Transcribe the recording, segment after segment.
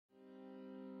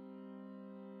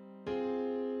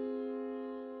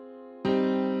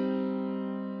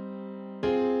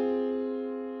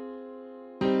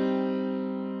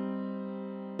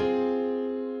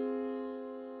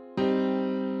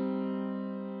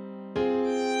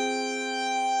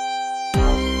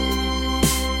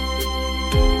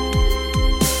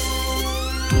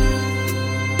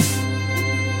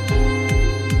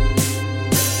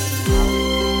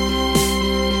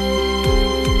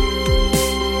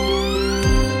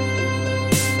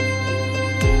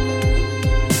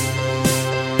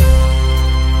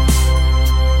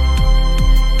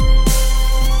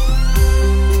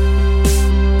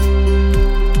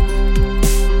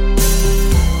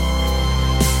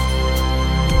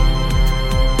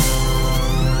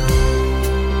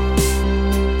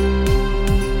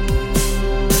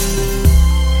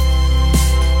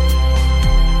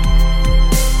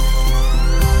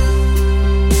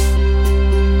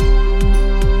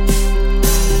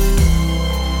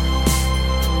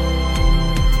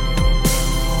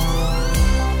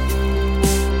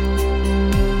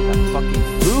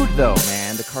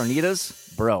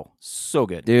carnitas, bro, so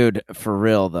good. Dude, for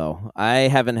real, though. I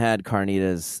haven't had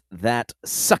carnitas that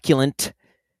succulent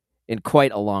in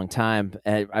quite a long time.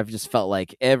 I've just felt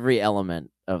like every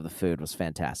element of the food was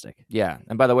fantastic. Yeah,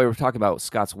 and by the way, we're talking about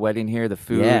Scott's Wedding here, the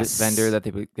food Yes. vendor that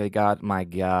they got. My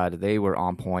God, they were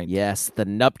on point. Yes, the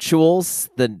nuptials,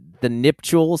 the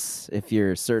nuptials, if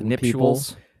you're certain people.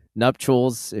 Nuptials.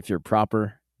 Nuptials, if you're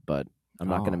proper, but I'm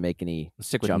not going to make any Let's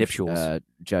stick with nuptials.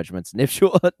 Judgments.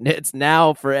 Nuptial, it's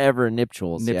now forever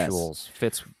nuptials. Nuptials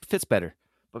fits better.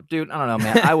 But dude, I don't know,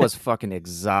 man. I was fucking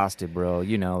exhausted, bro.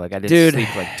 You know, like I didn't Dude. sleep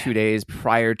for like 2 days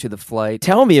prior to the flight.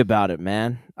 Tell me about it,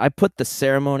 man. I put the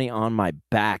ceremony on my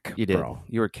back, You did. bro.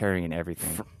 You were carrying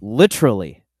everything.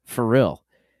 Literally, for real.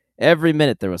 Every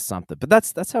minute there was something. But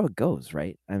that's how it goes,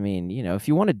 right? I mean, you know, if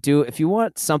you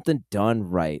want something done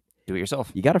right, Do it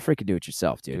yourself. you got to freaking do it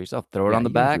yourself, dude. Do it yourself. Throw it Yeah, on the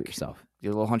you gotta do back. it yourself. Get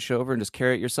a little hunched over and just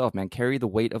carry it yourself, man. Carry the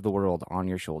weight of the world on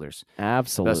your shoulders.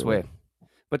 Absolutely. Best way.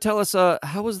 But tell us,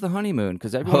 how was the honeymoon?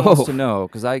 Because everyone wants to know.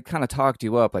 Because I kind of talked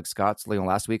you up, like Scott's.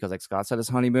 Last week, I was like, Scott's had his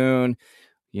honeymoon.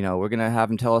 You know, we're gonna have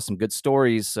him tell us some good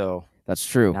stories. So That's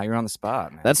true. now you're on the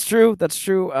spot, man. That's true. That's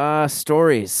true.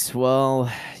 Stories. Well,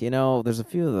 you know, there's a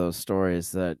few of those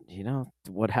stories that, you know,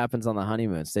 what happens on the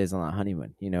honeymoon stays on the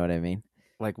honeymoon. You know what I mean?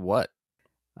 Like what?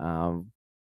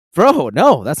 Bro,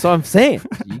 no, that's what I'm saying.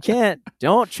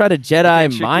 Don't try to Jedi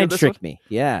trick you mind with this trick me.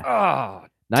 Yeah. Oh,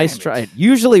 Nice damn it. try. It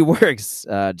usually works.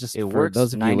 Just It for works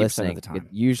those of you 90% of listening, the time. it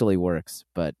usually works,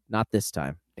 but not this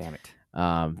time. Damn it.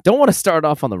 Don't want to start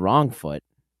off on the wrong foot,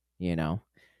 you know.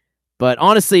 But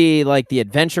honestly, like the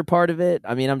adventure part of it,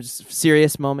 I mean, I'm just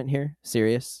serious moment here.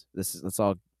 Serious. Let's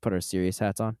all put our serious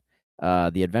hats on.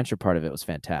 The adventure part of it was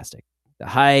fantastic. The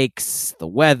hikes, the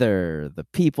weather, the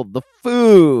people, the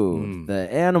food,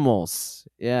 the animals.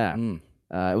 Yeah.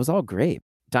 It was all great.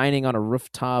 Dining on a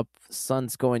rooftop,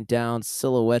 sun's going down,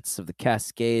 silhouettes of the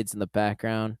Cascades in the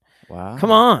background. Wow. Come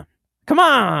on,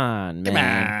 man. Come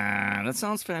on. That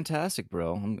sounds fantastic,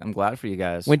 bro. I'm glad for you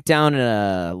guys. Went down in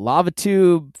a lava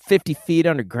tube 50 feet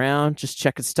underground, just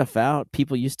checking stuff out.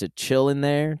 People used to chill in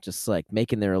there, just like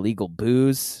making their illegal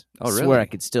booze. Oh, I really? swear I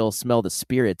could still smell the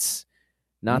spirits,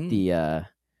 not the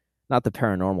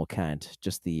paranormal kind,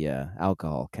 just the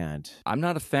alcohol kind. I'm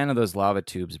not a fan of those lava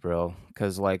tubes, bro.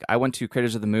 Because like I went to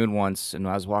Craters of the Moon once, and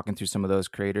I was walking through some of those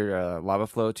crater lava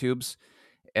flow tubes,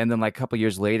 and then like a couple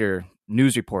years later,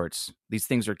 news reports these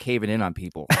things are caving in on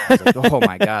people. I was like, oh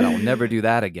my God, I'll never do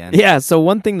that again. Yeah. So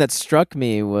one thing that struck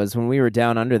me was when we were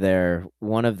down under there,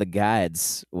 one of the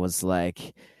guides was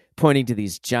like pointing to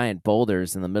these giant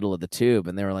boulders in the middle of the tube,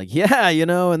 and they were like, yeah, you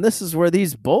know, and this is where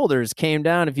these boulders came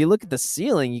down. If you look at the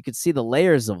ceiling, you could see the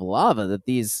layers of lava that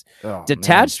these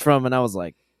detached from, and I was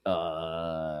like,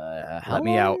 let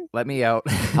me out.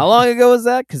 How long ago was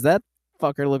that? Because that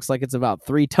fucker looks like it's about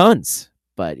 3 tons.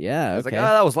 But yeah, I was like,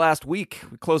 that was last week.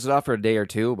 We closed it off for a day or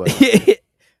two, but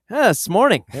this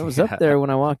morning it was up there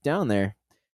when I walked down there.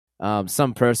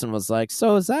 Some person was like,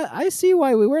 so is that, I see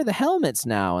why we wear the helmets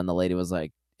now. And the lady was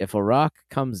like, if a rock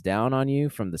comes down on you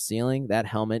from the ceiling, that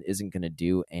helmet isn't going to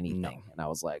do anything. No. And I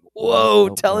was like, whoa,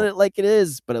 Nope. telling it like it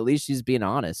is. But at least she's being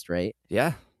honest, right?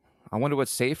 yeah. I wonder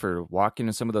what's safer, walking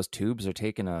in some of those tubes or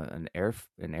taking an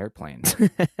airplane.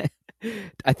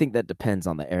 I think that depends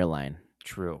on the airline.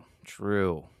 True.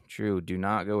 Do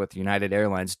not go with United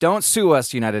Airlines. Don't sue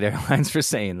us, United Airlines, for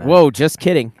saying that. Whoa, just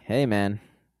kidding. Hey, man.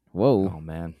 Whoa. Oh,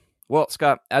 man. Well,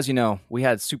 Scott, as you know, we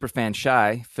had Superfan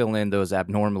Shy fill in those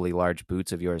abnormally large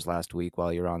boots of yours last week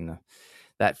while you're on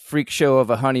that freak show of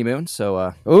a honeymoon.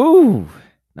 So, ooh,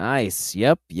 nice.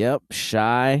 Yep.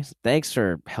 Shy. Thanks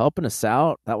for helping us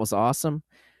out. That was awesome.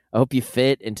 I hope you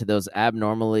fit into those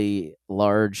abnormally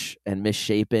large and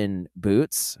misshapen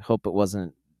boots. Hope it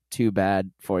wasn't too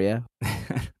bad for you.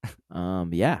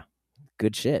 Yeah.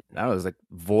 Good shit. that was like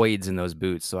voids in those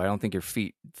boots, so I don't think your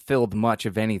feet filled much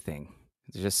of anything.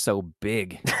 They're just so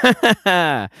big.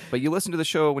 But you listened to the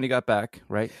show when you got back,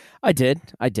 right? I did.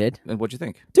 And what'd you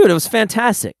think? Dude, it was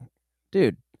fantastic.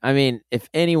 Dude, I mean, if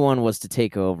anyone was to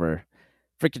take over,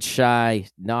 freaking Shy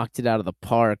knocked it out of the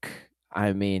park.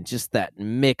 I mean, just that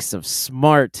mix of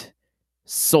smart,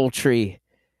 sultry.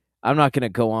 I'm not going to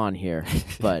go on here,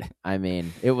 but I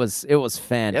mean, it was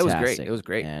fantastic. It was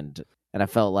great. And I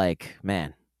felt like,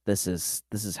 man, this is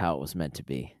how it was meant to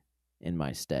be in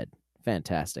my stead.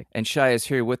 Fantastic. And Shy is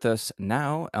here with us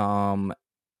now,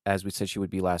 as we said she would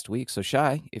be last week. So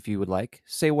Shy, if you would like,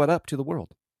 say what up to the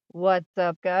world. What's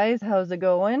up, guys? How's it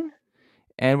going?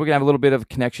 And we're going to have a little bit of a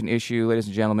connection issue, ladies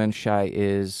and gentlemen. Shy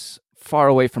is far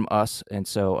away from us, and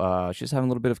so she's having a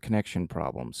little bit of connection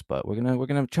problems, but we're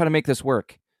gonna try to make this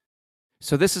work.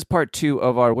 So this is part 2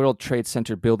 of our World Trade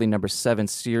Center Building number 7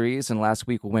 series, and last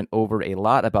week we went over a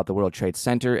lot about the World Trade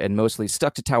Center and mostly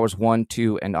stuck to Towers 1,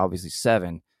 2, and obviously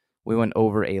 7. We went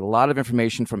over a lot of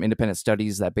information from independent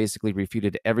studies that basically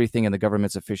refuted everything in the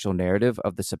government's official narrative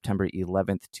of the September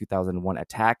 11th, 2001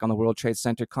 attack on the World Trade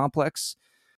Center complex.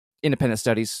 Independent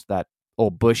studies that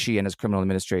old Bushy and his criminal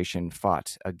administration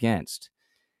fought against.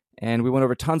 And we went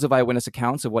over tons of eyewitness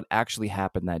accounts of what actually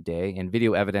happened that day and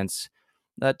video evidence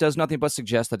that does nothing but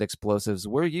suggest that explosives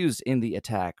were used in the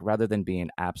attack rather than being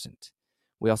absent.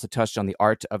 We also touched on the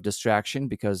art of distraction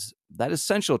because that is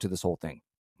essential to this whole thing.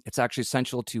 It's actually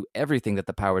essential to everything that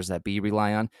the powers that be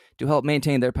rely on to help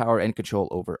maintain their power and control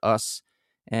over us.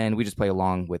 And we just play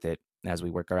along with it as we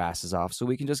work our asses off so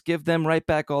we can just give them right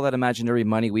back all that imaginary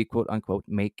money we quote unquote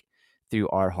make through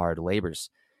our hard labors.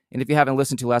 And if you haven't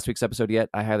listened to last week's episode yet,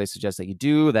 I highly suggest that you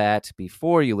do that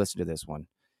before you listen to this one,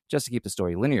 just to keep the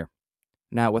story linear.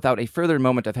 Now, without a further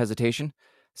moment of hesitation,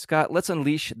 Scott, let's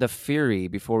unleash the fury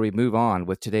before we move on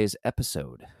with today's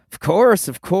episode. Of course.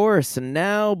 And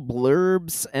now,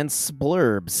 blurbs and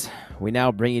splurbs. We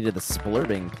now bring you to the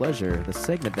Splurbing Pleasure, the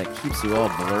segment that keeps you all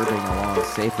blurbing along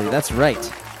safely. That's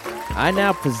right. I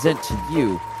now present to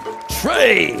you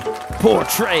Trey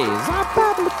Portrays.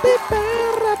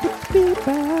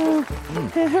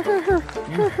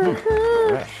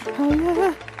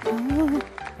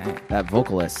 That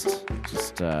vocalist,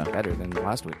 just Better than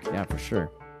last week. yeah, for sure.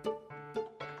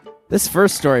 This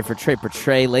first story for Trey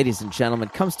Portray, ladies and gentlemen,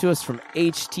 comes to us from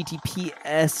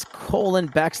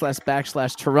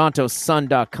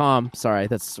https://torontosun.com. Sorry,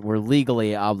 we're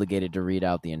legally obligated to read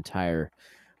out the entire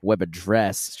web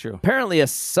address. It's true. Apparently, a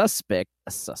suspect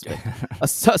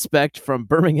from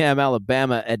Birmingham,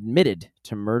 Alabama, admitted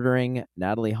to murdering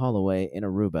Natalee Holloway in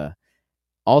Aruba.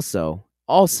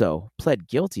 Also pled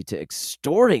guilty to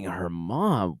extorting her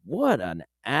mom. What an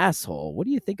asshole. What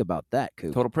do you think about that,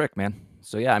 Coop? Total prick, man.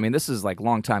 So yeah, I mean, this is like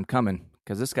long time coming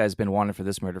because this guy's been wanted for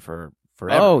this murder for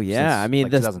forever. Oh, yeah. Since, I mean,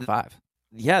 like, this 2005.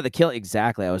 Yeah, the kill,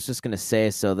 exactly. I was just going to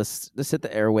say, so this hit the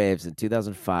airwaves in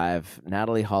 2005.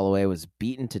 Natalee Holloway was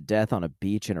beaten to death on a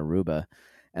beach in Aruba,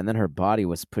 and then her body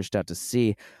was pushed out to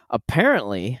sea.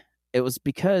 Apparently, it was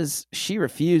because she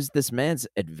refused this man's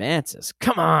advances.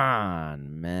 Come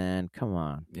on, man. Come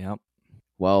on. Yep.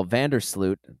 Well,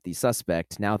 Vandersloot, the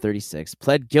suspect, now 36,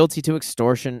 pled guilty to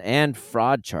extortion and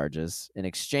fraud charges in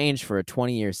exchange for a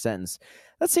 20-year sentence.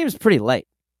 That seems pretty light.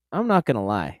 I'm not going to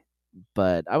lie.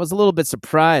 But I was a little bit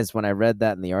surprised when I read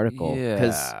that in the article.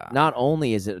 Because not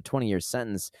only is it a 20-year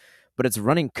sentence, but it's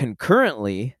running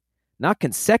concurrently, not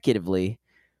consecutively,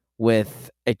 with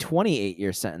a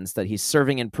 28-year sentence that he's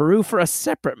serving in Peru for a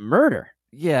separate murder.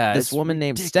 Yeah. This woman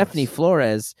named Stephanie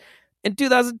Flores in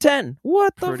 2010.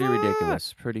 What the Pretty fuck?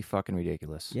 ridiculous. Pretty fucking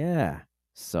ridiculous. Yeah.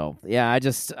 So, yeah,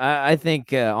 I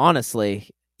think, honestly,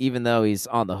 even though he's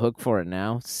on the hook for it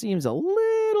now, seems a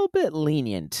little bit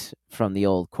lenient from the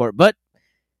old court. But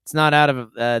it's not out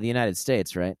of the United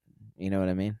States, right? You know what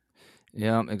I mean?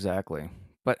 Yeah, exactly.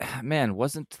 But, man,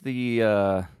 wasn't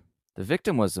the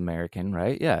victim was American,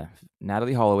 right? Yeah.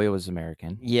 Natalee Holloway was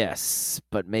American. Yes,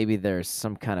 but maybe there's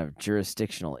some kind of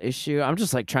jurisdictional issue. I'm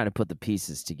just like trying to put the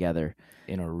pieces together.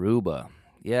 In Aruba.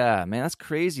 Yeah, man, that's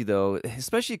crazy, though,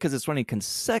 especially because it's running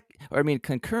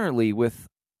concurrently with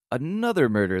another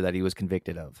murder that he was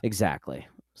convicted of. Exactly.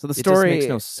 So the It just story makes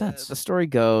no sense. The story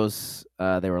goes,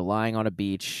 they were lying on a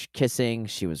beach, kissing.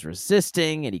 She was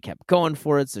resisting, and he kept going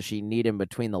for it, so she kneed him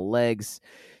between the legs.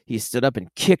 He stood up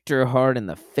and kicked her hard in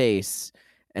the face,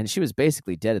 and she was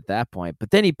basically dead at that point.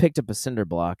 But then he picked up a cinder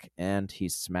block, and he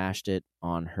smashed it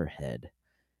on her head.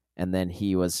 And then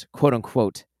he was,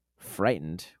 quote-unquote,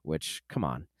 frightened, which, come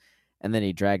on. And then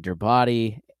he dragged her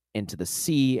body into the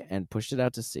sea and pushed it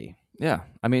out to sea. Yeah,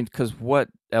 I mean, because what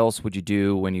else would you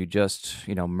do when you just,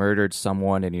 murdered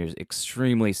someone and you're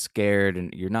extremely scared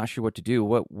and you're not sure what to do?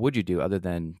 What would you do other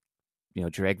than,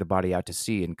 drag the body out to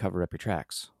sea and cover up your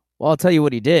tracks? Well, I'll tell you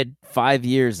what he did. 5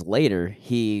 years later,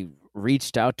 he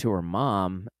reached out to her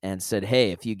mom and said,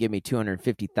 hey, if you give me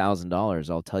 $250,000,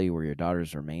 I'll tell you where your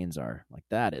daughter's remains are. Like,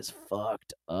 that is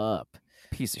fucked up.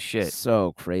 Piece of shit.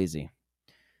 So crazy.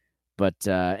 But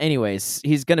anyways,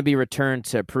 he's going to be returned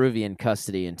to Peruvian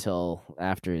custody until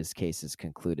after his case is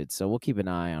concluded. So we'll keep an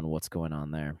eye on what's going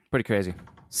on there. Pretty crazy.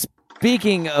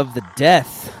 Speaking of the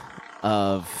death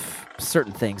of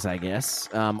certain things, I guess,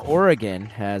 Oregon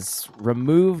has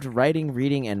removed writing,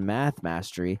 reading, and math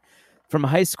mastery from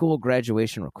high school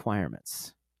graduation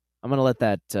requirements. I'm going to let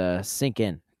that sink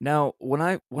in. Now, when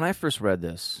I first read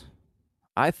this,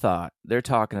 I thought they're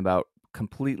talking about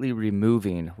completely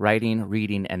removing writing,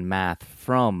 reading, and math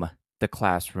from the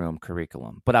classroom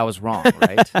curriculum, but I was wrong,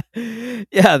 right?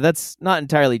 Yeah, that's not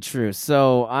entirely true.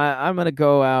 So I'm going to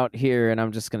go out here and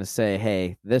I'm just going to say,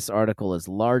 hey, this article is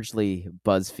largely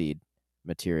BuzzFeed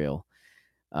material.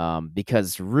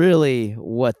 Because really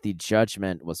what the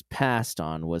judgment was passed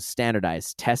on was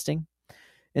standardized testing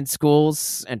in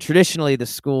schools. And traditionally, the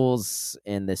schools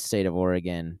in this state of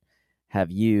Oregon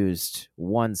have used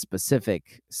one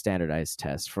specific standardized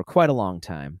test for quite a long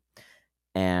time.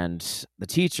 And the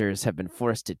teachers have been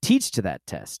forced to teach to that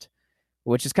test,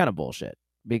 which is kind of bullshit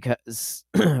because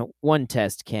one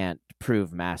test can't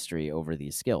prove mastery over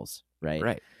these skills, right?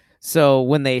 Right. So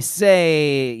when they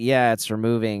say, yeah, it's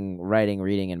removing writing,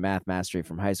 reading, and math mastery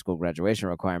from high school graduation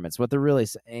requirements, what they're really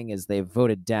saying is they've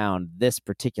voted down this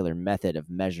particular method of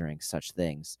measuring such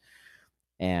things.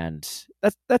 And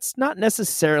that's not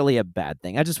necessarily a bad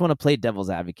thing. I just want to play devil's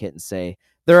advocate and say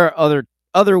there are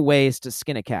other ways to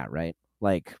skin a cat, right?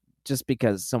 Like just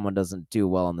because someone doesn't do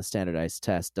well on the standardized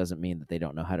test doesn't mean that they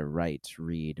don't know how to write,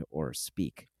 read, or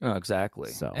speak. Oh, exactly.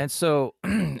 So- And so,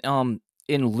 in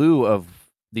lieu of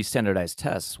these standardized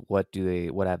tests, what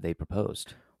have they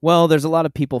proposed? Well, there's a lot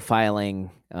of people filing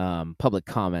public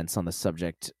comments on the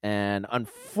subject, and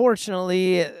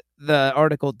unfortunately, the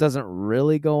article doesn't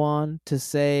really go on to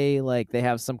say like they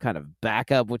have some kind of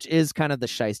backup, which is kind of the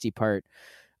shiesty part.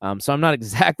 So I'm not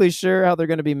exactly sure how they're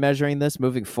going to be measuring this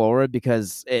moving forward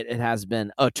because it has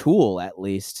been a tool at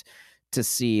least to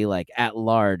see like at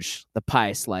large the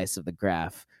pie slice of the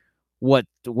graph, what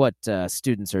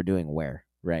students are doing where,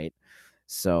 right?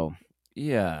 So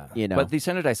Yeah, You know. but these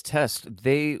standardized tests,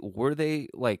 were they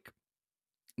like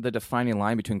the defining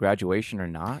line between graduation or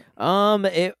not?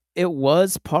 It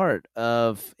was part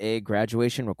of a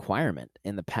graduation requirement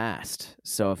in the past.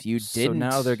 So if you didn't, So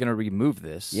now they're going to remove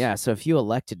this. yeah. So if you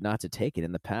elected not to take it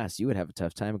in the past, you would have a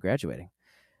tough time graduating.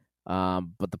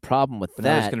 But the problem with but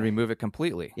now they're just that, going to remove it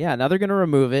completely. yeah, now they're going to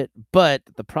remove it. But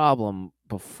the problem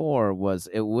before was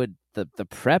the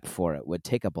prep for it would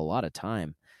take up a lot of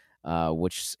time,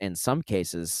 which in some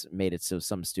cases made it so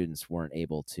some students weren't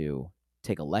able to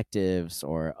take electives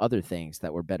or other things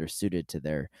that were better suited to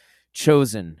their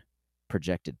chosen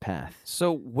projected path.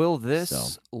 So will this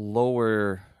So-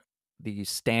 lower the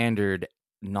standard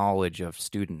knowledge of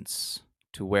students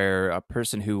to where a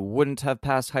person who wouldn't have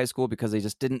passed high school because they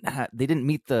just didn't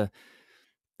meet the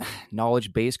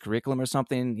knowledge-based curriculum or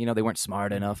something, they weren't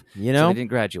smart enough, You so know, they didn't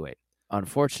graduate.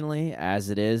 unfortunately, as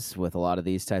it is with a lot of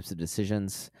these types of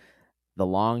decisions, the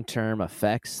long-term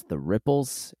effects, the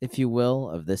ripples, if you will,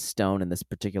 of this stone in this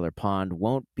particular pond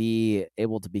won't be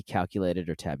able to be calculated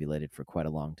or tabulated for quite a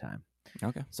long time.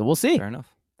 Okay, So we'll see. fair enough.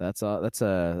 That's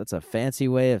a fancy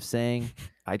way of saying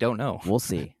I don't know. we'll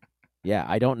see. Yeah,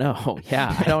 I don't know.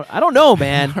 Yeah, I don't know,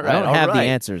 man. All right, I don't have the alright.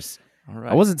 answers. All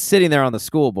right. I wasn't sitting there on the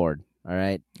school board, all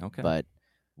right? Okay. But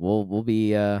we'll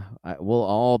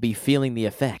all be feeling the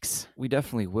effects. We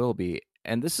definitely will be.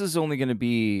 And this is only going to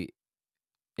be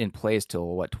in place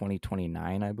till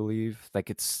 2029, I believe.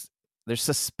 Like they're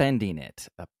suspending it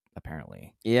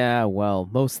apparently. Yeah, well,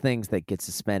 most things that get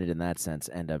suspended in that sense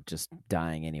end up just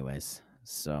dying anyways.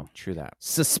 So True that.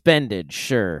 suspended,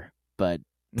 sure, but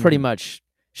pretty Mhm. much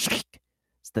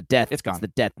it's the death. It's gone. It's the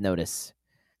death notice.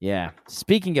 Yeah.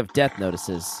 Speaking of death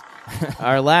notices,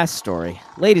 our last story,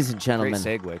 ladies and Great gentlemen,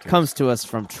 segue. comes to us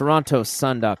from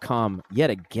TorontoSun.com yet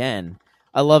again.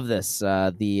 I love this.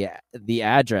 The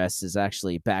address is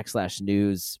actually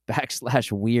 /news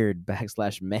 /weird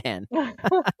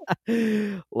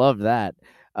 /man. Love that.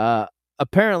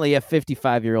 Apparently, a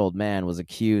 55-year-old man was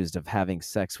accused of having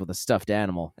sex with a stuffed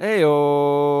animal.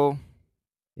 Heyo.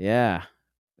 Yeah.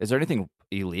 Is there anything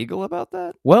illegal about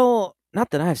that? Well, not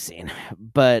that I've seen,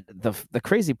 but the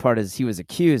crazy part is he was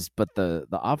accused, but the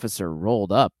officer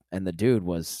rolled up and the dude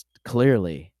was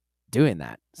clearly doing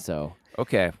that. So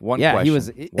Okay, one Yeah, question. he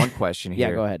was- One question here.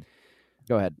 yeah, go ahead.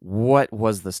 Go ahead. What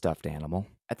was the stuffed animal?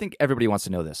 I think everybody wants to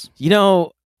know this. You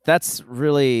know, that's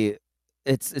really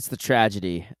it's the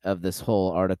tragedy of this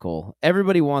whole article.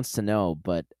 Everybody wants to know,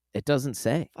 but it doesn't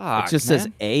say. Fuck, It just says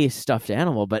man. a stuffed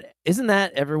animal, but isn't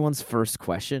that everyone's first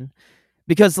question?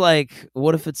 Because like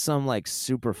what if it's some like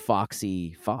super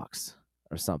foxy fox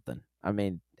or something? I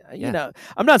mean, Yeah. you know,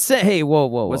 I'm not saying hey, whoa.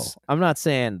 Was- I'm not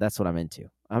saying that's what I'm into.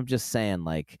 I'm just saying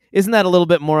like isn't that a little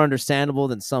bit more understandable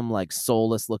than some like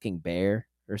soulless looking bear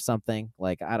or something?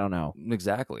 Like I don't know.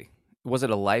 Exactly. Was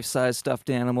it a life-size stuffed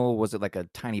animal? Was it like a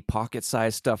tiny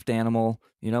pocket-sized stuffed animal?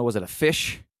 Was it a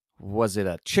fish? Was it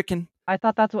a chicken? I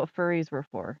thought that's what furries were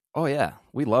for. Oh yeah,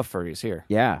 we love furries here.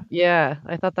 Yeah. Yeah,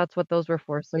 I thought that's what those were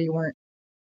for. So you weren't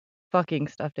fucking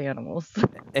stuffed animals.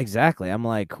 Exactly. I'm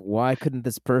like, why couldn't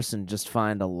this person just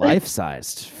find a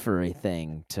life-sized furry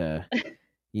thing to,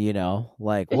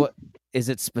 like what is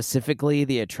it specifically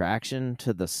the attraction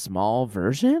to the small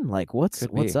version? Like what's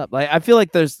Could be. up? Like I feel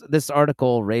like this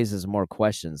article raises more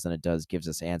questions than it does gives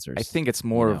us answers. I think it's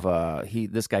more know?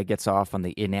 of this guy gets off on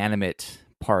the inanimate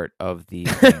part of the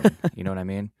thing. You know what I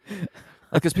mean?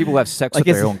 Like, because people have sex Like,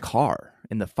 with is their it- own car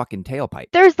in the fucking tailpipe.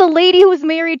 There's the lady who's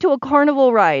married to a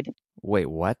carnival ride. Wait,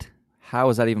 what? How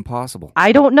is that even possible?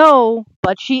 I don't know,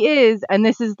 but she is, and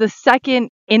this is the second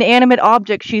inanimate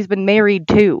object she's been married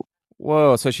to.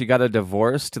 Whoa, so she got a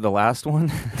divorce to the last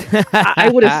one? I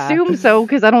would assume so,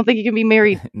 because I don't think you can be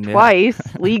married Yeah. twice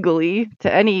legally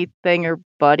to anything or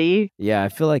buddy. Yeah, I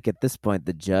feel like at this point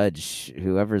the judge,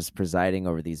 whoever's presiding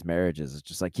over these marriages, is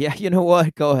just like, yeah, you know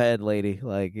what? Go ahead, lady.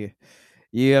 Like,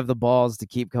 you have the balls to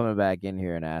keep coming back in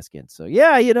here and asking. So,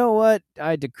 yeah, you know what?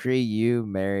 I decree you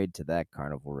married to that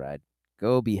carnival ride.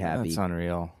 Go be happy. That's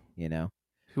unreal. You know?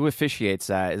 Who officiates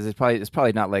that? It's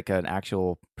probably not like an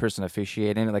actual person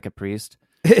officiating it, like a priest.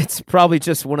 It's probably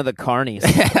just one of the carnies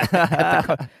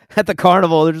at the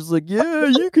carnival. They're just like, yeah,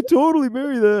 you could totally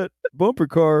marry that bumper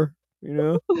car. You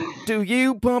know? Do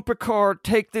you, bumper car,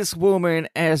 take this woman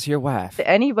as your wife?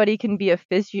 Anybody can be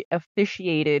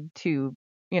officiated to,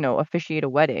 officiate a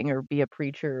wedding or be a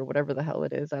preacher or whatever the hell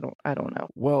it is. I don't know.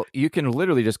 Well, you can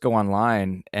literally just go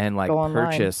online and like Go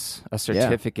online. purchase a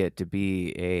certificate to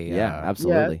be a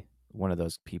Absolutely. one of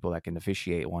those people that can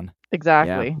officiate one.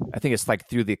 Exactly. I think it's like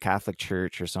through the Catholic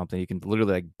Church or something. You can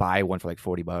literally like buy one for like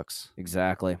 $40.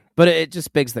 Exactly. But it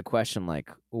just begs the question, like,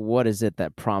 what is it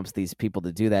that prompts these people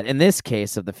to do that? In this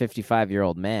case of the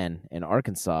 55-year-old man in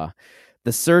Arkansas,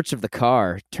 the search of the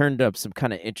car turned up some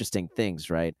kind of interesting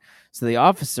things, right? So the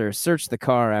officer searched the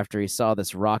car after he saw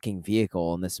this rocking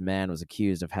vehicle, and this man was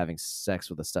accused of having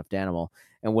sex with a stuffed animal.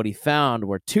 And what he found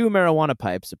were 2 marijuana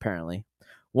pipes, apparently,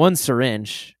 1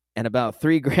 syringe, and about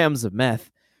 3 grams of meth,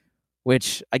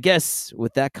 which I guess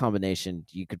with that combination,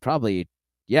 you'd probably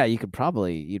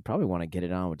want to get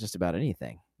it on with just about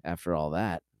anything after all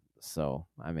that. So,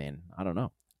 I mean, I don't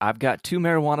know. I've got 2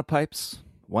 marijuana pipes,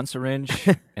 1 syringe,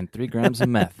 and 3 grams of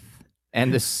meth.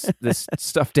 And this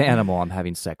stuffed animal I'm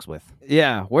having sex with.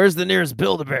 Yeah, where's the nearest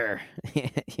Build-A-Bear?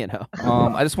 You know.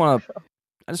 I just want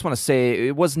to say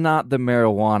it was not the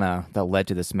marijuana that led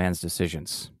to this man's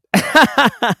decisions.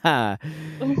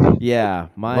 Yeah,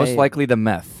 Most likely the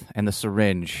meth and the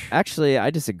syringe. Actually,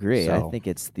 I disagree. I So- think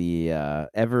it's the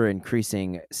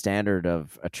ever-increasing standard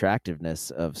of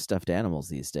attractiveness of stuffed animals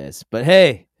these days. But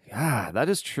hey, Yeah, that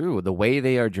is true. The way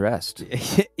they are dressed.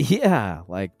 yeah,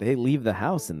 like they leave the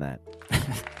house in that.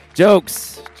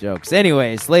 Jokes.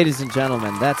 Anyways, ladies and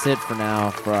gentlemen, that's it for now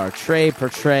for our Trey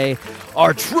Portray.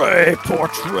 Our Trey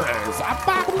Portrays.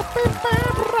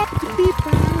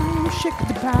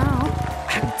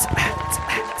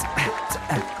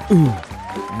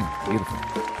 Beautiful.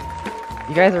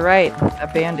 You guys are right.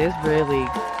 That band is really,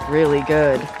 really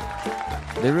good.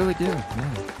 They really do.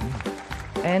 Yeah.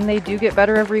 And they do get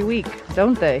better every week,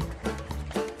 don't they?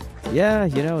 Yeah,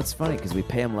 it's funny because we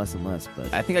pay them less and less,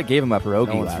 but I think I gave him a pierogi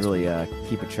no one's last really week.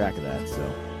 keeping track of that.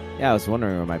 So, yeah, I was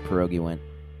wondering where my pierogi went.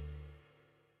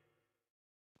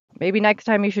 Maybe next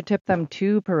time you should tip them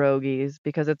 2 pierogies,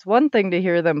 because it's one thing to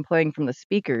hear them playing from the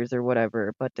speakers or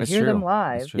whatever, but to That's hear them true.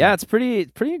 live. That's true. Yeah, it's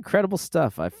pretty incredible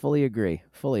stuff. I fully agree.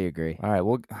 All right.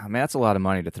 Well, man, that's a lot of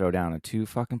money to throw down on 2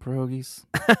 fucking pierogies.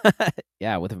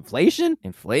 Yeah, with inflation?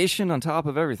 Inflation on top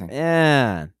of everything.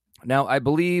 Yeah. Now, I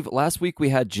believe last week we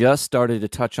had just started to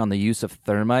touch on the use of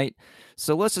thermite.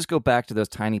 So let's just go back to those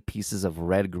tiny pieces of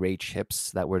red-gray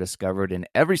chips that were discovered in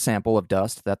every sample of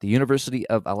dust that the University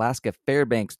of Alaska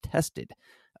Fairbanks tested.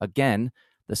 Again,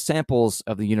 the samples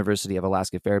of the University of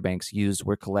Alaska Fairbanks used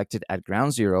were collected at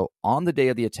Ground Zero on the day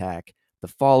of the attack, the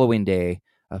following day,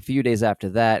 a few days after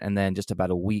that, and then just about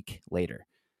a week later.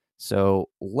 So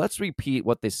let's repeat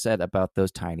what they said about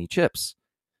those tiny chips.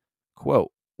 Quote,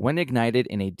 when ignited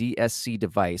in a DSC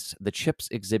device, the chips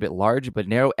exhibit large but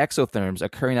narrow exotherms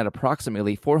occurring at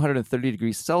approximately 430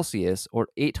 degrees Celsius or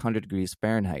 800 degrees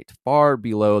Fahrenheit, far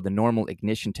below the normal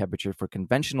ignition temperature for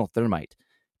conventional thermite.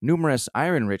 Numerous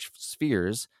iron-rich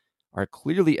spheres are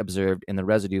clearly observed in the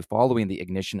residue following the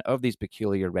ignition of these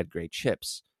peculiar red-gray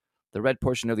chips. The red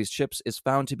portion of these chips is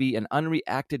found to be an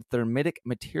unreacted thermitic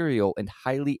material and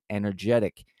highly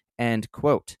energetic. End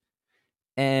quote.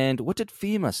 And what did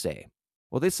FEMA say?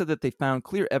 Well, they said that they found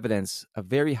clear evidence of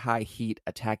very high heat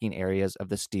attacking areas of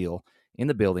the steel in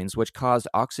the buildings, which caused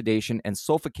oxidation and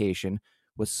sulfication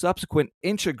with subsequent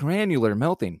intragranular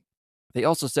melting. They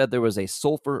also said there was a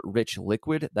sulfur-rich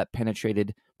liquid that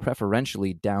penetrated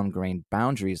preferentially down-grain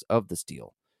boundaries of the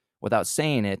steel. Without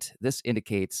saying it, this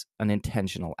indicates an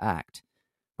intentional act.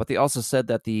 But they also said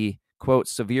that the, quote,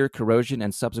 severe corrosion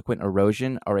and subsequent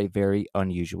erosion are a very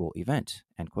unusual event,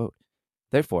 end quote.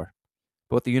 Therefore,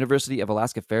 both the University of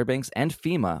Alaska Fairbanks and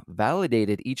FEMA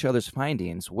validated each other's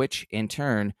findings, which, in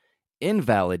turn,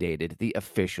 invalidated the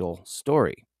official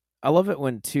story. I love it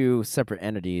when two separate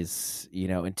entities,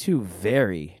 in two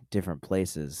very different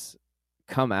places,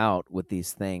 come out with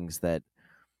these things that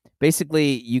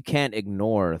basically you can't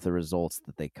ignore the results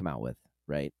that they come out with,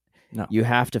 right? No. You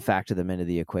have to factor them into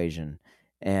the equation.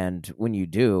 And when you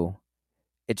do,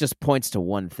 it just points to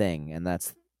one thing, and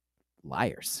that's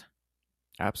liars.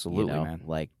 Absolutely, man.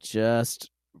 Like just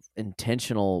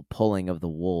intentional pulling of the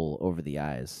wool over the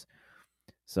eyes.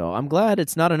 So I'm glad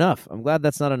it's not enough. I'm glad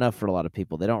that's not enough for a lot of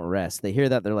people. They don't rest. They hear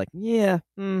that. They're like,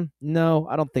 no,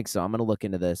 I don't think so. I'm going to look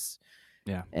into this.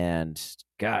 Yeah. And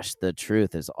gosh, the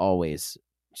truth is always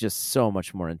just so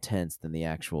much more intense than the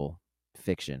actual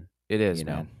fiction. It is,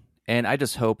 man. And I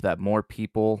just hope that more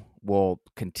people will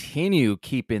continue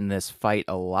keeping this fight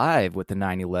alive with the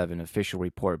 9/11 official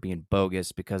report being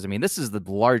bogus, because, I mean, this is the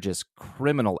largest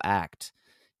criminal act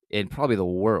in probably the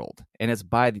world, and it's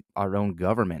by our own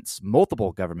governments,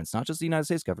 multiple governments, not just the United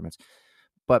States governments.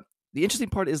 But the interesting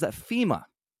part is that FEMA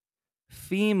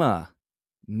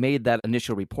made that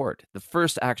initial report. The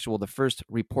first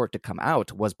report to come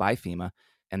out was by FEMA,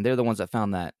 and they're the ones that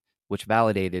found that, which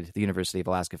validated the University of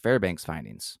Alaska Fairbanks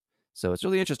findings. So it's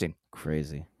really interesting.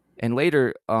 Crazy. And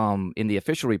later, in the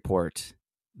official report,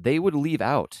 they would leave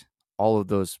out all of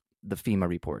the FEMA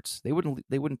reports. They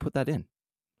wouldn't put that in.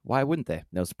 Why wouldn't they?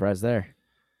 No surprise there.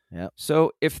 Yep.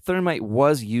 So if thermite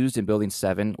was used in Building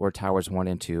 7 or Towers 1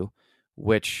 and 2,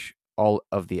 which all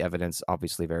of the evidence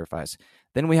obviously verifies,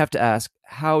 then we have to ask,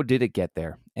 how did it get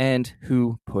there and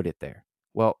who put it there?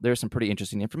 Well, there's some pretty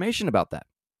interesting information about that.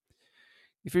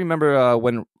 If you remember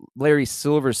when Larry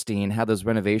Silverstein had those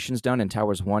renovations done in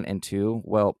Towers 1 and 2,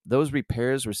 well, those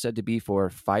repairs were said to be for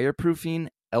fireproofing,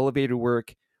 elevator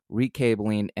work,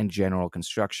 recabling, and general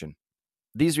construction.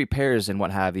 These repairs and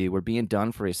what have you were being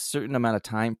done for a certain amount of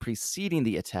time preceding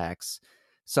the attacks.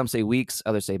 Some say weeks,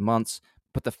 others say months.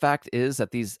 But the fact is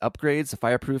that these upgrades, the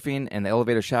fireproofing and the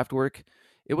elevator shaft work,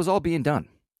 it was all being done.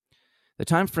 The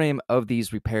time frame of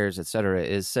these repairs, etc.,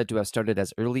 is said to have started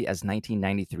as early as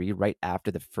 1993, right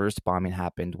after the first bombing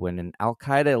happened, when an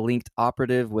al-Qaeda-linked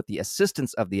operative with the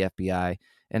assistance of the FBI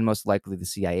and most likely the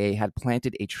CIA had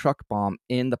planted a truck bomb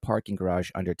in the parking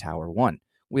garage under Tower 1.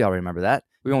 We all remember that.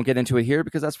 We won't get into it here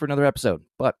because that's for another episode,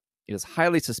 but it is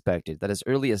highly suspected that as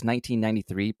early as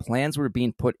 1993, plans were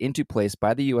being put into place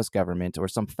by the U.S. government or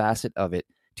some facet of it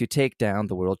to take down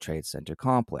the World Trade Center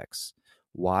complex.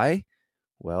 Why?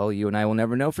 Well, you and I will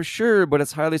never know for sure, but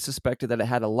it's highly suspected that it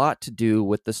had a lot to do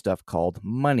with the stuff called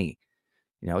money.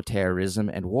 Terrorism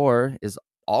and war is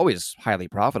always highly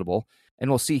profitable, and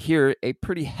we'll see here a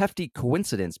pretty hefty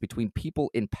coincidence between people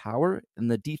in power and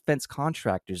the defense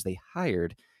contractors they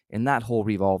hired in that whole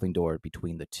revolving door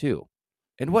between the two.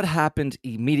 And what happened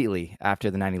immediately after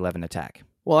the 9/11 attack?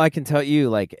 Well, I can tell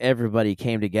you, everybody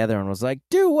came together and was like,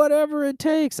 do whatever it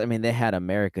takes. I mean, they had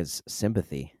America's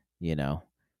sympathy,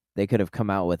 They could have come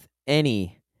out with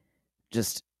any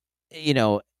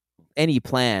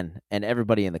plan, and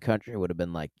everybody in the country would have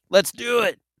been like, let's do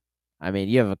it. I mean,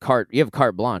 you have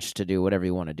carte blanche to do whatever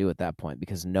you want to do at that point,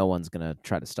 because no one's going to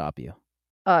try to stop you.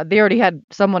 They already had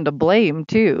someone to blame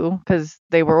too, because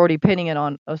they were already pinning it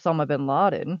on Osama bin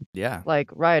Laden. Yeah,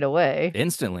 right away,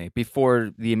 instantly,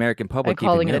 before the American public, and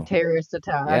calling even it knew. a terrorist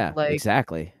attack. Yeah,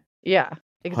 exactly. Yeah,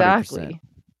 exactly. 100%.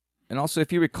 And also,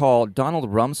 if you recall, Donald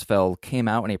Rumsfeld came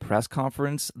out in a press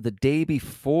conference the day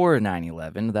before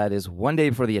 9/11, that is one day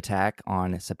before the attack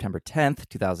on September 10th,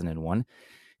 2001,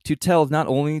 to tell not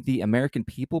only the American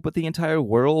people, but the entire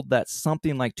world that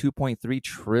something like $2.3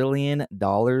 trillion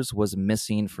was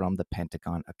missing from the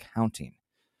Pentagon accounting.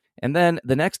 And then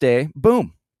the next day,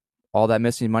 boom, all that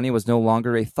missing money was no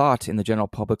longer a thought in the general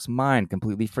public's mind,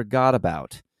 completely forgot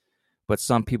about. But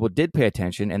some people did pay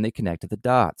attention, and they connected the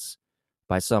dots.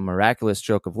 By some miraculous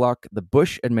stroke of luck, the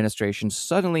Bush administration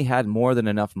suddenly had more than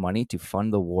enough money to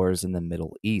fund the wars in the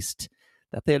Middle East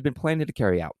that they had been planning to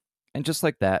carry out. And just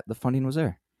like that, the funding was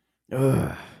there.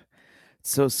 Ugh.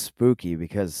 It's so spooky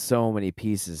because so many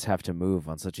pieces have to move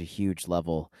on such a huge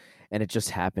level, and it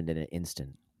just happened in an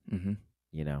instant. Mm-hmm.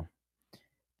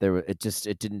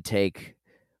 It didn't take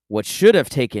what should have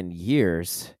taken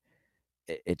years.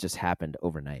 It just happened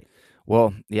overnight.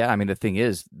 Well, yeah, I mean, the thing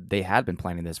is, they had been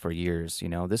planning this for years.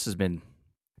 This has been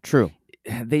true.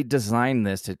 they designed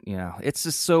this to, it's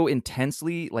just so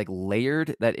intensely like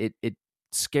layered that it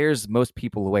scares most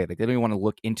people away. Like they don't even want to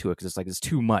look into it because it's like it's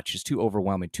too much, it's too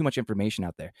overwhelming, too much information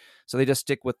out there. So they just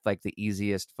stick with like the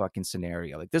easiest fucking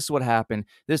scenario. Like this is what happened,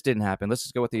 this didn't happen. Let's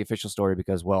just go with the official story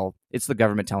because, well, it's the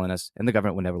government telling us, and the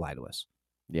government would never lie to us.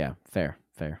 Yeah, fair.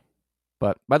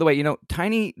 But by the way,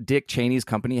 Tiny Dick Cheney's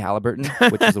company, Halliburton,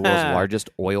 which is the world's largest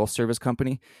oil service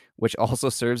company, which also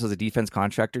serves as a defense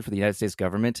contractor for the United States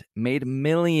government, made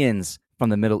millions from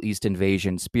the Middle East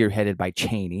invasion spearheaded by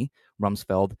Cheney,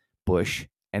 Rumsfeld, Bush,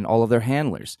 and all of their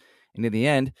handlers. And in the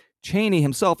end, Cheney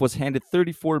himself was handed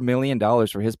 $34 million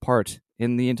for his part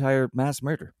in the entire mass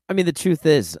murder. I mean, the truth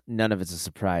is, none of it's a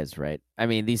surprise, right? I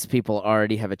mean, these people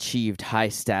already have achieved high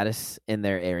status in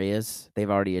their areas. They've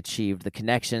already achieved the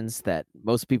connections that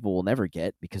most people will never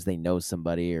get because they know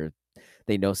somebody or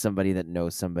they know somebody that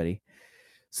knows somebody.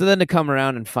 So then to come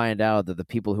around and find out that the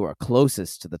people who are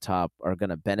closest to the top are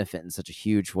going to benefit in such a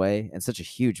huge way, in such a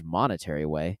huge monetary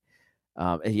way,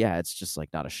 it's just like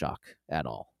not a shock at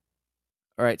all.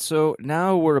 All right, so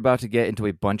now we're about to get into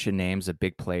a bunch of names of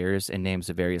big players and names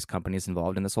of various companies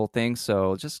involved in this whole thing,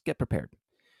 so just get prepared.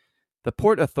 The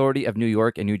Port Authority of New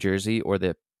York and New Jersey, or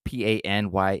the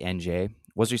PANYNJ,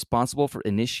 was responsible for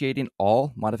initiating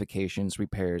all modifications,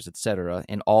 repairs, etc.,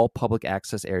 in all public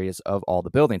access areas of all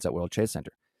the buildings at World Trade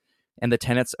Center. And the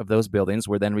tenants of those buildings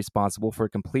were then responsible for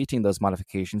completing those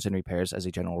modifications and repairs as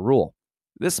a general rule.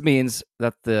 This means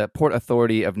that the Port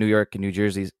Authority of New York and New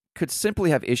Jersey could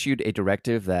simply have issued a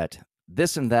directive that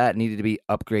this and that needed to be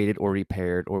upgraded or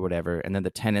repaired or whatever, and then the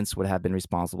tenants would have been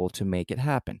responsible to make it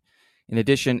happen. In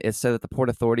addition, it said that the Port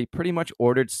Authority pretty much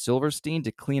ordered Silverstein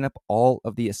to clean up all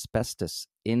of the asbestos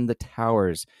in the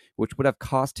towers, which would have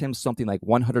cost him something like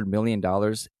 $100 million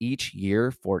each year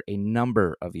for a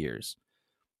number of years.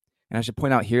 And I should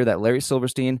point out here that Larry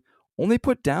Silverstein only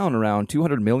put down around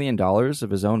 $200 million of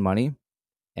his own money,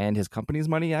 and his company's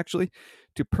money, actually,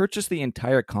 to purchase the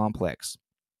entire complex.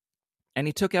 And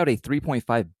he took out a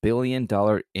 $3.5 billion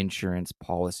insurance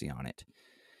policy on it.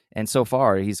 And so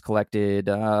far, he's collected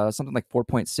something like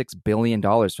 $4.6 billion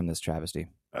from this travesty.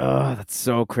 Oh, that's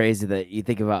so crazy that you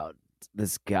think about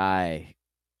this guy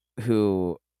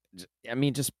who, I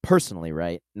mean, just personally,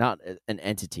 right? Not an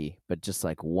entity, but just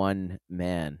like one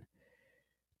man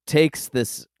takes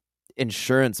this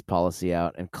insurance policy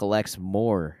out and collects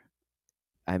more.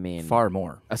 I mean, far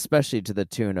more, especially to the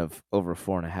tune of over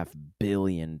 $4.5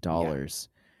 billion. Yeah.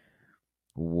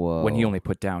 Whoa! When he only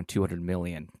put down $200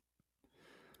 million.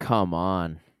 Come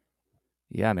on.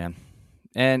 Yeah, man.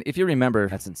 And if you remember,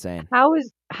 that's insane.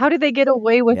 How did they get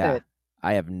away with it?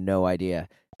 I have no idea.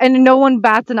 And no one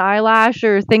bats an eyelash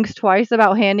or thinks twice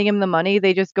about handing him the money.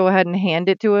 They just go ahead and hand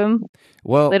it to him.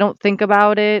 Well, they don't think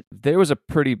about it. There was a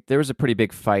pretty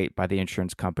big fight by the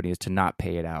insurance companies to not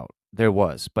pay it out. There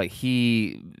was, but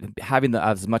he, having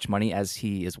as much money as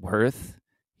he is worth,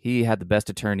 he had the best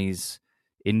attorneys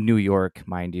in New York,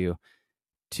 mind you,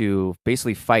 to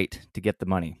basically fight to get the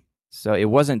money. So it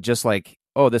wasn't just like,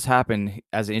 oh, this happened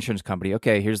as an insurance company.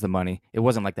 Okay, here's the money. It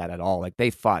wasn't like that at all. Like they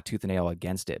fought tooth and nail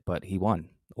against it, but he won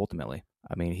ultimately.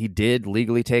 I mean, he did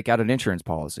legally take out an insurance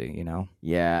policy,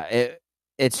 Yeah,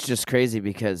 it's just crazy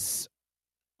because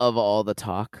of all the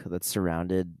talk that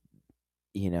surrounded,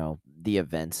 the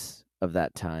events of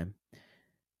that time.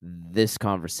 This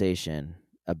conversation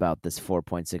about this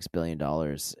 $4.6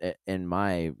 billion, in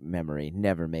my memory,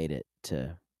 never made it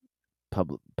to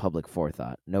public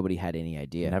forethought. Nobody had any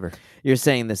idea. Never. You're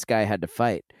saying this guy had to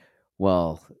fight.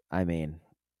 Well, I mean,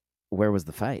 where was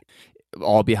the fight?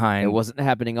 All behind. It wasn't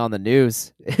happening on the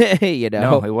news.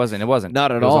 No, it wasn't.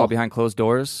 Not at all. It was all behind closed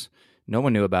doors. No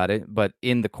one knew about it, but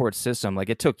in the court system, like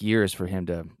it took years for him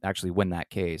to actually win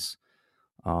that case.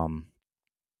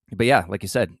 But yeah, like you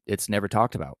said, it's never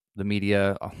talked about. The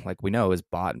media, like we know, is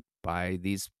bought by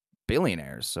these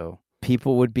billionaires. So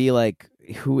people would be like,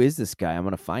 who is this guy? I'm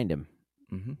going to find him.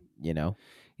 Mm-hmm.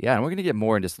 Yeah, and we're going to get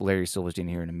more into Larry Silverstein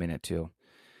here in a minute, too.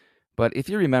 But if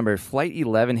you remember, Flight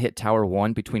 11 hit Tower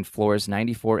 1 between floors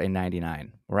 94 and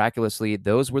 99. Miraculously,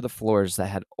 those were the floors that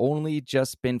had only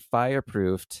just been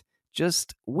fireproofed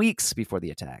just weeks before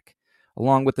the attack,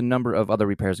 along with a number of other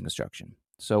repairs and construction.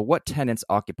 So what tenants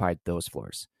occupied those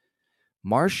floors?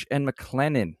 Marsh &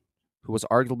 McLennan, who was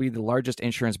arguably the largest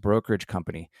insurance brokerage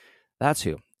company. That's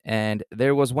who. And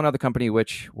there was one other company,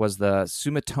 which was the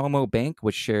Sumitomo Bank,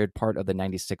 which shared part of the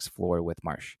 96th floor with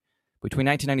Marsh. Between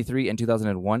 1993 and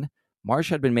 2001, Marsh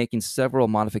had been making several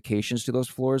modifications to those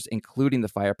floors, including the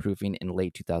fireproofing in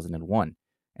late 2001.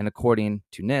 And according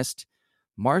to NIST,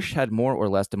 Marsh had more or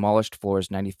less demolished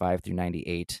floors 95 through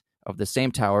 98 of the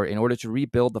same tower in order to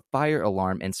rebuild the fire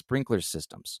alarm and sprinkler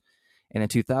systems. and in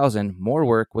 2000, more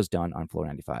work was done on Floor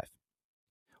 95.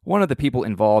 One of the people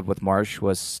involved with Marsh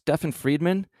was Stephen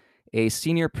Friedman, a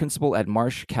senior principal at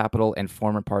Marsh Capital and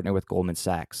former partner with Goldman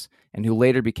Sachs, and who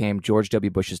later became George W.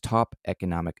 Bush's top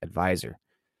economic advisor.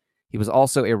 He was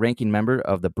also a ranking member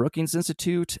of the Brookings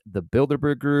Institute, the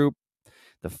Bilderberg Group,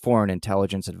 the Foreign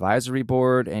Intelligence Advisory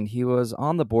Board, and he was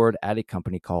on the board at a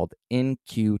company called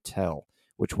In-Q-Tel,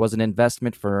 which was an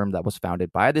investment firm that was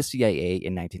founded by the CIA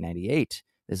in 1998.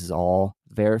 This is all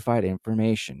verified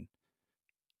information.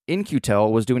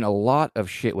 In-Q-Tel was doing a lot of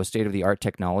shit with state-of-the-art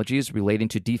technologies relating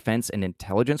to defense and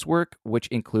intelligence work, which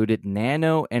included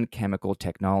nano and chemical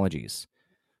technologies.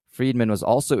 Friedman was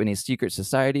also in a secret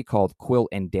society called Quill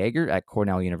and Dagger at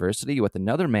Cornell University with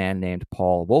another man named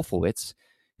Paul Wolfowitz,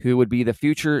 who would be the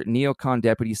future neocon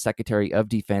deputy secretary of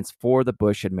defense for the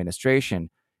Bush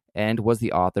administration, and was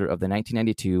the author of the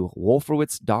 1992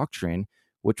 Wolfowitz Doctrine,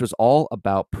 which was all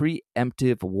about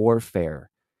preemptive warfare.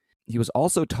 He was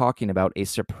also talking about a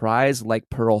surprise like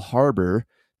Pearl Harbor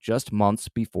just months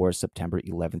before September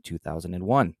 11,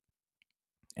 2001.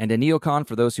 And a neocon,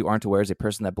 for those who aren't aware, is a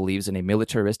person that believes in a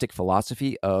militaristic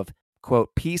philosophy of, quote,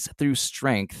 peace through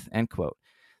strength, end quote.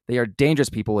 They are dangerous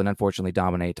people and unfortunately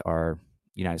dominate our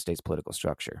United States political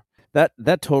structure.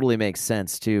 That totally makes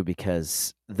sense, too,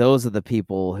 because those are the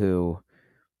people who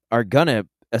are going to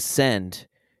ascend.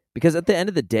 Because at the end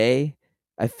of the day,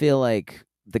 I feel like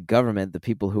the government, the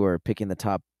people who are picking the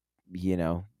top,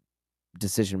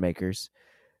 decision makers,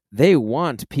 they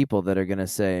want people that are going to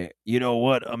say, you know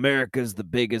what, America's the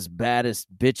biggest, baddest,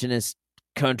 bitchinest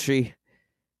country,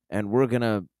 and we're going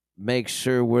to make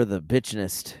sure we're the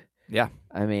bitchinest. Yeah.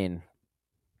 I mean,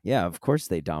 yeah, of course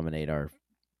they dominate our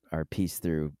peace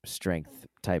through strength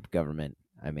type government.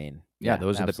 I mean, yeah,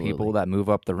 those are absolutely. the people that move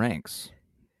up the ranks.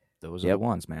 Those are the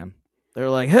ones, man. They're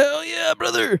like, hell yeah,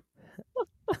 brother.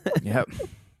 Yep.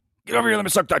 Get over here, let me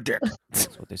suck that dick.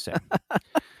 That's what they say.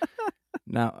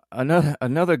 Now,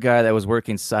 another guy that was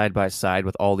working side by side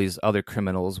with all these other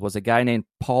criminals was a guy named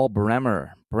Paul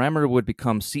Bremer. Bremer would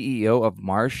become CEO of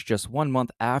Marsh just 1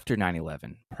 month after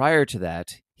 9/11. Prior to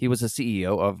that, he was the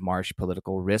CEO of Marsh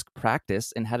Political Risk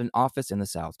Practice and had an office in the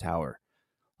South Tower.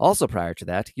 Also prior to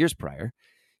that, years prior,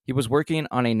 he was working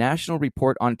on a national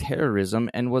report on terrorism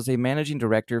and was a managing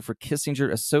director for Kissinger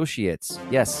Associates.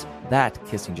 Yes, that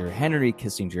Kissinger, Henry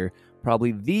Kissinger,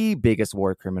 probably the biggest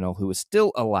war criminal who is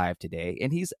still alive today,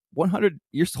 and he's 100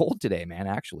 years old today, man,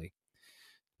 actually.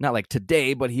 Not like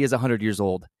today, but he is 100 years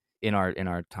old in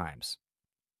our times,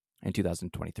 in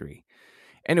 2023.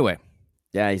 Anyway.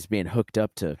 Yeah, he's being hooked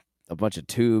up to a bunch of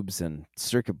tubes and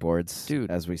circuit boards,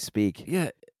 dude, as we speak.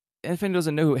 Yeah, and if anyone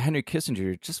doesn't know who Henry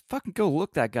Kissinger, just fucking go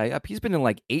look that guy up. He's been in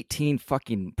like 18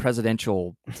 fucking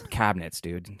presidential cabinets,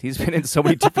 dude. He's been in so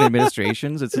many different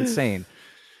administrations. It's insane.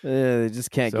 They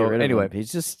just can't get rid of him.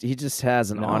 He just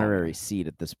has an honorary seat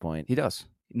at this point. He does.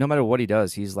 No matter what he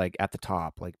does, he's like at the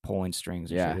top, like pulling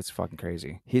strings. And shit. It's fucking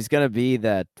crazy. He's gonna be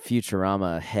that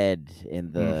Futurama head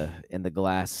in the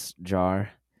glass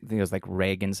jar. I think it was like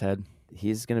Reagan's head.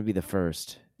 He's gonna be the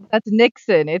first. That's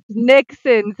Nixon. It's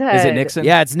Nixon's head. Is it Nixon?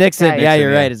 Yeah, it's Nixon. Right. Yeah,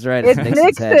 you're right. It's right. It's Nixon's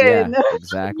Nixon. Head. Yeah,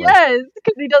 exactly. Yes,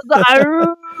 because he does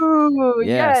the aroo.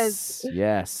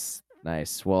 Yes.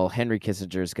 Nice. Well, Henry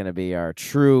Kissinger is going to be our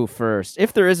true first,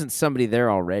 if there isn't somebody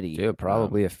there already. Dude,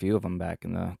 probably a few of them back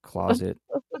in the closet.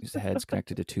 His head's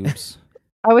connected to tubes.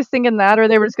 I was thinking that, or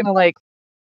they were just going to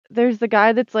there's the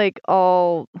guy that's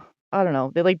all, I don't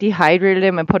know, they dehydrated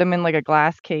him and put him in a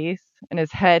glass case, and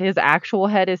his actual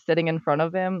head is sitting in front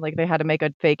of him. They had to make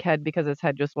a fake head because his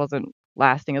head just wasn't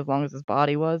lasting as long as his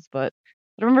body was. But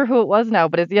I don't remember who it was now,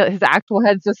 but his actual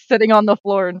head's just sitting on the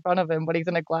floor in front of him, but he's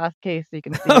in a glass case so you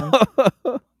can see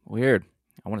him. Weird.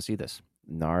 I want to see this.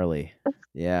 Gnarly.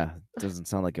 Yeah, doesn't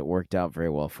sound like it worked out very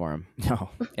well for him. No.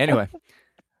 Anyway,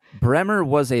 Bremer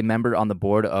was a member on the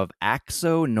board of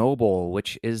Akzo Nobel,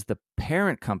 which is the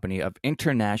parent company of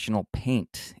International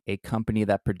Paint, a company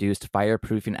that produced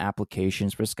fireproofing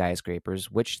applications for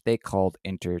skyscrapers, which they called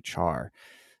Interchar.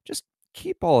 Just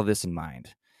keep all of this in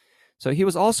mind. So he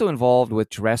was also involved with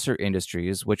Dresser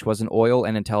Industries, which was an oil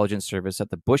and intelligence service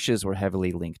that the Bushes were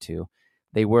heavily linked to.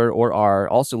 They were or are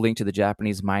also linked to the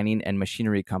Japanese mining and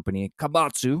machinery company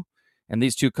Kabatsu, and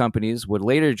these two companies would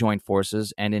later join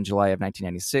forces, and in July of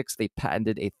 1996, they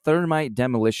patented a thermite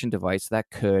demolition device that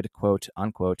could, quote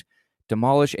unquote,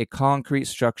 demolish a concrete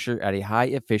structure at a high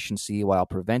efficiency while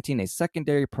preventing a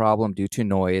secondary problem due to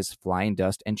noise, flying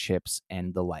dust, and chips,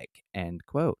 and the like, end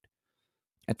quote.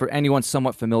 And for anyone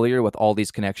somewhat familiar with all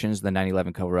these connections, the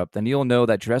 9/11 cover-up, then you'll know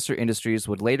that Dresser Industries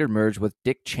would later merge with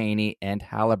Dick Cheney and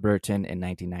Halliburton in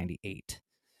 1998.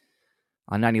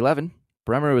 On 9/11,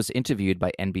 Bremer was interviewed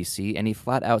by NBC, and he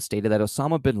flat out stated that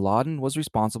Osama bin Laden was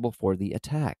responsible for the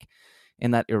attack,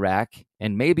 and that Iraq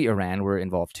and maybe Iran were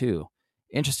involved too.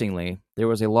 Interestingly, there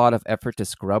was a lot of effort to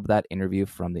scrub that interview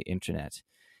from the internet,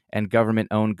 and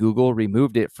government-owned Google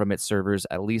removed it from its servers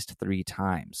at least 3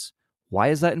 times. Why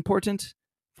is that important?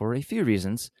 For a few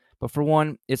reasons, but for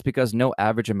one, it's because no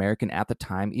average American at the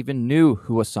time even knew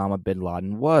who Osama bin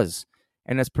Laden was.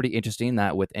 And it's pretty interesting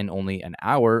that within only an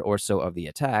hour or so of the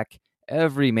attack,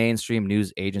 every mainstream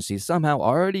news agency somehow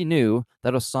already knew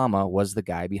that Osama was the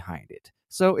guy behind it.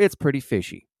 So it's pretty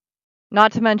fishy.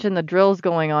 Not to mention the drills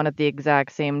going on at the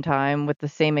exact same time with the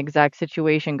same exact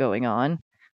situation going on.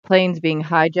 Planes being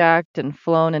hijacked and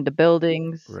flown into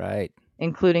buildings, Right.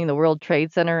 including the World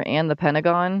Trade Center and the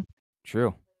Pentagon.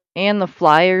 True. And the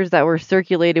flyers that were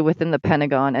circulated within the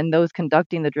Pentagon and those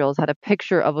conducting the drills had a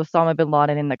picture of Osama bin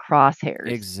Laden in the crosshairs.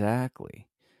 Exactly.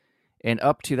 And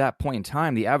up to that point in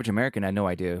time, the average American had no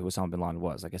idea who Osama bin Laden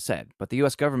was, like I said. But the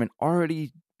U.S. government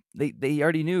already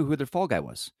knew who their fall guy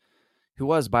was, who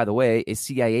was, by the way, a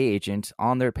CIA agent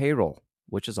on their payroll,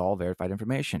 which is all verified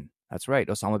information. That's right,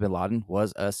 Osama bin Laden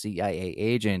was a CIA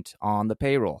agent on the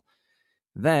payroll.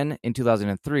 Then, in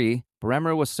 2003,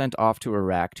 Bremer was sent off to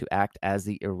Iraq to act as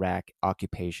the Iraq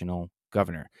occupational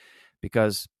governor,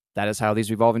 because that is how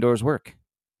these revolving doors work.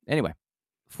 Anyway,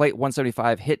 Flight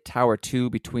 175 hit Tower 2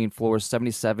 between floors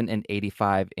 77 and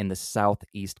 85 in the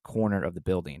southeast corner of the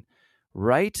building,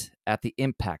 right at the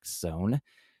impact zone.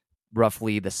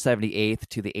 Roughly the 78th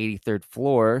to the 83rd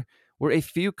floor were a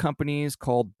few companies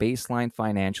called Baseline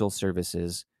Financial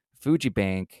Services, Fuji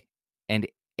Bank, and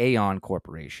Aon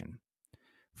Corporation.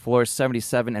 Floors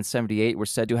 77 and 78 were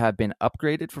said to have been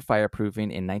upgraded for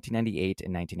fireproofing in 1998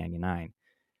 and 1999.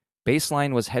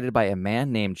 Baseline was headed by a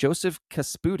man named Joseph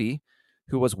Kasputi,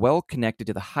 who was well connected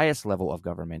to the highest level of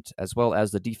government, as well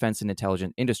as the defense and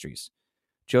intelligence industries.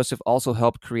 Joseph also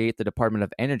helped create the Department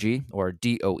of Energy, or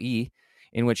DOE,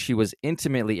 in which he was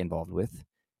intimately involved with.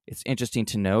 It's interesting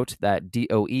to note that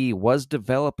DOE was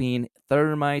developing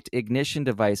thermite ignition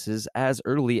devices as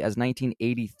early as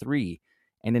 1983,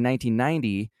 and in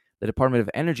 1990, the Department of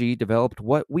Energy developed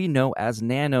what we know as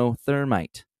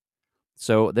nanothermite.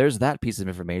 So there's that piece of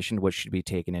information which should be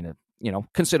taken into,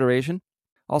 consideration.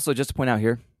 Also, just to point out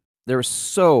here, there are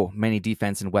so many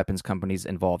defense and weapons companies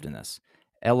involved in this.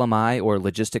 LMI, or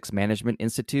Logistics Management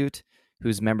Institute,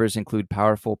 whose members include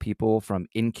powerful people from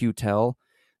In-Q-Tel.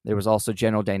 There was also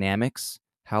General Dynamics,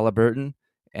 Halliburton,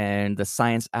 and the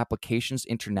Science Applications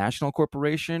International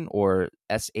Corporation, or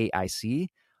SAIC,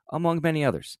 among many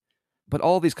others. But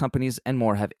all these companies and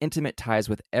more have intimate ties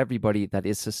with everybody that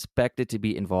is suspected to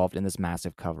be involved in this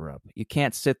massive cover-up. You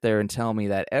can't sit there and tell me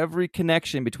that every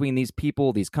connection between these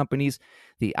people, these companies,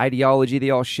 the ideology they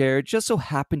all share, just so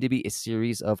happened to be a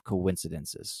series of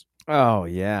coincidences. Oh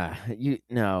yeah,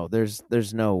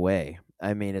 there's no way.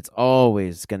 I mean, it's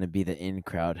always going to be the in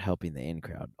crowd helping the in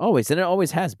crowd, always, and it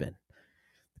always has been.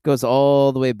 It goes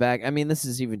all the way back. I mean, this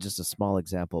is even just a small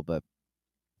example, but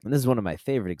and this is one of my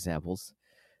favorite examples.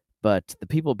 But the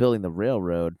people building the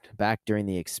railroad back during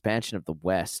the expansion of the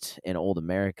West in old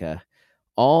America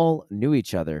all knew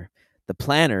each other. The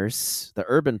planners, the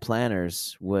urban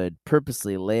planners, would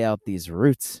purposely lay out these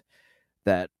routes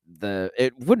that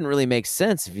it wouldn't really make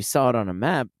sense if you saw it on a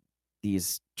map.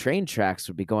 These train tracks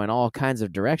would be going all kinds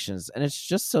of directions, and it's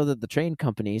just so that the train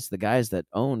companies, the guys that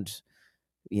owned,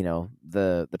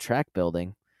 the track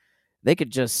building, they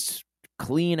could just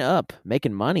clean up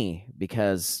making money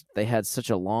because they had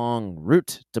such a long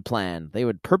route to plan. They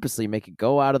would purposely make it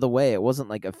go out of the way. It wasn't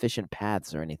like efficient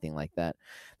paths or anything like that.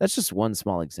 That's just one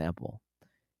small example.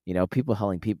 People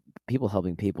helping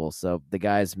people. So the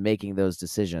guys making those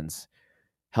decisions,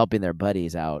 helping their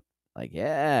buddies out, like,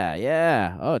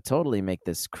 yeah, oh, totally make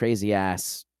this crazy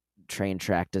ass train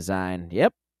track design.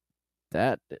 Yep,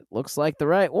 that looks like the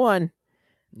right one.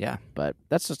 Yeah. But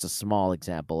that's just a small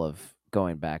example of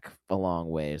going back a long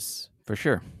ways. For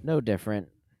sure. No different.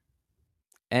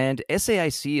 And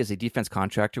SAIC is a defense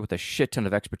contractor with a shit ton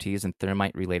of expertise in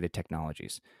thermite-related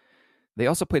technologies. They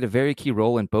also played a very key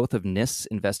role in both of NIST's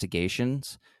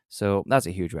investigations, so that's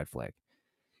a huge red flag.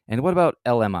 And what about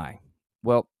LMI?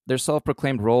 Well, their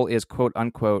self-proclaimed role is,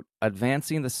 quote-unquote,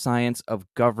 advancing the science of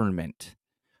government.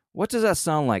 What does that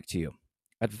sound like to you?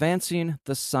 Advancing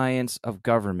the science of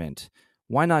government.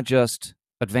 Why not just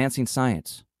advancing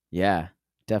science? Yeah,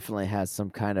 definitely has some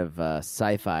kind of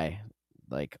sci-fi,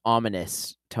 like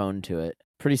ominous tone to it.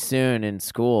 Pretty soon in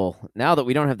school, now that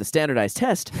we don't have the standardized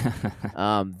test,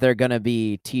 they're going to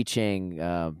be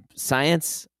teaching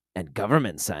science and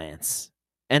government science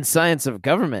and science of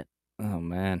government. Oh,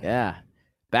 man. Yeah.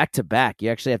 back to back. You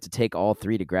actually have to take all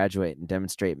three to graduate and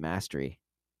demonstrate mastery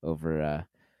over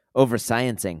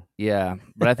sciencing. Yeah,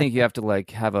 but I think you have to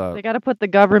like have a They got to put the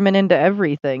government into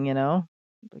everything, you know?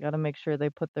 They got to make sure they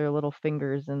put their little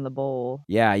fingers in the bowl.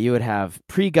 Yeah, you would have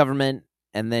pre-government,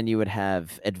 and then you would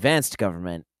have advanced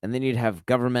government, and then you'd have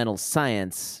governmental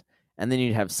science, and then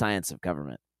you'd have science of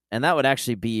government. And that would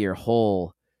actually be your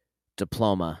whole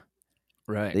diploma.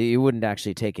 right. You wouldn't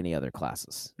actually take any other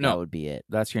classes. No. That would be it.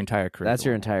 That's your entire curriculum. That's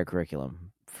your entire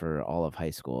curriculum for all of high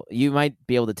school. You might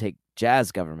be able to take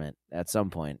jazz government at some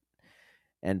point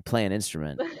and play an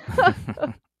instrument.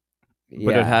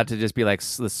 But it had to just be like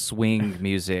the swing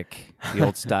music, the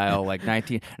old style, like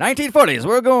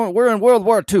 1940s. We're in World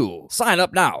War II. Sign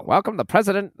up now. Welcome the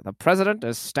president. The president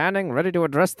is standing ready to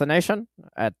address the nation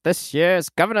at this year's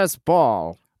governor's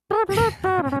ball.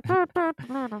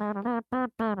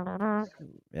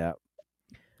 Yeah.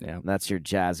 Yeah. That's your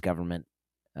jazz government.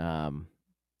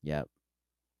 Yeah.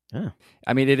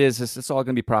 I mean, it's all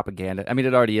going to be propaganda. I mean,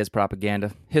 it already is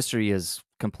propaganda. History is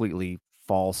completely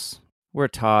false. We're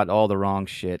taught all the wrong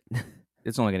shit.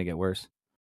 It's only going to get worse.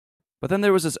 But then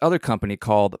there was this other company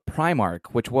called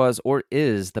Primark, which was or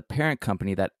is the parent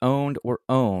company that owned or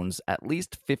owns at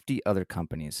least 50 other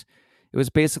companies. It was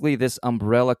basically this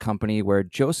umbrella company where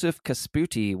Joseph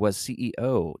Casputi was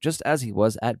CEO, just as he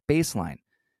was at Baseline.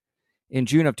 In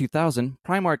June of 2000,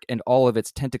 Primark and all of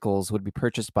its tentacles would be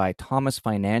purchased by Thomas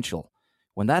Financial.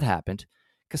 When that happened,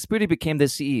 Casputi became the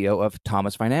CEO of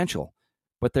Thomas Financial,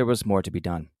 but there was more to be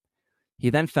done. He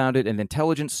then founded an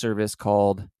intelligence service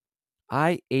called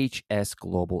IHS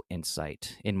Global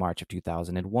Insight in March of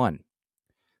 2001.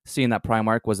 Seeing that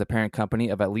Primark was the parent company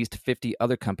of at least 50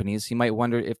 other companies, you might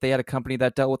wonder if they had a company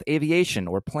that dealt with aviation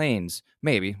or planes.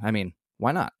 Maybe. I mean,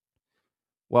 why not?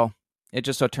 Well, it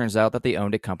just so turns out that they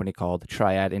owned a company called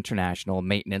Triad International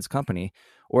Maintenance Company,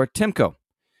 or TIMCO,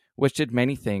 which did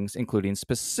many things, including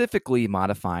specifically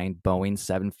modifying Boeing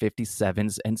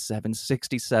 757s and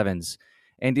 767s.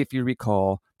 And if you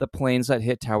recall, the planes that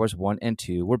hit Towers 1 and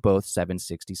 2 were both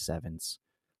 767s.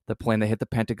 The plane that hit the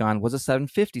Pentagon was a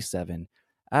 757,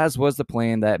 as was the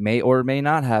plane that may or may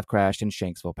not have crashed in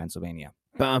Shanksville, Pennsylvania.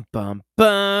 Bum, bum,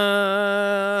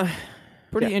 bum.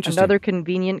 Pretty interesting. Another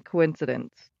convenient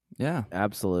coincidence. Yeah.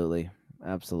 Absolutely.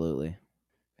 Absolutely.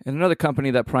 And another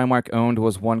company that Primark owned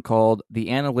was one called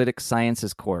the Analytic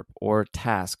Sciences Corp, or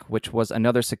TASC, which was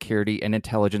another security and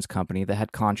intelligence company that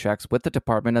had contracts with the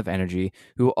Department of Energy,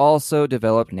 who also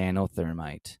developed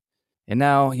nanothermite. And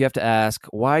now you have to ask,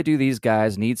 why do these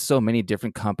guys need so many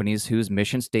different companies whose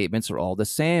mission statements are all the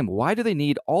same? Why do they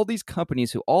need all these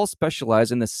companies who all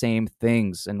specialize in the same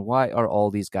things? And why are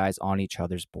all these guys on each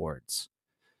other's boards?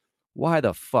 Why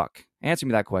the fuck? Answer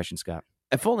me that question, Scott.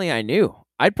 If only I knew.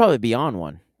 I'd probably be on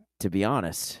one, to be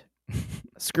honest.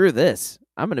 Screw this.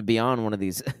 I'm going to be on one of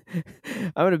these.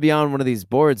 I'm going to be on one of these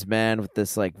boards, man, with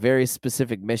this like very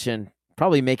specific mission,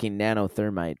 probably making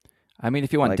nanothermite. I mean,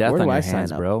 if you want Like, death where on do your I sign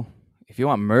hands, up? bro. If you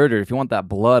want murder, if you want that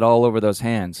blood all over those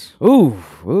hands, Ooh.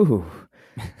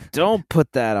 Don't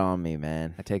put that on me,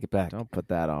 man. I take it back. Don't put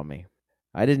that on me.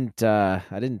 I didn't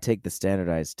take the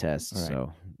standardized test, All right.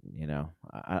 so you know,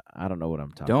 I don't know what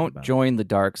I'm talking Don't about. join the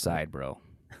dark side, bro.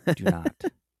 Do not.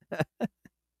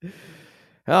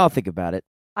 I'll think about it.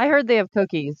 I heard they have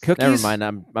cookies. Cookies? Never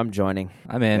mind. I'm joining.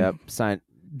 I'm in.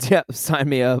 Yep. Sign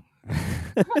me up.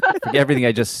 Forget everything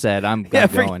I just said. I'm Yeah,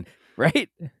 going. Right?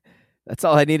 That's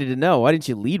all I needed to know. Why didn't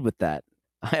you lead with that?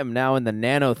 I am now in the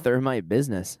nanothermite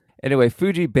business. Anyway,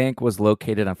 Fuji Bank was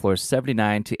located on floors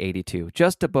 79 to 82,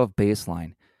 just above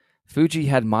baseline. Fuji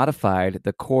had modified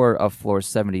the core of floor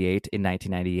 78 in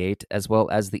 1998, as well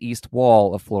as the east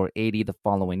wall of floor 80 the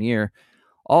following year,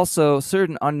 also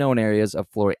certain unknown areas of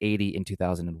floor 80 in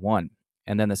 2001,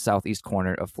 and then the southeast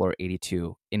corner of floor 82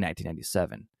 in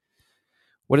 1997.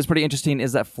 What is pretty interesting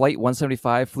is that Flight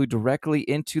 175 flew directly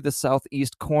into the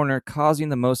southeast corner, causing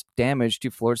the most damage to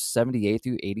floors 78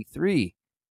 through 83.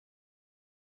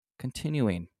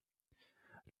 Continuing.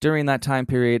 During that time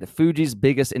period, Fuji's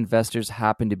biggest investors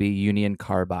happened to be Union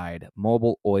Carbide,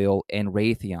 Mobil Oil, and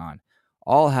Raytheon,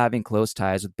 all having close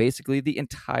ties with basically the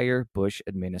entire Bush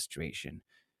administration.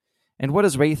 And what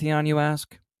is Raytheon, you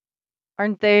ask?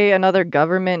 Aren't they another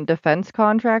government defense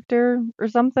contractor or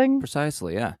something?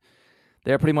 Precisely, yeah.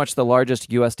 They're pretty much the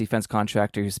largest U.S. defense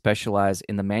contractor who specialize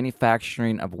in the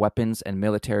manufacturing of weapons and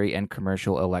military and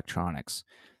commercial electronics.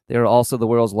 They are also the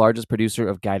world's largest producer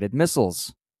of guided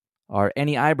missiles. Are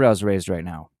any eyebrows raised right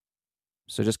now?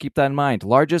 So just keep that in mind.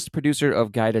 Largest producer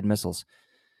of guided missiles.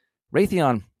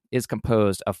 Raytheon is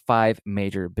composed of 5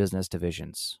 major business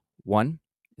divisions. 1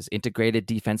 is integrated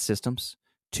defense systems.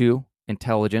 2,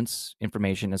 intelligence,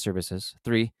 information, and services.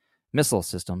 3, missile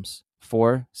systems.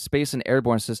 4, space and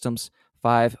airborne systems.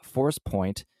 5, Force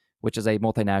Point, which is a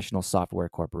multinational software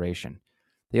corporation.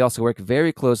 They also work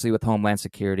very closely with Homeland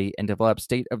Security and develop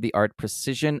state-of-the-art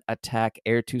precision attack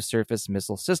air-to-surface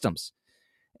missile systems.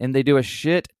 And they do a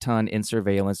shit ton in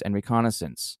surveillance and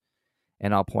reconnaissance.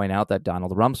 And I'll point out that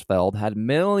Donald Rumsfeld had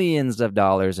millions of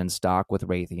dollars in stock with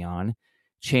Raytheon.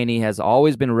 Cheney has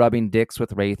always been rubbing dicks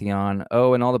with Raytheon.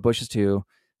 Oh, and all the Bushes too,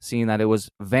 seeing that it was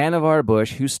Vannevar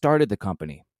Bush who started the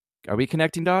company. Are we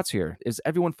connecting dots here? Is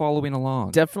everyone following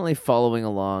along? Definitely following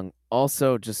along.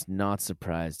 Also, just not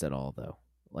surprised at all, though.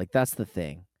 Like, that's the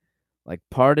thing. Like,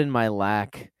 pardon my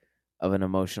lack of an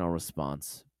emotional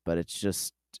response, but it's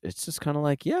just kind of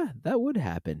like, yeah, that would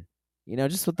happen. You know,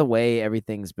 just with the way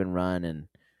everything's been run and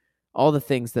all the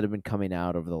things that have been coming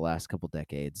out over the last couple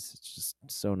decades, it's just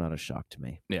so not a shock to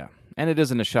me. Yeah. And it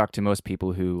isn't a shock to most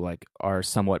people who like are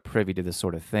somewhat privy to this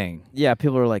sort of thing. Yeah,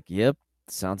 people are like, yep,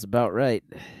 sounds about right.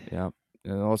 Yeah.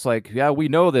 You know, it's like, yeah, we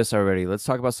know this already. Let's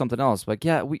talk about something else. Like,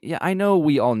 yeah, I know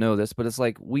we all know this, but it's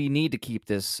like we need to keep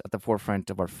this at the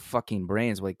forefront of our fucking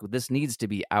brains. Like, this needs to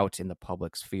be out in the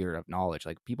public sphere of knowledge.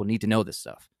 Like, people need to know this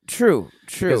stuff. True.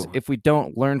 Because if we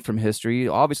don't learn from history,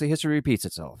 obviously history repeats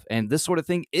itself. And this sort of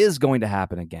thing is going to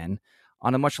happen again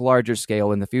on a much larger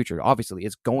scale in the future. Obviously,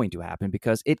 it's going to happen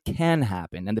because it can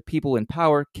happen, and the people in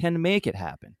power can make it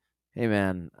happen. Hey,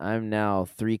 man, I'm now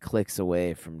 3 clicks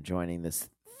away from joining this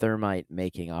thermite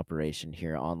making operation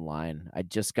here online. I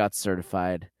just got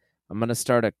certified. I'm gonna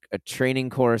start a training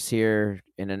course here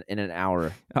in an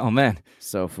hour. Oh man!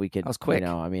 So if we could, that was quick. You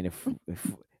know, I mean, if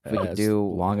we could do,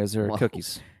 long as there are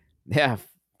cookies. Yeah,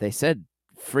 they said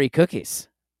free cookies.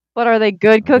 But are they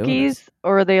good cookies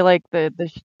or are they like the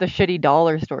shitty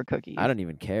dollar store cookies? I don't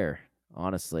even care,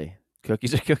 honestly.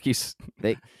 Cookies are cookies.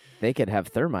 They could have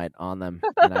thermite on them,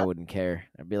 and I wouldn't care.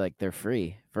 I'd be like, they're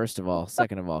free. First of all.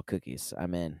 Second of all, cookies.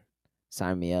 I'm in.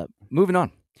 Sign me up. Moving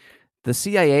on. The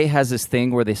CIA has this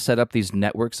thing where they set up these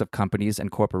networks of companies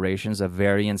and corporations of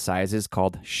varying sizes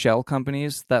called shell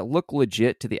companies that look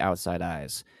legit to the outside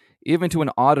eyes. Even to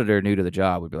an auditor new to the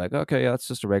job would be like, okay, yeah, that's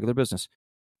just a regular business.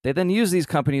 They then use these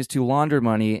companies to launder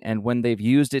money, and when they've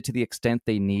used it to the extent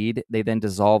they need, they then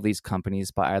dissolve these companies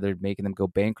by either making them go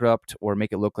bankrupt or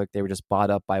make it look like they were just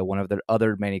bought up by one of their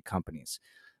other many companies.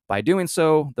 By doing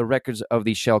so, the records of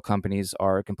these shell companies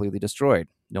are completely destroyed.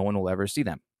 No one will ever see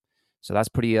them. So that's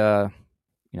pretty,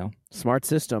 smart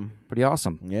system. Pretty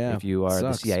awesome. Yeah, if you are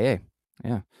sucks. the CIA.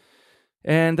 Yeah.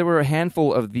 And there were a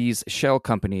handful of these shell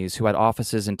companies who had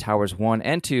offices in Towers 1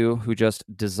 and 2 who just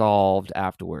dissolved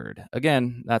afterward.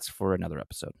 Again, that's for another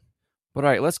episode. But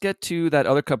all right, let's get to that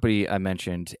other company I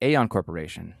mentioned, Aon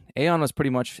Corporation. Aon was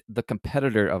pretty much the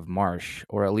competitor of Marsh,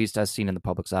 or at least as seen in the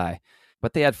public's eye,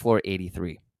 but they had floor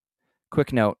 83.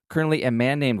 Quick note, currently a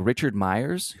man named Richard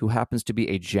Myers, who happens to be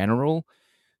a general,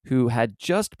 who had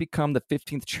just become the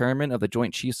 15th chairman of the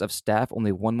Joint Chiefs of Staff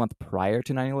only 1 month prior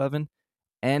to 9/11,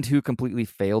 and who completely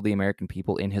failed the American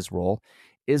people in his role,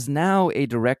 is now a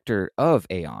director of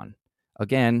Aon.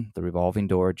 Again, the revolving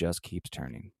door just keeps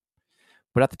turning.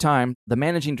 But at the time, the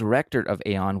managing director of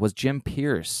Aon was Jim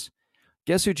Pierce.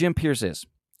 Guess who Jim Pierce is?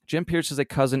 Jim Pierce is a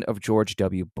cousin of George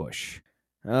W. Bush.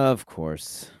 Of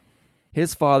course.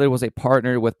 His father was a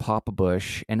partner with Papa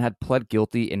Bush and had pled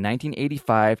guilty in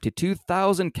 1985 to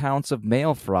 2,000 counts of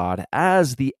mail fraud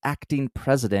as the acting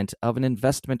president of an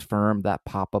investment firm that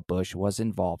Papa Bush was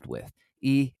involved with,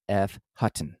 E.F.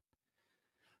 Hutton.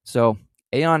 So,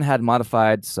 Aon had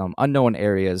modified some unknown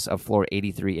areas of floor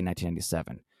 83 in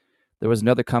 1997. There was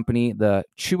another company, the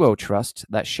Chuo Trust,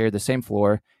 that shared the same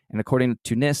floor, and according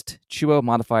to NIST, Chuo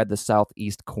modified the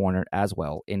southeast corner as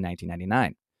well in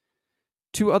 1999.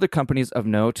 2 other companies of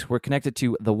note were connected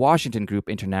to the Washington Group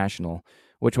International,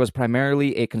 which was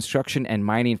primarily a construction and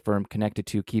mining firm connected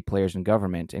to key players in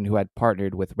government and who had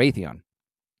partnered with Raytheon.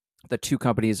 The 2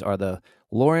 companies are the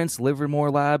Lawrence Livermore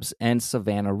Labs and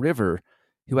Savannah River,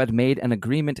 who had made an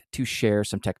agreement to share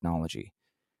some technology.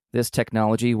 This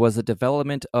technology was the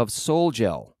development of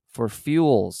Sol-Gel for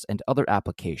fuels and other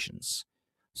applications.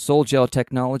 Sol-Gel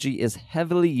technology is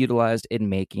heavily utilized in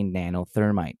making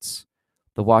nanothermites.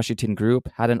 The Washington Group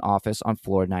had an office on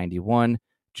floor 91,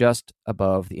 just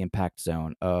above the impact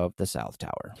zone of the South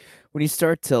Tower. When you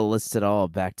start to list it all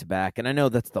back to back, and I know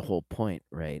that's the whole point,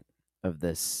 right, of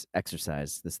this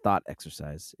exercise, this thought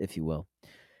exercise, if you will,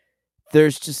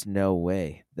 there's just no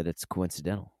way that it's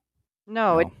coincidental.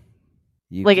 No, it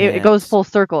You like it can't- goes full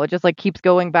circle. It just like keeps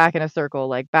going back in a circle,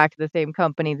 like back to the same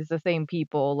company, it's the same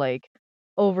people, like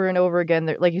over and over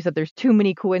again. Like you said, there's too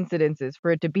many coincidences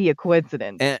for it to be a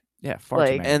coincidence. And Yeah, far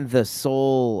too Like- many. And the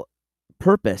sole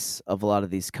purpose of a lot of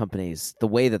these companies, the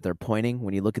way that they're pointing,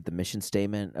 when you look at the mission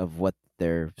statement of what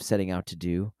they're setting out to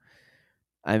do,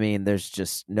 I mean, there's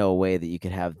just no way that you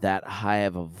could have that high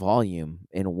of a volume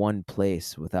in one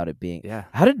place without it being. Yeah.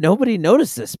 How did nobody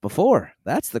notice this before?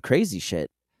 That's the crazy shit,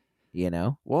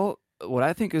 Well, what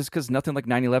I think is because nothing like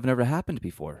 9/11 ever happened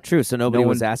before. True. So nobody No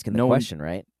was one- asking the no one- question,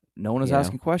 right? No one was You know?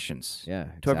 asking questions. Yeah.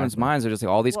 To everyone's exactly. minds, they're just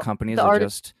like, all these Well, companies the are art-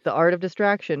 just The art of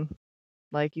distraction,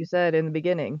 like you said in the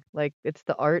beginning, like it's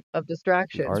the art of the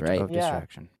distraction. art right. of Yeah.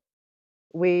 distraction.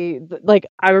 Like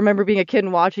I remember being a kid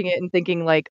and watching it and thinking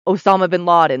like Osama bin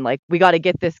Laden, like we got to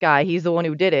get this guy. He's the one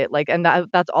who did it. Like, and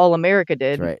that's all America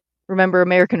did. That's right. Remember,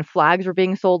 American flags were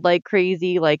being sold like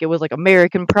crazy. Like it was like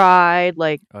American pride.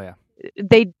 Like Oh yeah.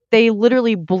 they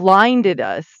literally blinded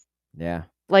us. Yeah.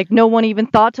 Like no one even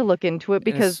thought to look into it And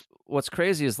because what's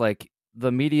crazy is like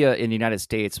the media in the United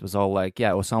States was all like,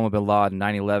 yeah, Osama bin Laden,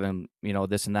 9/11,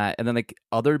 this and that. And then like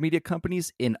other media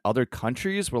companies in other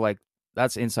countries were like,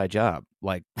 that's inside job.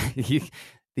 Like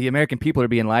the American people are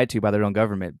being lied to by their own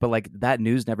government. But like that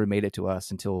news never made it to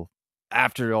us until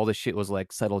after all this shit was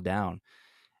like settled down.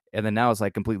 And then now it's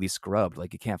like completely scrubbed.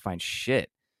 Like you can't find shit.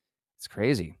 It's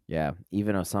crazy. Yeah.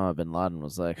 Even Osama bin Laden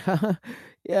was like,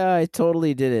 yeah, I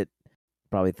totally did it.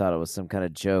 Probably thought it was some kind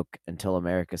of joke until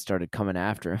America started coming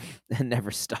after him and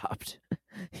never stopped.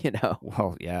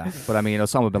 Well, yeah. But I mean,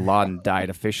 Osama bin Laden died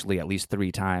officially at least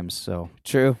 3 times. So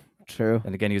True.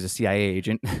 and again, he was a CIA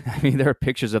agent. I mean, there are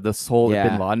pictures of this whole Yeah.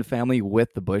 bin Laden family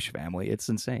with the Bush family. It's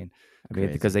insane. I mean,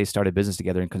 Crazy. because they started business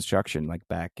together in construction, like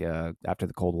back after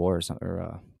the Cold War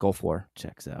or Gulf War.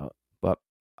 Checks out. But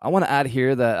I want to add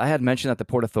here that I had mentioned that the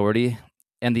Port Authority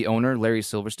and the owner, Larry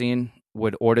Silverstein,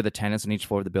 would order the tenants on each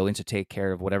floor of the building to take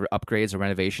care of whatever upgrades or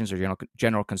renovations or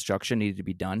general construction needed to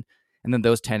be done. And then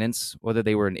those tenants, whether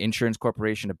they were an insurance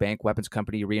corporation, a bank, weapons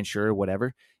company, reinsurer,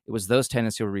 whatever, it was those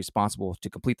tenants who were responsible to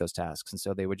complete those tasks. And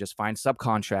so they would just find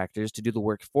subcontractors to do the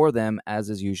work for them as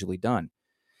is usually done.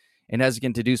 And as you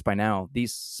can deduce by now,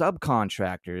 these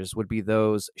subcontractors would be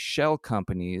those shell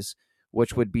companies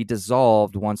which would be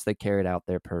dissolved once they carried out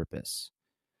their purpose.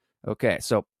 Okay,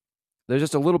 so there's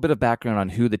just a little bit of background on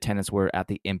who the tenants were at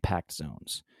the impact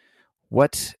zones.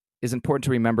 What is important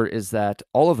to remember is that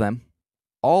all of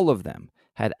them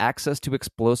had access to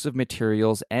explosive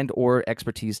materials and or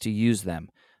expertise to use them.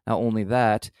 Not only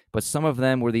that, but some of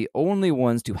them were the only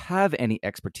ones to have any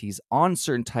expertise on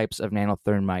certain types of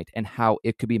nanothermite and how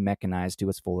it could be mechanized to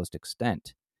its fullest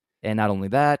extent. And not only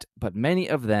that, but many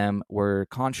of them were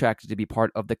contracted to be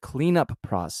part of the cleanup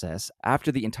process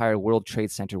after the entire World Trade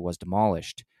Center was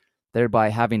demolished, thereby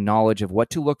having knowledge of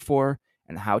what to look for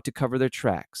and how to cover their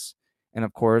tracks. And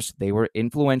of course, they were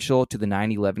influential to the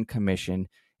 9/11 Commission,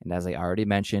 and as I already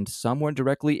mentioned, some were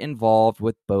directly involved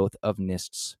with both of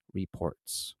NIST's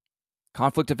reports.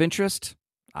 Conflict of interest?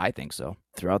 I think so.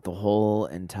 Throughout the whole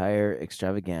entire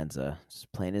extravaganza,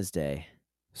 just plain as day.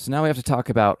 So now we have to talk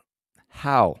about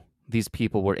how these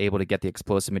people were able to get the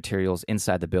explosive materials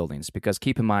inside the buildings, because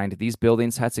keep in mind, these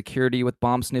buildings had security with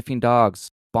bomb-sniffing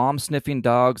dogs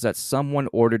that someone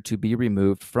ordered to be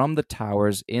removed from the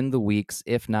towers in the weeks,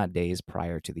 if not days,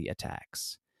 prior to the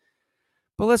attacks.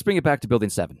 But let's bring it back to Building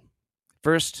 7.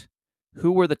 First,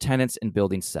 who were the tenants in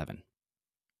Building 7?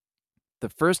 The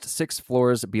first 6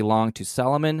 floors belonged to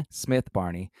Salomon Smith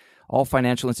Barney, all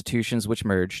financial institutions which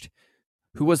merged.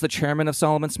 Who was the chairman of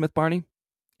Salomon Smith Barney?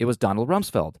 It was Donald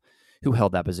Rumsfeld, who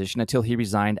held that position until he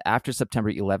resigned after September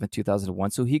 11,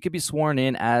 2001, so he could be sworn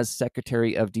in as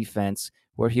Secretary of Defense,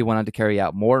 where he went on to carry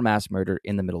out more mass murder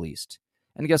in the Middle East.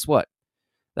 And guess what?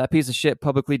 That piece of shit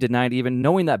publicly denied even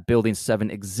knowing that Building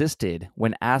 7 existed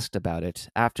when asked about it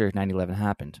after 9/11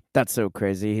 happened. That's so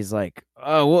crazy. He's like,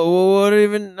 oh, I don't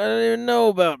even know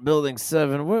about Building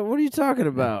 7. What are you talking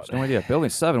about? No idea. Building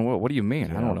 7? What do you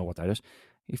mean? I don't know what that is.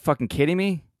 You fucking kidding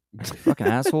me? You fucking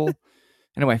asshole.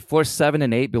 Anyway, floors 7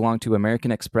 and 8 belong to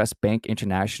American Express Bank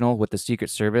International, with the Secret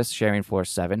Service sharing floor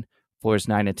 7. Floors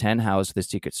 9 and 10 house the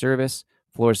Secret Service.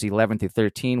 Floors 11 through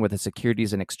 13 with the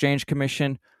Securities and Exchange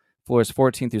Commission. Floors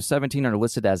 14 through 17 are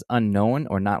listed as unknown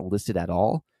or not listed at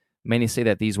all. Many say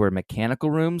that these were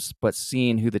mechanical rooms, but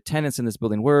seeing who the tenants in this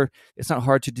building were, it's not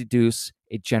hard to deduce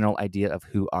a general idea of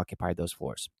who occupied those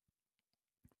floors.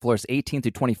 Floors 18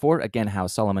 through 24 again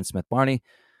house Salomon Smith Barney,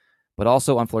 but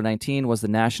also on floor 19 was the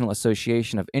National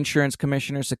Association of Insurance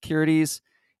Commissioners Securities,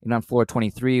 and on floor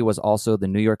 23 was also the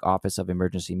New York Office of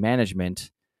Emergency Management.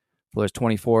 Floors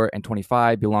 24 and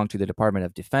 25 belong to the Department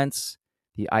of Defense,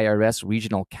 the IRS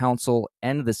Regional Council,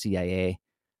 and the CIA.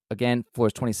 Again,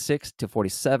 floors 26 to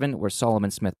 47 were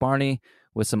Salomon Smith Barney,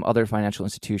 with some other financial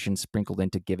institutions sprinkled in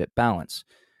to give it balance.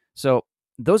 So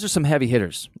those are some heavy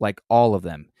hitters, like all of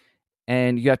them.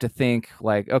 And you have to think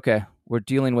like, okay, we're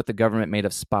dealing with a government made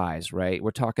of spies, right?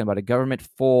 We're talking about a government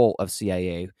full of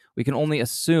CIA. We can only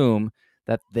assume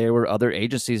that there were other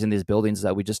agencies in these buildings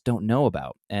that we just don't know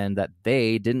about and that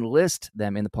they didn't list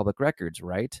them in the public records,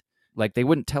 right? Like they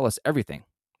wouldn't tell us everything.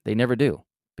 They never do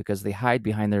because they hide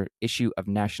behind their issue of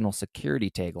national security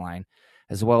tagline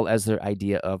as well as their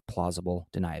idea of plausible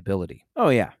deniability. Oh,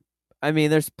 yeah. I mean,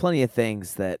 there's plenty of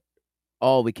things that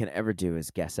all we can ever do is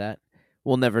guess at.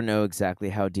 We'll never know exactly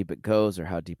how deep it goes or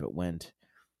how deep it went.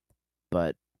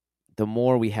 But the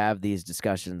more we have these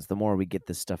discussions, the more we get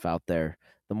this stuff out there,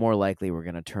 the more likely we're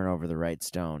going to turn over the right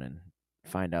stone and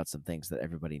find out some things that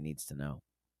everybody needs to know.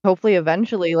 Hopefully,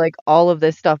 eventually, like all of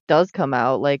this stuff does come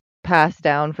out, like passed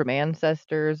down from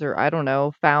ancestors, or I don't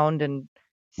know, found in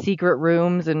secret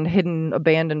rooms and hidden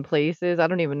abandoned places. I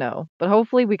don't even know. But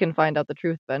hopefully, we can find out the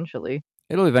truth eventually.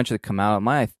 It'll eventually come out.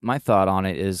 My thought on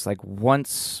it is like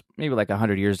once, maybe like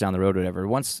 100 years down the road, or whatever,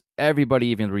 once everybody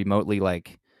even remotely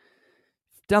like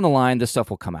down the line, this stuff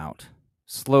will come out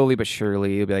slowly but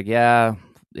surely. You'll be like, yeah,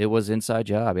 it was inside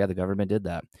job. Yeah, the government did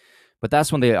that. But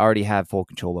that's when they already have full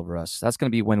control over us. That's going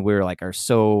to be when we're like are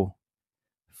so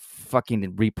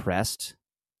fucking repressed.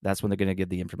 That's when they're going to give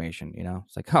the information, you know?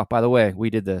 It's like, oh, by the way, we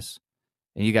did this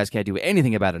and you guys can't do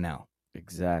anything about it now.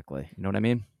 Exactly. You know what I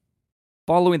mean?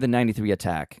 Following the 93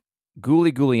 attack,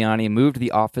 Giuliani moved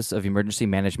the Office of Emergency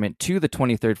Management to the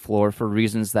 23rd floor for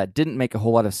reasons that didn't make a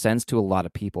whole lot of sense to a lot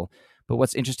of people. But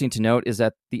what's interesting to note is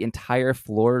that the entire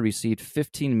floor received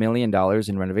 $15 million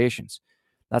in renovations.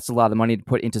 That's a lot of money to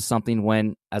put into something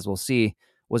when, as we'll see,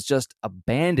 was just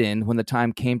abandoned when the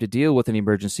time came to deal with an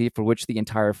emergency for which the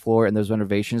entire floor and those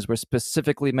renovations were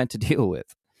specifically meant to deal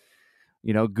with.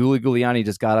 You know, Giuliani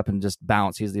just got up and just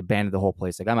bounced. He's abandoned the whole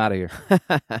place. Like, I'm out of here.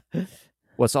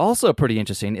 What's also pretty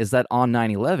interesting is that on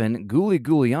 9/11,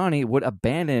 Giuliani would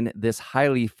abandon this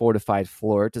highly fortified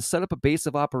floor to set up a base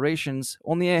of operations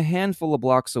only a handful of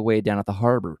blocks away down at the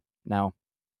harbor. Now,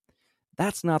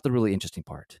 that's not the really interesting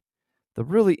part. The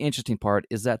really interesting part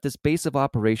is that this base of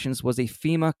operations was a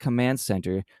FEMA command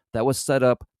center that was set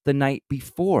up the night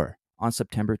before, on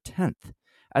September 10th,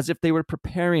 as if they were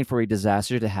preparing for a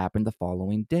disaster to happen the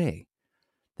following day.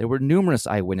 There were numerous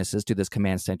eyewitnesses to this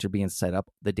command center being set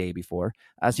up the day before,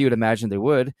 as you would imagine there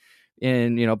would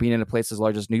in, being in a place as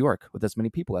large as New York with as many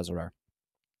people as there are.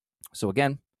 So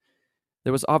again,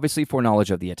 there was obviously foreknowledge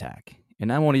of the attack.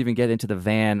 And I won't even get into the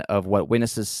van of what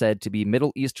witnesses said to be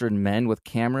Middle Eastern men with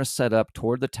cameras set up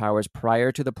toward the towers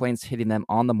prior to the planes hitting them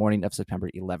on the morning of September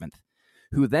 11th,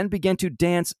 who then began to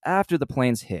dance after the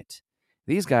planes hit.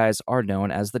 These guys are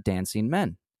known as the Dancing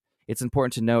Men. It's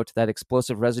important to note that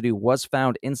explosive residue was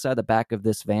found inside the back of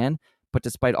this van, but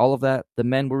despite all of that, the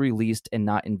men were released and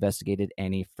not investigated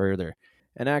any further.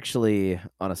 And actually,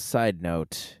 on a side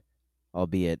note,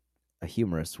 albeit a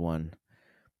humorous one,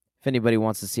 if anybody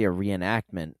wants to see a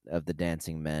reenactment of the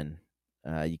Dancing Men,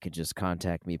 you could just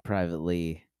contact me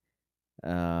privately,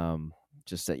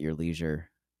 just at your leisure.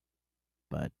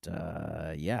 But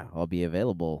yeah, I'll be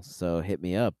available, so hit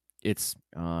me up. It's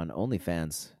on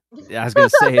OnlyFans. I was going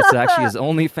to say, it's actually his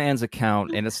OnlyFans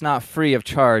account, and it's not free of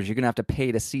charge. You're going to have to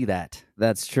pay to see that.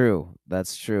 That's true.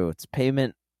 That's true. It's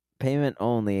payment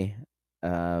only.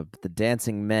 The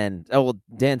Dancing Men. Oh, well,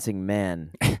 Dancing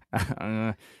Man.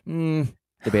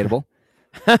 Debatable.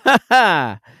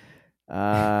 Yeah.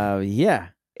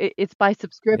 It's by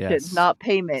subscription, Yes. not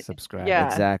payment. Subscribe. Yeah.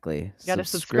 Exactly. You gotta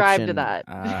subscribe to Subscription.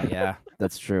 that. Yeah.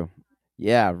 That's true.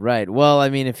 Yeah, right. Well, I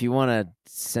mean, if you want to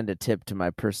send a tip to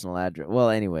my personal address, well,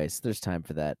 anyways, there's time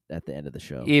for that at the end of the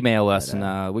show. Email us, But,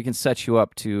 and we can set you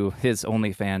up to his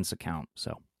OnlyFans account.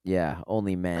 So, Yeah,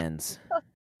 only mans.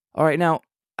 all right, now,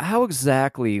 how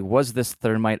exactly was this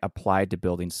thermite applied to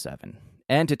Building 7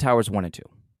 and to Towers 1 and 2?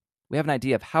 We have an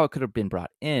idea of how it could have been brought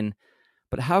in,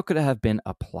 but how could it have been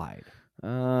applied?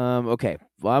 Okay.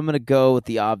 Well, I'm gonna go with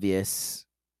the obvious.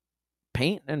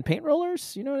 Paint and paint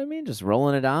rollers, you know what I mean? Just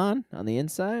rolling it on the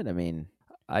inside. I mean,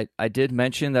 I did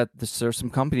mention that there are some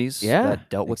companies Yeah, that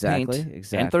dealt with paint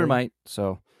exactly. and thermite.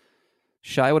 So,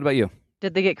 Shai, what about you?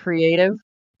 Did they get creative?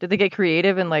 Did they get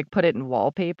creative and like put it in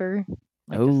wallpaper?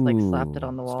 Like just like slapped it Ooh,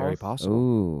 on the It's walls? very possible.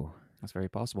 Ooh. That's very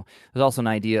possible. There's also an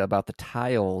idea about the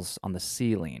tiles on the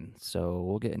ceiling, so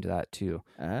we'll get into that too.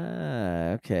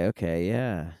 Okay,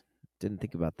 yeah. Didn't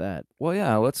think about that. Well,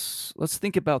 yeah, let's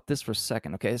think about this for a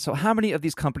second. Okay, so how many of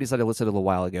these companies that I listed a little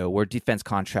while ago were defense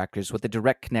contractors with a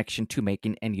direct connection to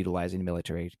making and utilizing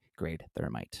military-grade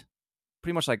thermite?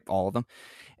 Pretty much like all of them.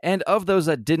 And of those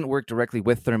that didn't work directly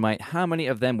with thermite, how many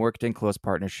of them worked in close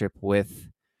partnership with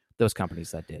those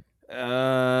companies that did?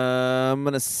 I'm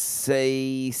gonna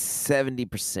say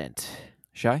 70%.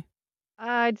 Shai?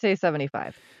 I'd say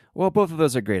 75. Well, both of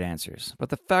those are great answers, but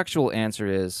the factual answer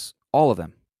is all of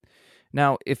them.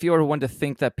 Now, if you are one to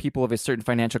think that people of a certain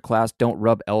financial class don't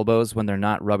rub elbows when they're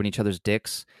not rubbing each other's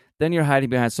dicks, then you're hiding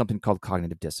behind something called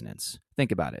cognitive dissonance.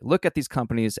 Think about it. Look at these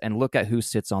companies and look at who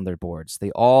sits on their boards.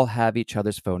 They all have each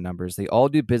other's phone numbers. They all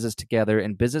do business together,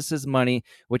 and business is money,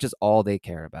 which is all they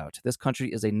care about. This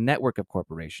country is a network of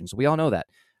corporations. We all know that.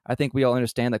 I think we all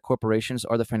understand that corporations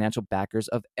are the financial backers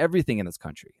of everything in this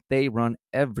country. They run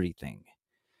everything.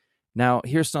 Now,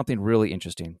 here's something really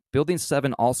interesting. Building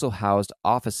 7 also housed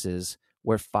offices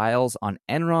where files on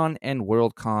Enron and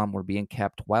WorldCom were being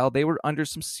kept while they were under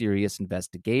some serious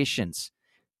investigations.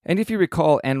 And if you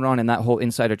recall Enron and that whole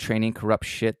insider trading corrupt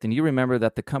shit, then you remember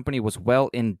that the company was well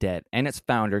in debt, and its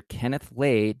founder, Kenneth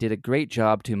Lay, did a great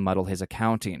job to muddle his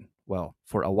accounting. Well,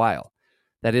 for a while.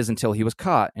 That is until he was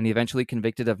caught and eventually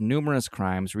convicted of numerous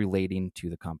crimes relating to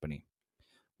the company.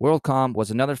 WorldCom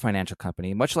was another financial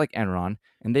company, much like Enron,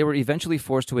 and they were eventually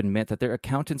forced to admit that their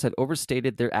accountants had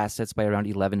overstated their assets by around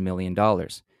 $11 million.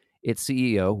 Its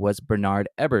CEO was Bernard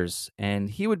Ebbers,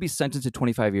 and he would be sentenced to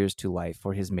 25 years to life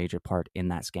for his major part in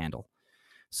that scandal.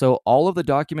 So all of the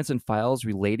documents and files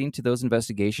relating to those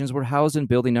investigations were housed in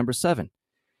building number 7.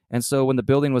 And so when the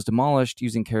building was demolished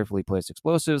using carefully placed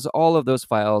explosives, all of those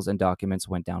files and documents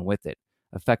went down with it,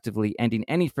 effectively ending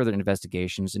any further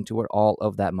investigations into where all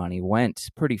of that money went.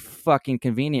 Pretty fucking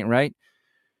convenient, right?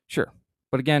 Sure.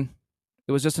 But again,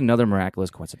 it was just another miraculous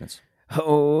coincidence.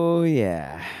 Oh,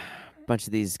 yeah. Bunch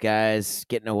of these guys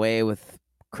getting away with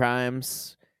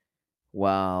crimes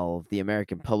while the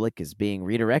American public is being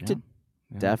redirected.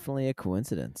 Yeah. Definitely a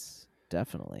coincidence.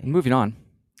 Definitely. And moving on.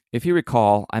 If you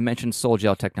recall, I mentioned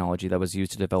Sol-Gel technology that was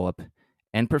used to develop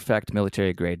and perfect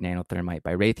military-grade nanothermite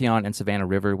by Raytheon and Savannah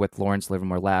River with Lawrence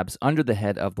Livermore Labs under the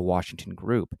head of the Washington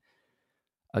Group.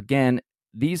 Again,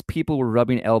 these people were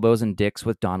rubbing elbows and dicks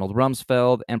with Donald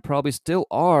Rumsfeld and probably still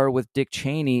are with Dick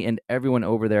Cheney and everyone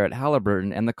over there at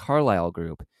Halliburton and the Carlyle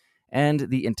Group and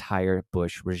the entire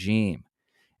Bush regime.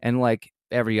 And like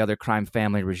every other crime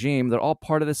family regime, they're all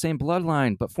part of the same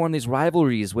bloodline, but form these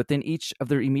rivalries within each of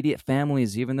their immediate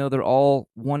families, even though they're all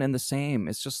one and the same.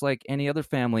 It's just like any other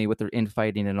family with their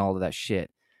infighting and all of that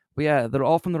shit. But yeah, they're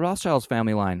all from the Rothschilds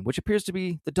family line, which appears to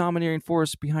be the domineering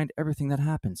force behind everything that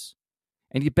happens.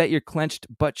 And you bet your clenched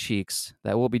butt cheeks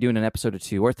that we'll be doing an episode or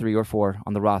 2 or 3 or 4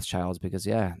 on the Rothschilds because,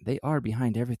 yeah, they are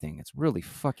behind everything. It's really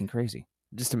fucking crazy.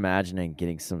 Just imagining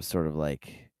getting some sort of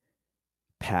like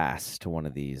pass to one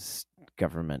of these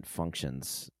government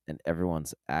functions and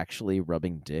everyone's actually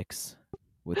rubbing dicks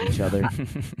with each other.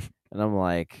 And I'm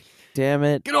like, damn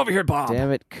it. Get over here, Bob.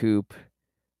 Damn it, Coop.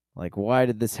 Like, why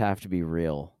did this have to be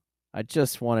real? I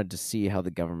just wanted to see how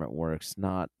the government works,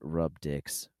 not rub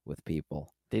dicks with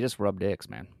people. They just rub dicks,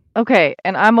 man. Okay,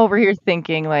 and I'm over here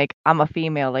thinking, like, I'm a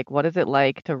female. Like, what is it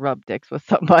like to rub dicks with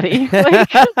somebody? Like,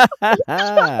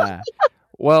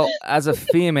 well, as a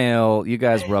female, you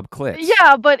guys rub clits.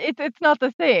 yeah, but it's not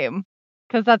the same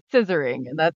because that's scissoring,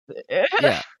 and that's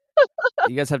Yeah.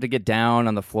 You guys have to get down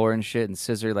on the floor and shit and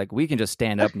scissor. Like, we can just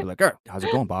stand up and be like, how's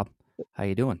it going, Bob? How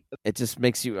you doing? It just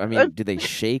makes you, I mean, do they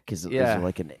shake? Is there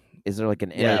like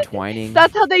an intertwining?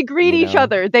 That's how they greet each know?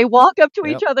 other. They walk up to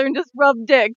Yep. each other and just rub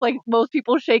dicks. Like most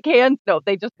people shake hands. No,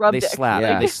 they just rub They dicks. slap.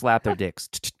 Yeah. They slap their dicks.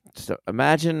 So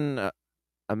imagine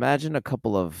a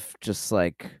couple of just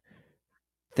like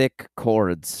thick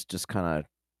cords just kind of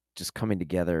just coming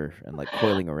together and like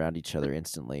coiling around each other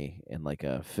instantly in like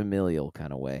a familial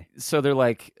kind of way. So they're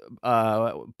like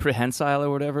prehensile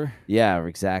or whatever. Yeah,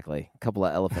 exactly. A couple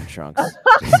of elephant trunks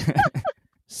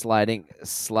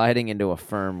sliding into a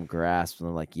firm grasp, and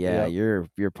they're like, "Yeah, Yep.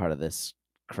 you're part of this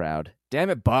crowd." Damn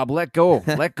it, Bob! Let go!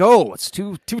 Let go! It's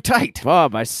too tight.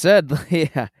 Bob, I said,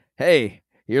 yeah. Hey,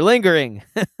 you're lingering.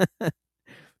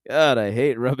 God, I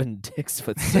hate rubbing dicks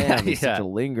with Sam. He's such a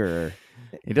lingerer.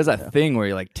 He does that thing where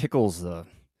he like tickles the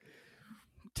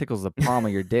palm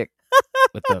of your dick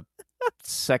with the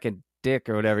second dick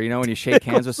or whatever. You know when you shake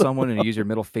hands with someone and you use your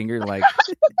middle finger to like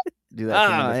do that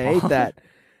thing. I hate that.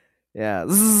 Yeah,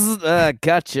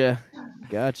 gotcha.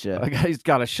 He's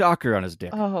got a shocker on his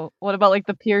dick. Oh, what about like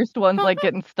the pierced ones like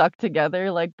getting stuck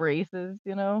together like braces?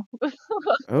 You know?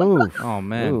 Oof. Oh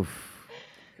man, Oof.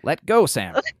 let go,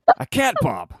 Sam. I can't,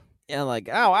 Bob. Yeah, like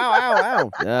ow.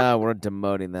 We're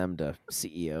demoting them to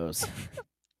CEOs.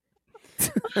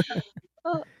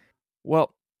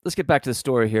 Well, let's get back to the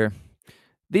story here.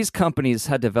 These companies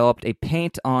had developed a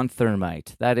paint-on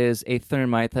thermite. That is, a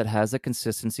thermite that has the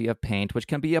consistency of paint, which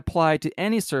can be applied to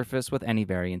any surface with any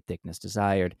varying thickness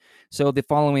desired. So the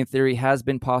following theory has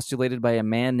been postulated by a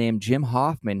man named Jim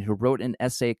Hoffman, who wrote an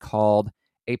essay called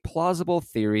a plausible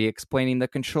theory explaining the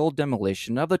controlled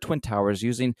demolition of the Twin Towers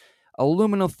using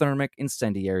aluminothermic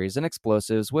incendiaries and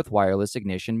explosives with wireless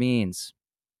ignition means.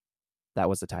 That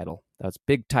was the title. That was a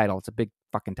big title. It's a big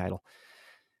fucking title.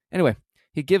 Anyway,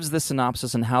 he gives the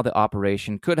synopsis on how the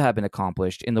operation could have been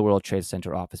accomplished in the World Trade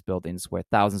Center office buildings where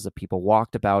thousands of people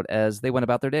walked about as they went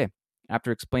about their day.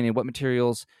 After explaining what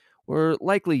materials were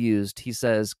likely used, he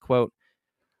says, quote,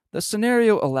 "The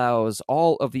scenario allows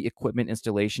all of the equipment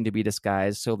installation to be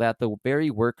disguised so that the very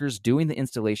workers doing the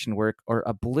installation work are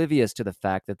oblivious to the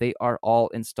fact that they are all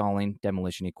installing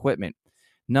demolition equipment.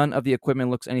 None of the equipment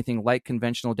looks anything like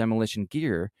conventional demolition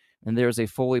gear, and there is a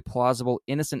fully plausible,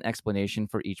 innocent explanation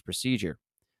for each procedure.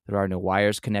 There are no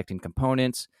wires connecting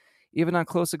components. Even on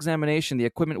close examination, the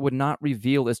equipment would not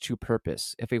reveal its true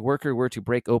purpose. If a worker were to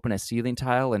break open a ceiling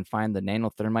tile and find the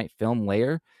nanothermite film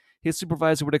layer, his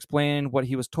supervisor would explain what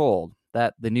he was told,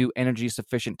 that the new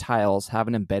energy-sufficient tiles have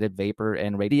an embedded vapor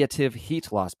and radiative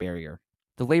heat loss barrier.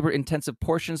 The labor-intensive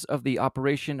portions of the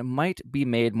operation might be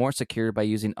made more secure by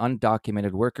using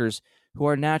undocumented workers who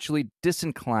are naturally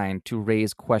disinclined to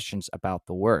raise questions about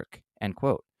the work." End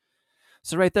quote.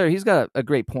 So right there, he's got a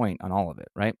great point on all of it,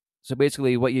 right? So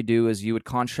basically what you do is you would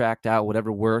contract out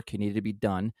whatever work needed to be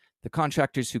done. The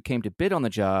contractors who came to bid on the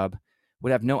job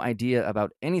would have no idea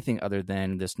about anything other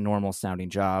than this normal sounding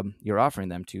job you're offering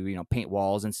them to, paint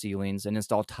walls and ceilings and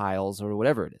install tiles or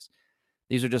whatever it is.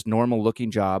 These are just normal looking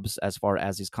jobs as far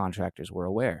as these contractors were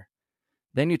aware.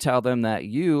 Then you tell them that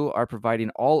you are providing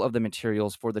all of the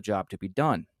materials for the job to be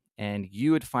done, and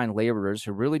you would find laborers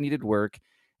who really needed work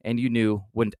and you knew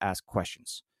wouldn't ask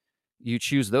questions. You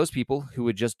choose those people who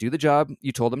would just do the job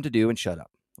you told them to do and shut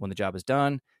up. When the job is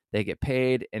done, they get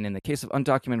paid, and in the case of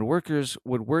undocumented workers,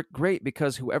 would work great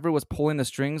because whoever was pulling the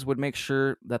strings would make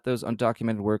sure that those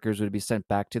undocumented workers would be sent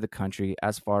back to the country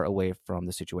as far away from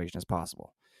the situation as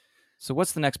possible. So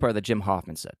what's the next part that Jim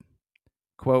Hoffman said?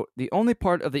 Quote, "The only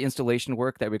part of the installation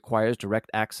work that requires direct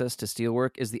access to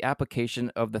steelwork is the application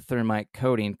of the thermite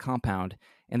coating compound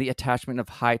and the attachment of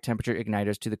high-temperature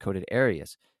igniters to the coated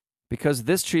areas. Because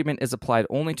this treatment is applied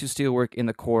only to steelwork in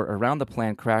the core around the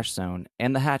planned crash zone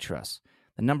and the hatch truss,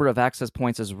 the number of access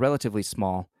points is relatively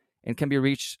small and can be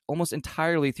reached almost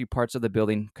entirely through parts of the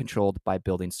building controlled by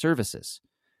building services.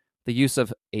 The use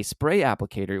of a spray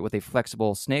applicator with a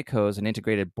flexible snake hose and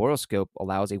integrated borescope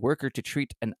allows a worker to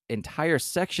treat an entire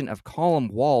section of column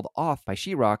walled off by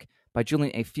sheetrock by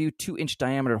drilling a few 2-inch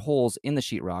diameter holes in the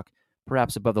sheetrock,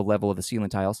 perhaps above the level of the ceiling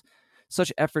tiles.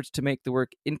 Such efforts to make the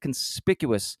work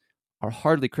inconspicuous are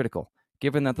hardly critical,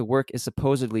 given that the work is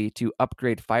supposedly to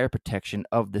upgrade fire protection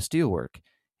of the steelwork.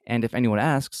 And if anyone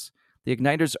asks, the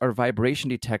igniters are vibration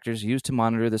detectors used to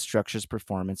monitor the structure's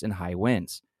performance in high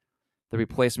winds. The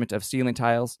replacement of ceiling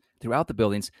tiles throughout the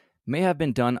buildings may have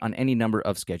been done on any number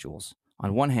of schedules.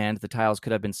 On one hand, the tiles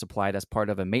could have been supplied as part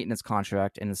of a maintenance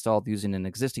contract and installed using an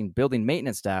existing building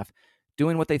maintenance staff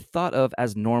doing what they thought of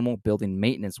as normal building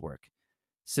maintenance work.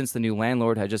 Since the new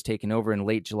landlord had just taken over in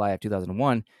late July of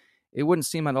 2001, it wouldn't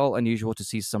seem at all unusual to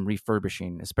see some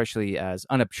refurbishing, especially as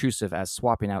unobtrusive as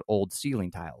swapping out old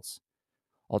ceiling tiles.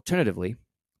 Alternatively,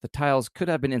 the tiles could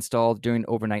have been installed during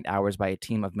overnight hours by a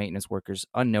team of maintenance workers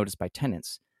unnoticed by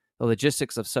tenants. The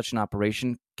logistics of such an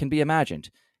operation can be imagined,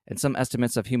 and some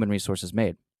estimates of human resources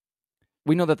made.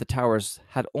 We know that the towers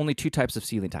had only 2 types of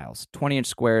ceiling tiles, 20-inch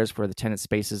squares for the tenant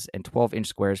spaces and 12-inch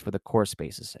squares for the core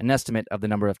spaces. An estimate of the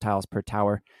number of tiles per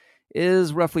tower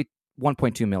is roughly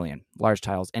 1.2 million large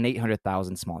tiles and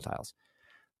 800,000 small tiles.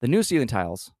 The new ceiling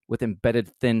tiles, with embedded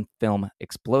thin film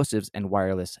explosives and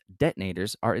wireless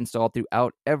detonators, are installed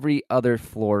throughout every other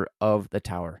floor of the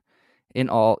tower. In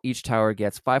all, each tower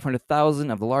gets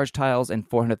 500,000 of the large tiles and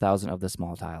 400,000 of the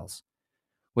small tiles.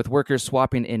 With workers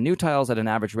swapping in new tiles at an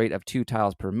average rate of 2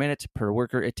 tiles per minute per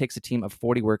worker, it takes a team of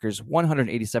 40 workers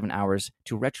 187 hours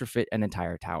to retrofit an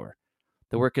entire tower.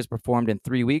 The work is performed in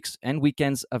 3 weeks and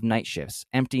weekends of night shifts,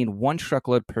 emptying 1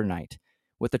 truckload per night,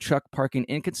 with the truck parking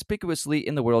inconspicuously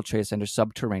in the World Trade Center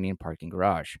subterranean parking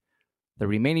garage. The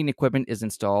remaining equipment is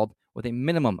installed with a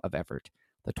minimum of effort.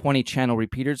 The 20-channel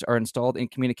repeaters are installed in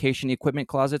communication equipment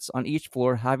closets on each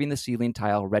floor having the ceiling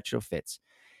tile retrofits,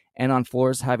 and on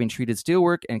floors having treated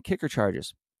steelwork and kicker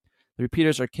charges. The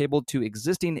repeaters are cabled to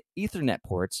existing Ethernet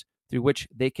ports through which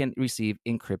they can receive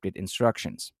encrypted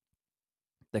instructions.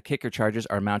 The kicker charges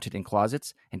are mounted in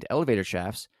closets and elevator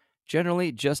shafts,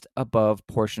 generally just above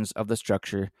portions of the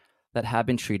structure that have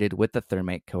been treated with the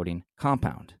thermite coating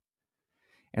compound.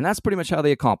 And that's pretty much how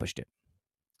they accomplished it.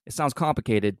 It sounds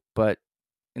complicated, but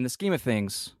in the scheme of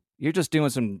things, you're just doing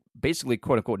some basically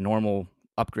quote-unquote normal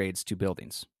upgrades to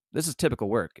buildings. This is typical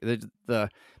work. The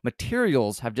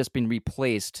materials have just been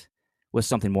replaced was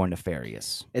something more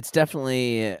nefarious. It's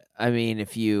definitely, I mean,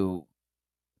 if you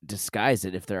disguise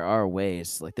it, if there are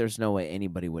ways, like there's no way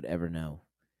anybody would ever know.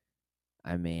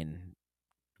 I mean,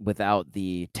 without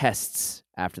the tests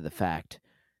after the fact,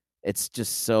 it's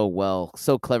just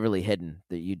so cleverly hidden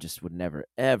that you just would never,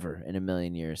 ever in a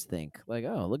million years think, like,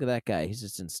 oh, look at that guy. He's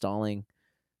just installing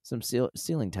some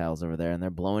ceiling tiles over there and they're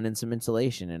blowing in some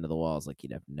insulation into the walls. Like,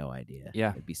 you'd have no idea.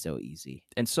 Yeah. It'd be so easy.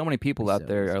 And so many people out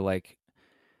there are like,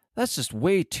 that's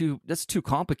too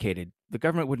complicated. The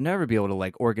government would never be able to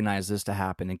like organize this to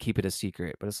happen and keep it a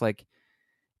secret. But it's like,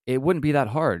 it wouldn't be that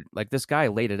hard. Like, this guy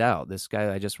laid it out. This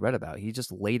guy I just read about, he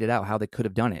just laid it out how they could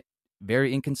have done it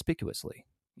very inconspicuously,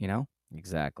 you know?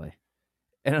 Exactly.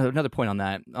 And another point on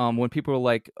that, when people were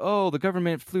like, oh, the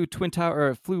government flew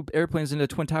airplanes into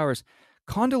Twin Towers,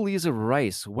 Condoleezza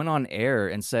Rice went on air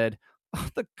and said, oh,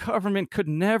 the government could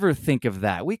never think of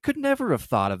that. We could never have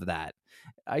thought of that.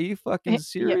 Are you fucking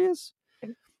serious? Yeah.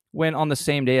 When on the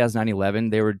same day as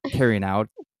 9/11, they were carrying out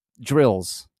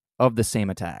drills of the same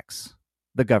attacks.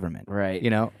 The government. Right. You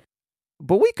know?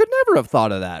 But we could never have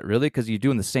thought of that, really, because you're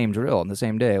doing the same drill on the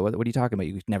same day. What are you talking about?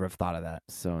 You could never have thought of that.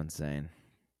 So insane.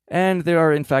 And there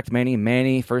are, in fact,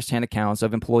 many firsthand accounts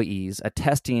of employees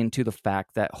attesting to the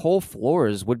fact that whole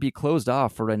floors would be closed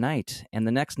off for a night, and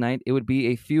the next night it would be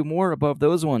a few more above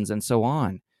those ones, and so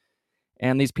on.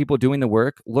 And these people doing the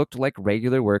work looked like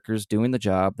regular workers doing the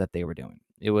job that they were doing.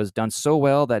 It was done so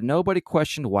well that nobody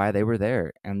questioned why they were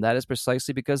there, and that is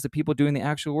precisely because the people doing the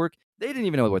actual work, they didn't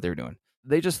even know what they were doing.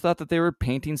 They just thought that they were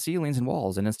painting ceilings and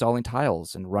walls and installing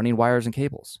tiles and running wires and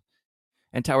cables.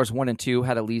 And Towers 1 and 2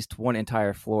 had at least one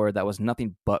entire floor that was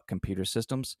nothing but computer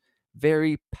systems,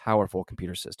 very powerful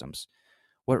computer systems.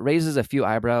 What raises a few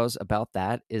eyebrows about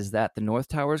that is that the North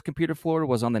Tower's computer floor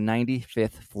was on the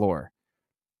 95th floor,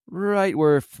 right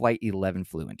where Flight 11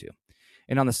 flew into.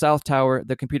 And on the South Tower,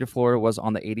 the computer floor was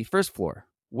on the 81st floor,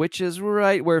 which is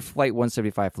right where Flight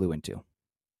 175 flew into.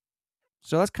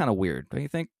 So that's kind of weird, don't you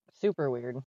think? Super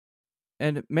weird.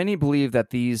 And many believe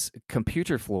that these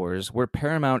computer floors were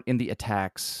paramount in the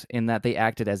attacks in that they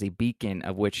acted as a beacon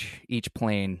of which each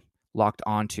plane locked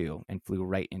onto and flew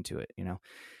right into it, you know.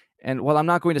 And while I'm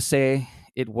not going to say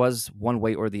it was one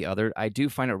way or the other, I do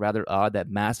find it rather odd that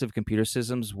massive computer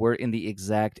systems were in the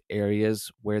exact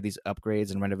areas where these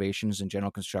upgrades and renovations and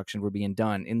general construction were being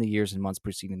done in the years and months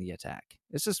preceding the attack.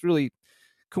 It's just really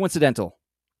coincidental.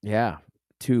 Yeah,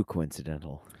 too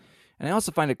coincidental. And I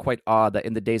also find it quite odd that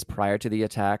in the days prior to the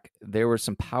attack, there were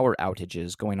some power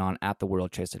outages going on at the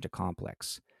World Trade Center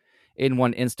complex. In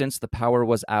one instance, the power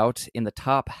was out in the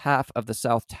top half of the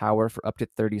South Tower for up to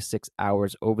 36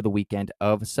 hours over the weekend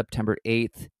of September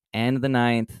 8th and the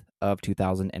 9th of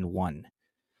 2001.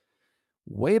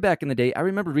 Way back in the day, I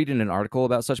remember reading an article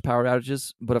about such power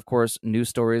outages, but of course, news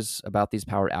stories about these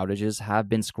power outages have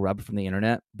been scrubbed from the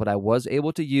internet, but I was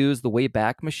able to use the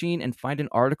Wayback Machine and find an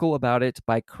article about it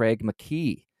by Craig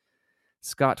McKee.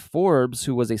 Scott Forbes,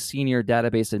 who was a senior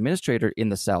database administrator in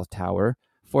the South Tower,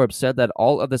 Forbes said that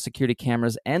all of the security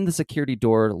cameras and the security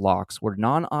door locks were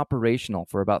non-operational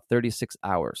for about 36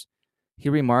 hours. He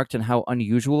remarked on how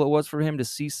unusual it was for him to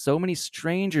see so many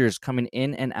strangers coming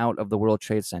in and out of the World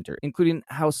Trade Center, including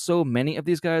how so many of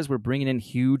these guys were bringing in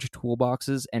huge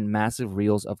toolboxes and massive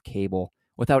reels of cable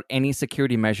without any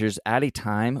security measures at a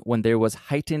time when there was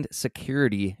heightened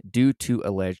security due to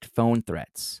alleged phone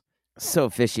threats. So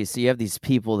fishy. So you have these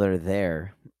people that are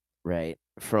there, right,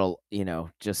 for,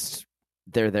 just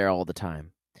they're there all the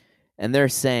time. And they're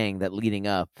saying that leading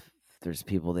up, there's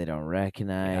people they don't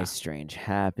recognize, strange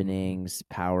happenings,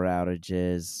 power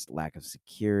outages, lack of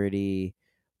security,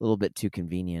 a little bit too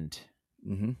convenient.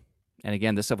 Mm-hmm. And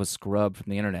again, this stuff was scrubbed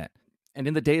from the internet. And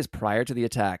in the days prior to the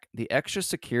attack, the extra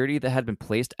security that had been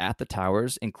placed at the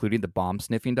towers, including the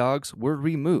bomb-sniffing dogs, were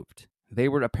removed. They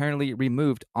were apparently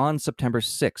removed on September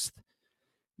 6th.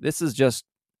 This is just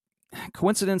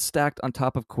coincidence stacked on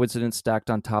top of coincidence stacked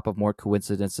on top of more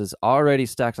coincidences, already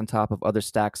stacked on top of other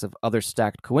stacks of other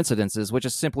stacked coincidences, which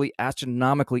is simply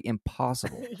astronomically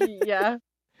impossible. Yeah.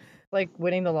 Like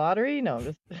winning the lottery?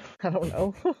 No, I don't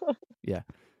know. Yeah.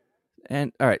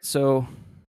 And all right, so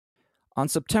on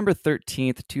September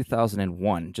 13th,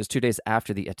 2001, just 2 days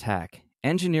after the attack,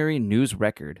 Engineering News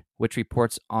Record, which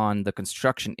reports on the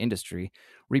construction industry,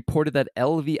 reported that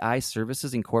LVI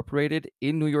Services Incorporated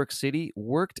in New York City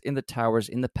worked in the towers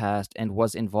in the past and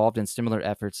was involved in similar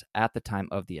efforts at the time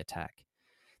of the attack.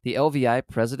 The LVI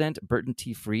president, Burton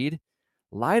T. Freed,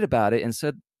 lied about it and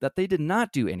said that they did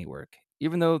not do any work,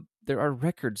 even though there are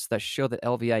records that show that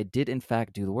LVI did in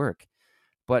fact do the work.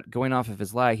 But going off of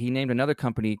his lie, he named another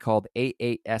company called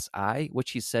AASI,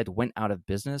 which he said went out of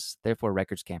business, therefore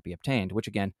records can't be obtained, which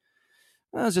again,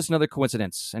 Well, it's just another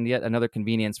coincidence, and yet another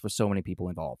convenience for so many people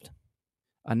involved.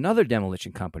 Another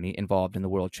demolition company involved in the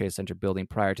World Trade Center building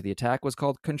prior to the attack was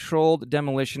called Controlled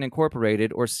Demolition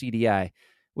Incorporated, or CDI,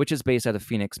 which is based out of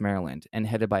Phoenix, Maryland, and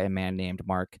headed by a man named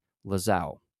Mark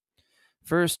Lazau.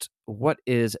 First, what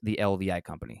is the LVI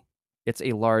company? It's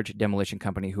a large demolition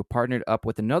company who partnered up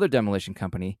with another demolition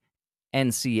company,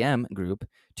 NCM Group,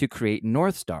 to create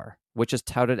North Star, which is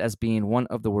touted as being one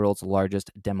of the world's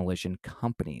largest demolition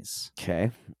companies.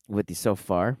 Okay, with you so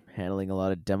far, handling a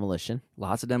lot of demolition.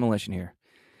 Lots of demolition here.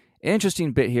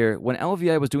 Interesting bit here. When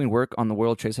LVI was doing work on the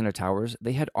World Trade Center towers,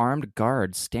 they had armed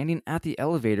guards standing at the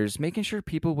elevators, making sure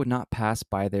people would not pass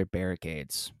by their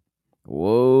barricades.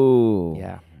 Whoa.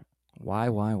 Yeah. Why?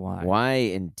 Why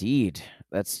indeed?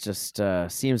 That's just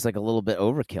seems like a little bit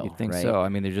overkill. You'd think right? so. I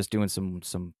mean, they're just doing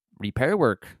some repair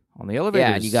work on the elevators.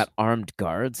 Yeah, and you got armed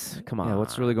guards. Come on. Yeah,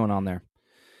 what's really going on there?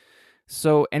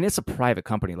 So, and it's a private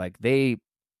company. Like the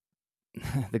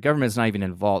government's not even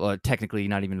involved. Technically,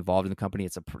 not even involved in the company.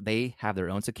 They have their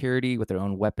own security with their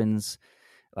own weapons.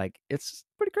 Like, it's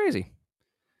pretty crazy.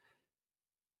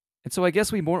 And so, I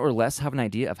guess we more or less have an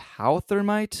idea of how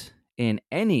thermite, in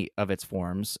any of its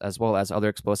forms, as well as other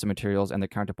explosive materials and their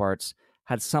counterparts,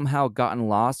 had somehow gotten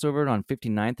lost over it on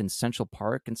 59th and Central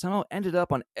Park and somehow ended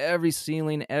up on every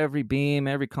ceiling, every beam,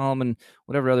 every column, and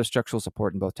whatever other structural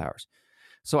support in both towers.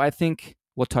 So I think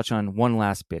we'll touch on one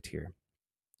last bit here.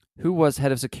 Who was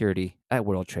head of security at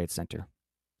World Trade Center?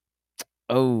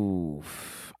 Oh,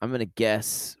 I'm going to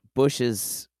guess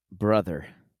Bush's brother.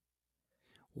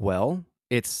 Well,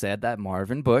 it's said that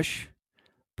Marvin Bush,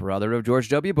 brother of George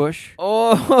W. Bush,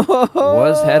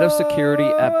 was head of security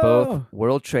at both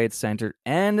World Trade Center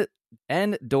and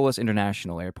Dulles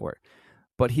International Airport.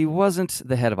 But he wasn't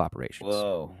the head of operations.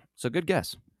 Whoa. So good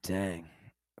guess. Dang.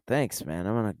 Thanks, man.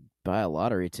 I'm going to buy a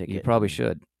lottery ticket. You probably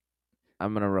should.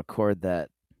 I'm going to record that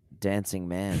dancing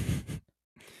man.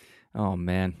 Oh,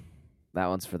 man. That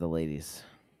one's for the ladies.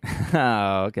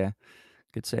 Oh, okay.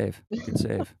 Good save.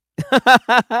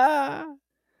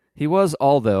 He was,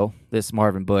 although, this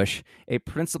Marvin Bush, a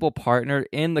principal partner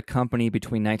in the company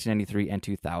between 1993 and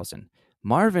 2000.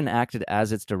 Marvin acted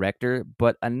as its director,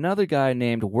 but another guy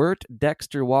named Wirt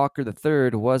Dexter Walker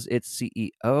III was its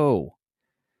CEO.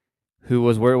 Who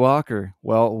was Wirt Walker?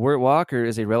 Well, Wirt Walker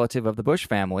is a relative of the Bush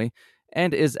family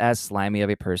and is as slimy of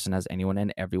a person as anyone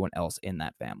and everyone else in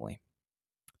that family.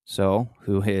 So,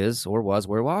 who is or was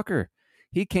Wirt Walker?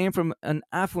 He came from an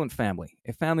affluent family,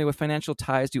 a family with financial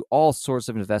ties to all sorts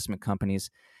of investment companies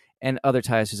and other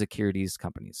ties to securities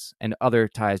companies and other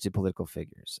ties to political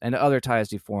figures and other ties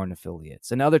to foreign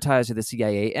affiliates and other ties to the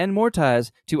CIA and more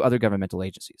ties to other governmental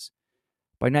agencies.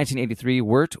 By 1983,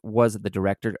 Wirt was the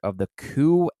director of the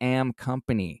QAM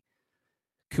Company.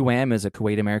 QAM is a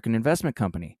Kuwait American investment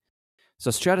company.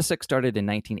 So Stratesec started in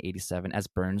 1987 as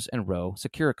Burns & Rowe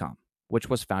Securicom, which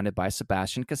was founded by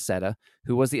Sebastian Casetta,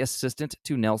 who was the assistant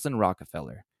to Nelson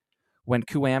Rockefeller. When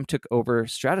QAM took over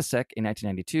Stratesec in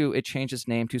 1992, it changed its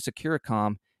name to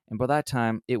Securicom, and by that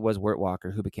time, it was Wirt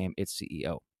Walker who became its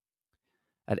CEO.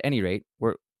 At any rate,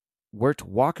 Wirt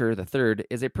Walker III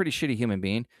is a pretty shitty human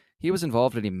being. He was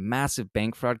involved in a massive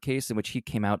bank fraud case in which he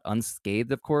came out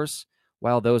unscathed, of course,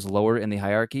 while those lower in the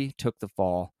hierarchy took the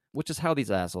fall, which is how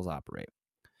these assholes operate.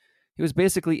 He was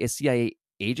basically a CIA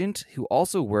agent who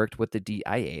also worked with the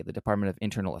DIA, the Department of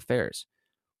Internal Affairs.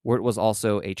 Wirt was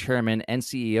also a chairman and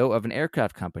CEO of an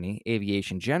aircraft company,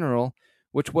 Aviation General,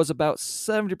 which was about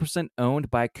 70%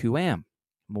 owned by QAM.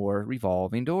 More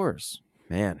revolving doors.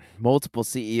 Man, multiple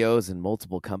CEOs and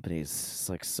multiple companies. It's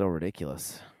like so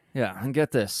ridiculous. Yeah, and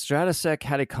get this. Stratesec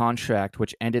had a contract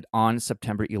which ended on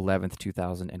September 11th,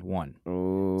 2001.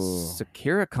 Ooh.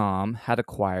 Securicom had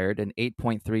acquired an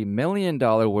 $8.3 million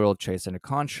World Trade Center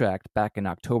contract back in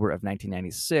October of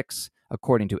 1996,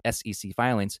 according to SEC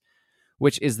filings,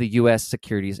 which is the U.S.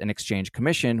 Securities and Exchange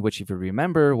Commission, which, if you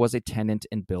remember, was a tenant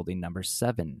in building number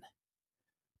 7.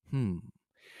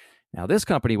 Now, this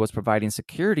company was providing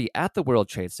security at the World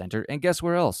Trade Center, and guess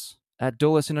where else? At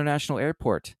Dulles International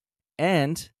Airport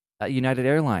and at United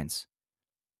Airlines,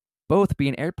 both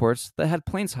being airports that had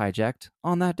planes hijacked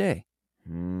on that day.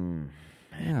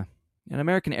 Yeah. An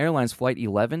American Airlines Flight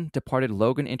 11 departed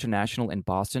Logan International in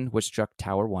Boston, which struck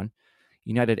Tower 1.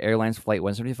 United Airlines Flight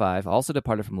 175 also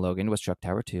departed from Logan, which struck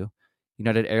Tower 2.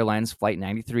 United Airlines Flight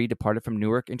 93 departed from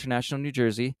Newark International, New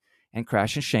Jersey, and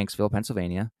crashed in Shanksville,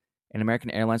 Pennsylvania. And American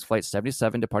Airlines Flight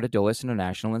 77 departed Dulles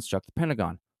International and struck the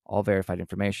Pentagon. All verified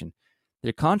information.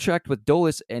 Their contract with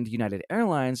Dulles and United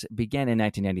Airlines began in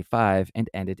 1995 and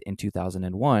ended in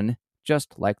 2001,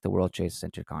 just like the World Trade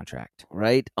Center contract.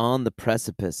 Right on the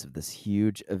precipice of this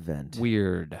huge event.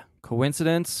 Weird.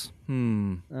 Coincidence?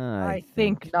 I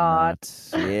think not.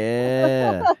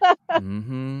 Yeah.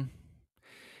 Mm-hmm.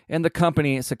 And the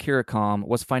company, Securicom,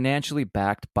 was financially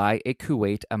backed by a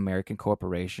Kuwait American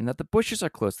corporation that the Bushes are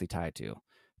closely tied to,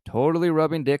 totally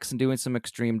rubbing dicks and doing some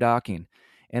extreme docking.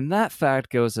 And that fact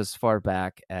goes as far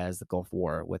back as the Gulf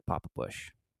War with Papa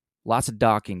Bush. Lots of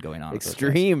docking going on.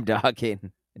 Extreme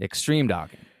docking. Extreme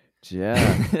docking.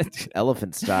 Yeah.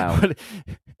 Elephant style.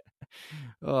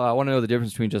 I want to know the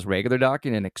difference between just regular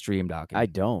docking and extreme docking. I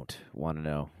don't want to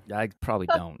know. I probably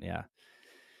don't, yeah.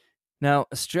 Now,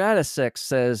 Stratesec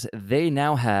says they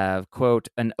now have, quote,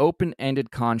 an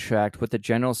open-ended contract with the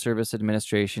General Service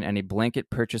Administration and a blanket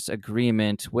purchase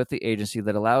agreement with the agency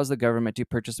that allows the government to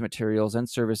purchase materials and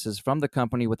services from the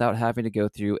company without having to go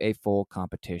through a full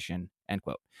competition, end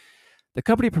quote. The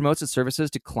company promotes its services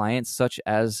to clients such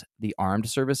as the Armed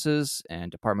Services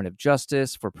and Department of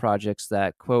Justice for projects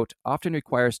that, quote, often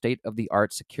require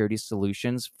state-of-the-art security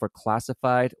solutions for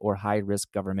classified or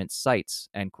high-risk government sites,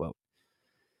 end quote.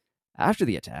 After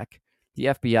the attack, the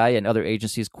FBI and other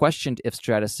agencies questioned if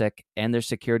Stratesec and their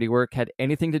security work had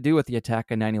anything to do with the attack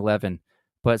on 9/11,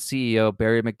 but CEO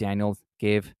Barry McDaniel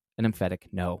gave an emphatic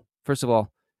no. First of all,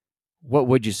 what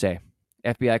would you say?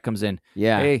 FBI comes in.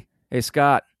 Yeah. Hey,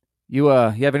 Scott, you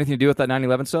have anything to do with that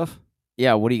 9/11 stuff?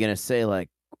 Yeah, what are you going to say? Like,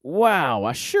 wow,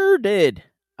 I sure did.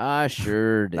 That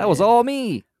was all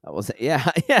me.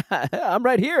 Yeah, I'm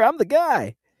right here. I'm the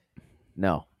guy.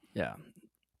 No. Yeah.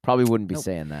 Probably wouldn't be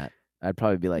saying that. I'd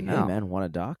probably be like, hey, man, want a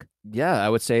dock? Yeah, I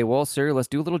would say, well, sir, let's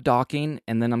do a little docking,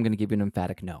 and then I'm going to give you an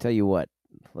emphatic no. Tell you what,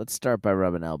 let's start by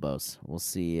rubbing elbows. We'll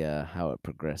see how it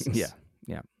progresses.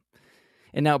 Yeah.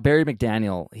 And now Barry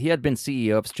McDaniel, he had been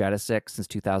CEO of Stratesec since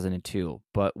 2002,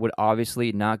 but would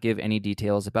obviously not give any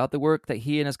details about the work that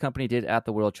he and his company did at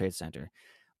the World Trade Center.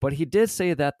 But he did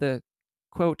say that the,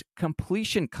 quote,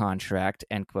 completion contract,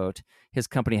 end quote, his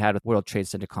company had with World Trade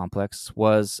Center complex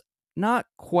was not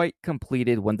quite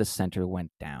completed when the center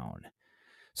went down.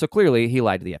 So clearly, he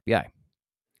lied to the FBI.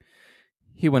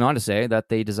 He went on to say that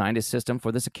they designed a system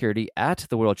for the security at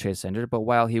the World Trade Center, but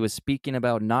while he was speaking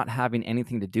about not having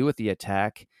anything to do with the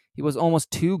attack, he was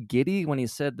almost too giddy when he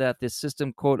said that this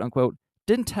system, quote unquote,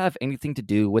 didn't have anything to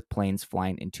do with planes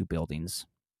flying into buildings.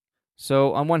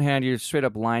 So on one hand, you're straight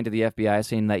up lying to the FBI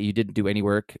saying that you didn't do any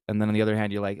work, and then on the other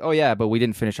hand, you're like, oh yeah, but we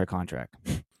didn't finish our contract.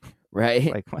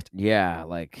 Right? Like, what? Yeah,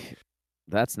 like,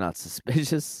 that's not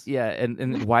suspicious. Yeah,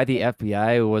 and why the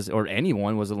FBI was, or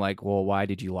anyone wasn't like, well, why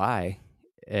did you lie?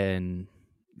 And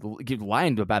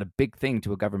lying about a big thing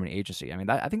to a government agency. I mean,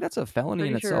 I think that's a felony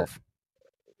in itself.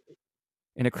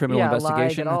 In a criminal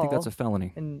investigation, I think that's a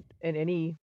felony. In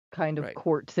any kind of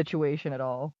court situation at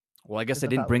all. Well, I guess they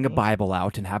didn't bring a Bible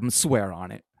out and have him swear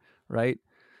on it, right?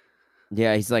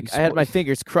 Yeah, he's like, I had my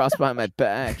fingers crossed by my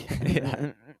back.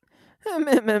 It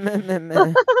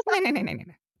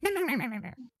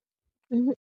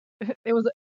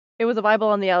was a Bible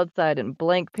on the outside and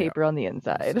blank paper on the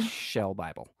inside. Shell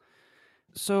Bible.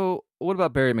 So, what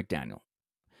about Barry McDaniel?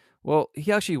 Well,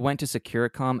 he actually went to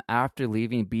Securicom after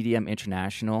leaving BDM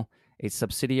International, a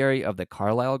subsidiary of the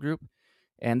Carlyle Group,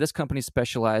 and this company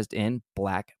specialized in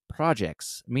black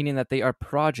projects, meaning that they are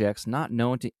projects not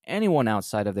known to anyone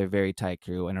outside of their very tight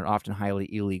crew and are often highly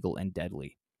illegal and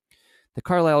deadly. The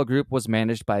Carlyle Group was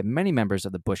managed by many members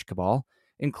of the Bush cabal,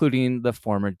 including the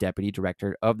former deputy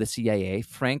director of the CIA,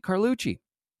 Frank Carlucci.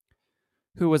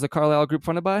 Who was the Carlyle Group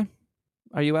funded by?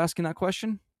 Are you asking that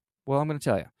question? Well, I'm going to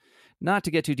tell you. Not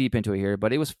to get too deep into it here,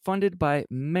 but it was funded by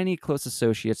many close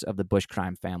associates of the Bush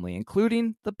crime family,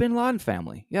 including the bin Laden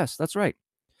family. Yes, that's right.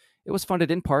 It was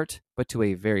funded in part, but to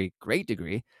a very great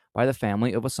degree, by the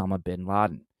family of Osama bin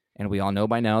Laden. And we all know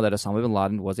by now that Osama bin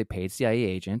Laden was a paid CIA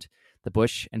agent. The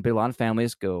Bush and bin Laden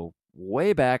families go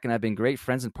way back and have been great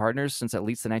friends and partners since at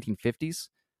least the 1950s.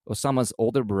 Osama's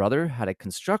older brother had a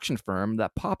construction firm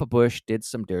that Papa Bush did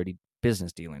some dirty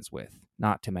business dealings with,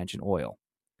 not to mention oil.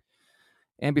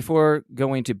 And before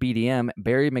going to BDM,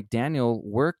 Barry McDaniel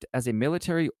worked as a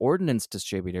military ordnance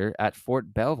distributor at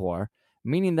Fort Belvoir,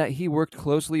 meaning that he worked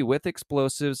closely with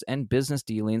explosives and business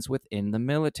dealings within the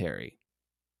military.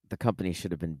 The company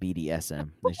should have been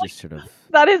BDSM. They just sort of.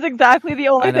 That is exactly the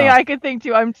only thing I could think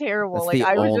to. I'm terrible. That's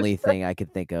the only thing I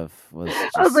could think of was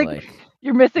just I was like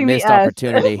you're missing missed the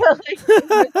opportunity. You're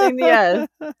missing the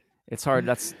S. It's hard.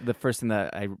 That's the first thing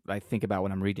that I think about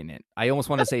when I'm reading it. I almost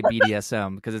want to say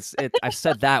BDSM because I've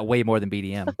said that way more than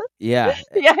BDM. Yeah.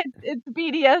 Yeah, it's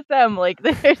BDSM. Like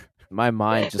my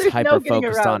mind just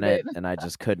hyper-focused on it, and I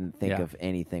just couldn't think of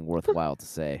anything worthwhile to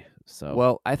say. So,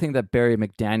 well, I think that Barry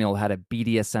McDaniel had a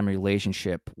BDSM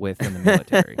relationship within the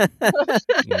military.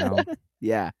 You know?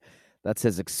 Yeah, That's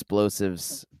his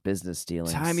explosives business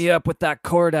dealings. Tie me up with that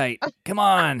cordite. Come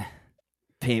on.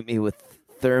 Paint me with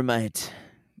thermite.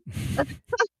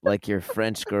 Like your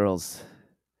French girls.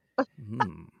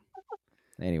 Hmm.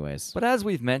 Anyways. But as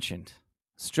we've mentioned,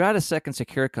 Stratesec and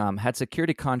Securicom had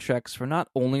security contracts for not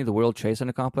only the World Trade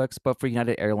Center complex, but for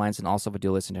United Airlines and also for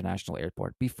Dulles International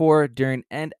Airport before, during,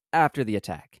 and after the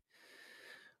attack.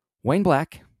 Wayne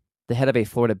Black, the head of a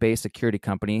Florida-based security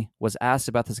company, was asked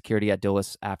about the security at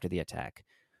Dulles after the attack.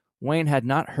 Wayne had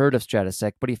not heard of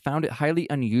Stratesec, but he found it highly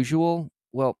unusual,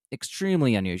 well,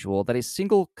 extremely unusual, that a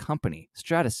single company,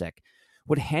 Stratesec,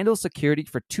 would handle security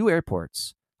for 2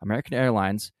 airports, American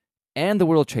Airlines and the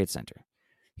World Trade Center.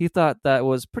 He thought that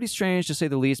was pretty strange to say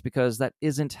the least because that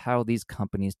isn't how these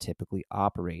companies typically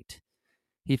operate.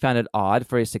 He found it odd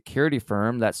for a security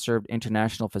firm that served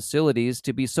international facilities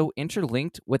to be so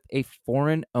interlinked with a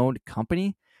foreign-owned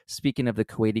company, speaking of the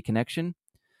Kuwaiti connection.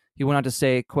 He went on to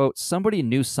say, quote, somebody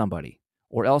knew somebody,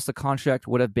 or else the contract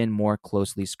would have been more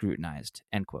closely scrutinized,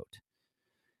 end quote.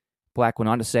 Black went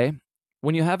on to say,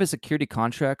 when you have a security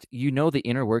contract, you know the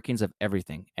inner workings of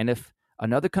everything, and if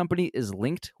another company is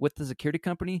linked with the security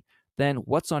company, then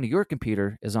what's on your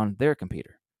computer is on their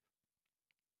computer.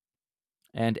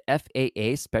 And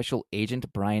FAA Special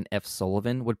Agent Brian F.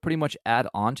 Sullivan would pretty much add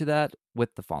on to that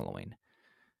with the following.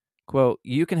 Quote,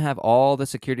 you can have all the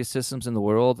security systems in the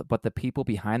world, but the people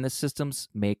behind the systems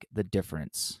make the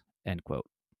difference, end quote.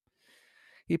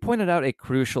 He pointed out a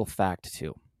crucial fact,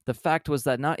 too. The fact was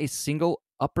that not a single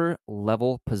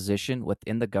upper-level position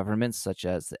within the government, such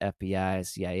as the FBI,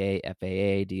 CIA,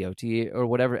 FAA, DOT, or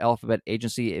whatever alphabet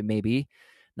agency it may be,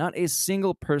 not a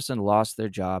single person lost their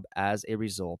job as a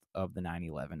result of the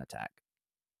 9/11 attack.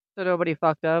 So nobody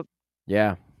fucked up.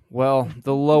 Yeah. Well,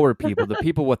 the lower people, the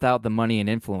people without the money and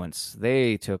influence,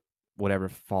 they took whatever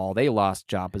fall. They lost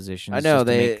job positions I know, just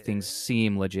to make things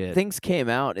seem legit. Things came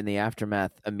out in the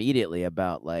aftermath immediately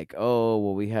about like, oh,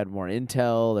 well, we had more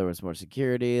intel, there was more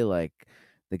security, like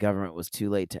the government was too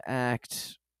late to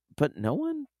act, but no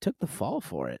one took the fall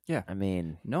for it. Yeah. I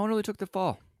mean, no one really took the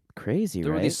fall. Crazy,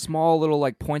 there right? were these small little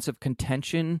like points of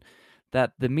contention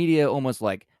that the media almost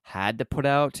like had to put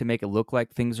out to make it look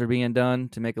like things were being done,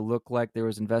 to make it look like there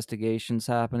was investigations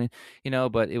happening,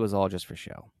 but it was all just for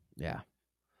show. Yeah.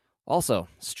 Also,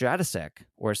 Stratesec,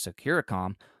 or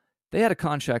Securicom, they had a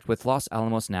contract with Los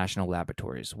Alamos National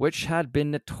Laboratories, which had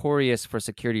been notorious for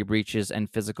security breaches and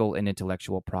physical and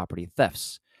intellectual property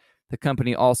thefts. The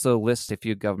company also lists a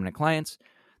few government clients,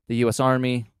 the U.S.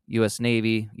 Army, U.S.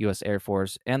 Navy, U.S. Air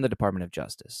Force, and the Department of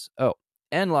Justice. Oh,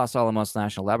 and Los Alamos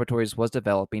National Laboratories was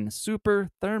developing super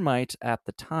thermite at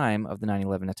the time of the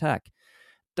 9/11 attack,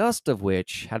 dust of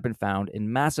which had been found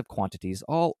in massive quantities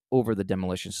all over the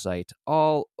demolition site,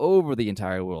 all over the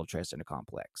entire World Trade Center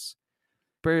complex.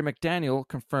 Barry McDaniel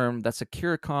confirmed that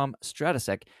Securicom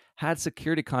Stratesec had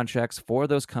security contracts for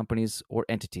those companies or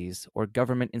entities or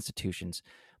government institutions,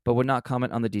 but would not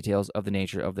comment on the details of the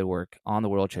nature of their work on the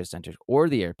World Trade Center or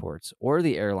the airports or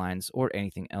the airlines or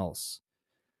anything else.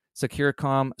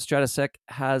 Securicom Stratesec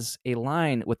has a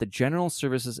line with the General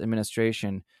Services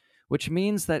Administration, which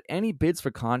means that any bids for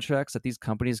contracts that these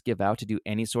companies give out to do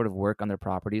any sort of work on their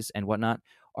properties and whatnot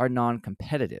are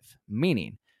non-competitive,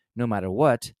 meaning no matter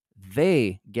what,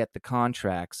 they get the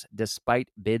contracts despite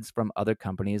bids from other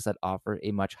companies that offer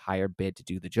a much higher bid to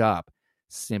do the job,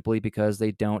 simply because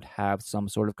they don't have some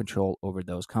sort of control over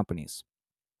those companies.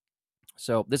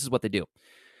 So this is what they do.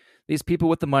 These people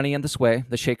with the money and the sway,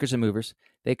 the shakers and movers,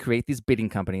 they create these bidding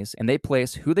companies and they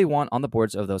place who they want on the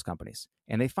boards of those companies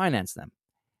and they finance them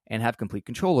and have complete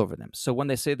control over them. So when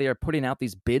they say they are putting out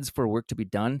these bids for work to be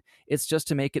done, it's just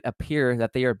to make it appear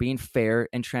that they are being fair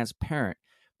and transparent.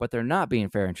 But they're not being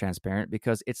fair and transparent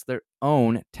because it's their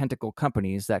own tentacle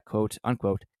companies that, quote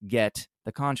unquote, get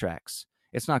the contracts.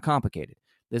 It's not complicated.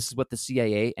 This is what the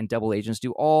CIA and double agents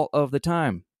do all of the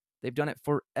time. They've done it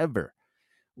forever,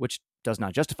 which does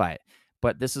not justify it.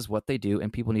 But this is what they do,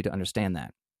 and people need to understand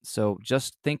that. So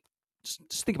just think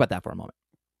about that for a moment.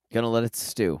 Gonna let it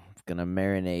stew. Gonna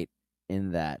marinate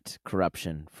in that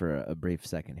corruption for a brief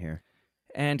second here.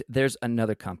 And there's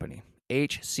another company,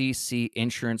 HCC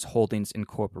Insurance Holdings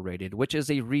Incorporated, which is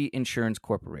a reinsurance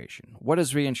corporation. What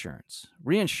is reinsurance?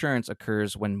 Reinsurance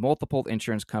occurs when multiple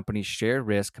insurance companies share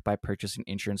risk by purchasing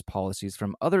insurance policies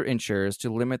from other insurers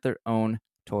to limit their own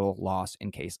total loss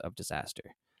in case of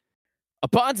disaster. A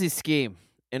Ponzi scheme,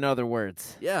 in other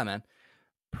words. Yeah, man.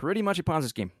 Pretty much a Ponzi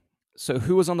scheme. So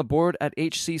who was on the board at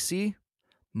HCC?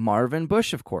 Marvin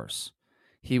Bush, of course.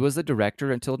 He was the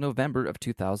director until November of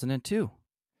 2002.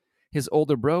 His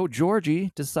older bro,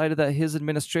 Georgie, decided that his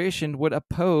administration would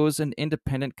oppose an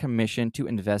independent commission to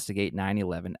investigate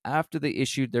 9/11 after they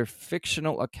issued their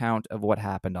fictional account of what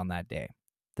happened on that day,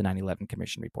 the 9/11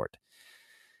 Commission report.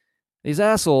 These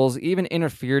assholes even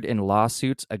interfered in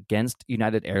lawsuits against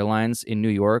United Airlines in New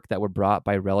York that were brought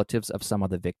by relatives of some of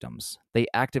the victims. They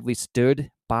actively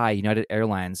stood by United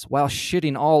Airlines while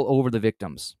shitting all over the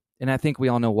victims. And I think we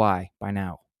all know why by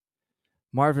now.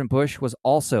 Marvin Bush was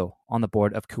also on the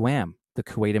board of QAM, the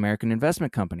Kuwait American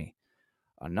Investment Company.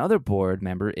 Another board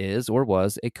member is or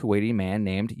was a Kuwaiti man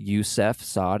named Youssef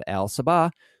Saad Al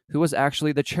Sabah, who was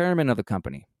actually the chairman of the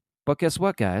company. But guess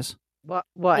what, guys? What?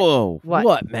 Whoa,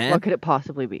 what, man? What could it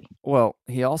possibly be? Well,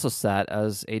 he also sat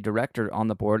as a director on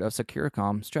the board of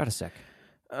Securicom Stratesec.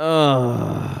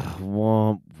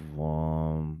 Womp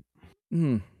womp.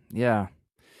 Yeah.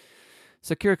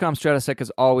 Securicom Stratesec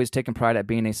has always taken pride at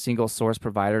being a single source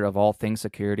provider of all things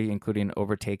security, including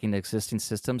overtaking existing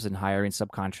systems and hiring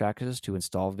subcontractors to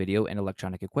install video and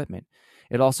electronic equipment.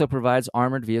 It also provides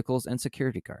armored vehicles and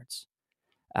security guards.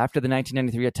 After the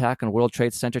 1993 attack on World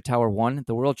Trade Center Tower 1,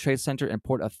 the World Trade Center and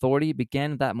Port Authority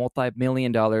began that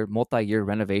multi-million-dollar, multi-year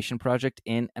renovation project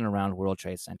in and around World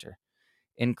Trade Center,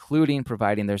 including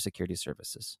providing their security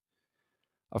services.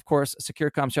 Of course,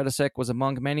 Securicom Stratesec was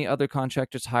among many other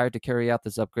contractors hired to carry out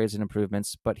these upgrades and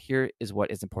improvements, but here is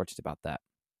what is important about that.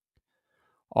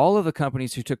 All of the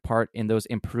companies who took part in those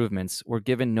improvements were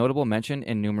given notable mention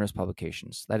in numerous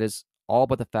publications. That is, all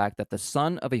but the fact that the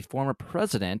son of a former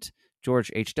president,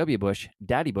 George H.W. Bush,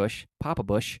 Daddy Bush, Papa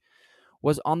Bush,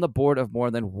 was on the board of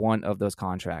more than one of those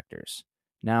contractors.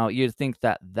 Now, you'd think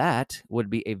that would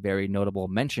be a very notable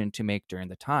mention to make during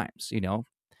the times,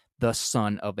 the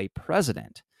son of a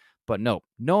president. But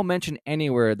no mention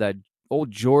anywhere that old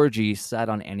Georgie sat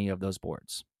on any of those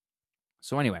boards.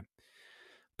 So anyway,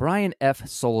 Brian F.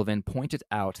 Sullivan pointed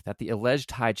out that the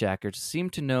alleged hijackers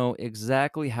seemed to know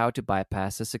exactly how to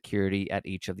bypass the security at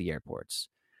each of the airports.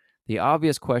 The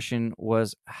obvious question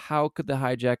was, how could the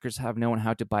hijackers have known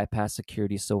how to bypass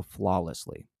security so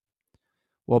flawlessly?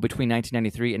 Well, between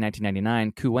 1993 and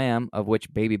 1999, QAM, of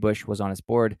which Baby Bush was on its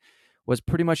board, was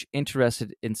pretty much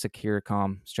interested in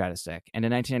Securicom Stratesec, and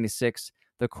in 1996,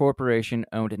 the corporation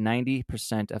owned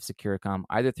 90% of Securicom,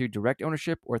 either through direct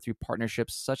ownership or through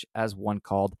partnerships such as one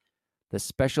called the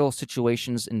Special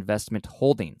Situations Investment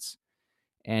Holdings,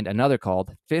 and another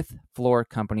called Fifth Floor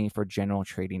Company for General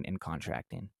Trading and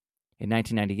Contracting. In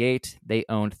 1998, they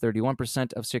owned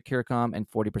 31% of Securicom and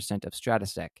 40% of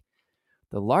Stratesec.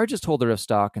 The largest holder of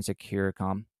stock in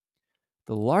Securicom,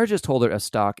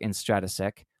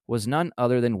 Stratesec, was none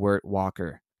other than Wirt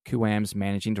Walker, QAM's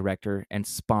managing director and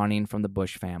spawning from the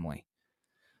Bush family.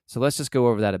 So let's just go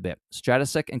over that a bit.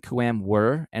 Stratesec and QAM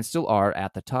were, and still are,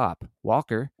 at the top.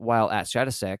 Walker, while at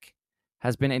Stratesec,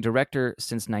 has been a director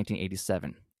since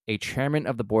 1987, a chairman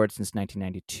of the board since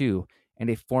 1992, and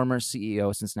a former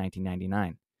CEO since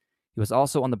 1999. He was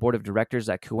also on the board of directors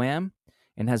at QAM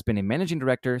and has been a managing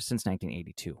director since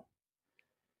 1982.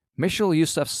 Mishal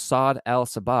Youssef Saad Al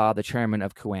Sabah, the chairman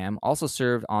of QAM, also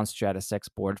served on Stratesec's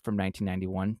board from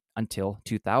 1991 until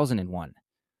 2001.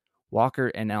 Walker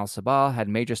and Al Sabah had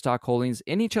major stock holdings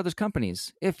in each other's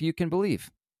companies, if you can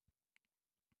believe.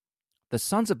 The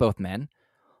sons of both men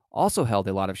also held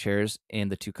a lot of shares in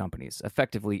the two companies,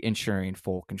 effectively ensuring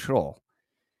full control.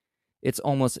 It's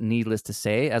almost needless to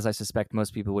say, as I suspect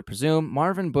most people would presume,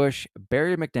 Marvin Bush,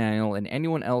 Barry McDaniel, and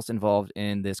anyone else involved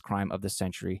in this crime of the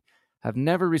century have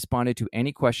never responded to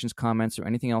any questions, comments, or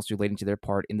anything else relating to their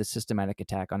part in the systematic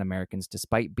attack on Americans,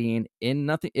 despite being,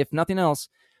 if nothing else,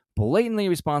 blatantly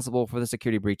responsible for the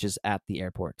security breaches at the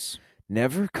airports.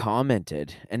 Never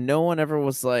commented, and no one ever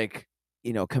was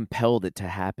compelled it to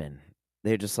happen.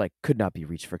 They just could not be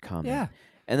reached for comment. Yeah.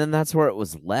 And then that's where it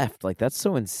was left. That's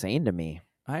so insane to me.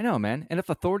 I know, man. And if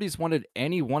authorities wanted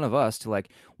any one of us to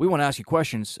we want to ask you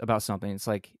questions about something, it's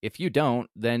if you don't,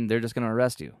 then they're just going to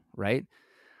arrest you, right?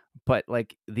 But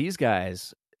these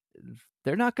guys,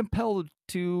 they're not compelled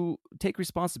to take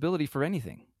responsibility for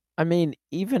anything. I mean,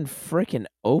 even frickin'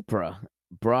 Oprah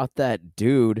brought that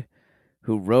dude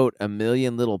who wrote A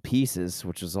Million Little Pieces,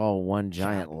 which was all one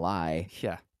giant lie,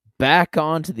 back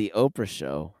onto the Oprah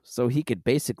show so he could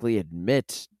basically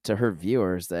admit to her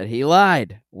viewers that he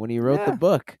lied when he wrote the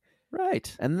book.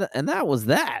 Right. And that was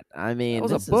that. I mean,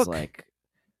 that was a book.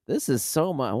 This is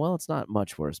so much. Well, it's not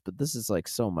much worse, but this is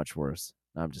so much worse.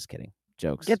 No, I'm just kidding.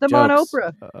 Jokes. Get them Jokes. on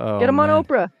Oprah. Oh, Get them man. on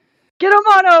Oprah. Get them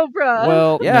on Oprah.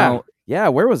 Well, yeah. Yeah,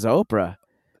 where was Oprah?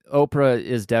 Oprah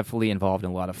is definitely involved in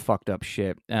a lot of fucked up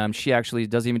shit. She actually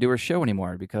doesn't even do her show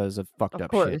anymore because of fucked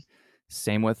up shit.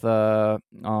 Same with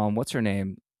what's her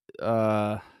name?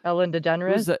 Ellen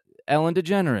DeGeneres. Ellen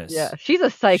DeGeneres. Yeah, she's a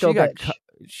psycho bitch.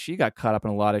 She got caught up in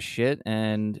a lot of shit,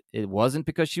 and it wasn't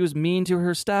because she was mean to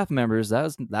her staff members.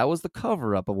 That was the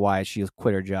cover up of why she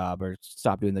quit her job or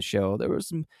stopped doing the show. There were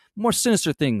some more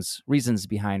sinister reasons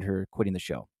behind her quitting the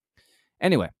show.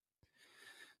 Anyway,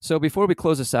 so before we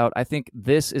close this out, I think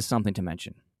this is something to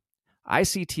mention.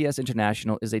 ICTS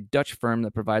International is a Dutch firm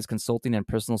that provides consulting and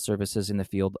personal services in the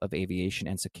field of aviation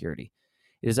and security.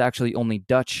 It is actually only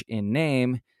Dutch in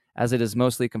name, as it is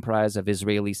mostly comprised of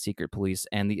Israeli secret police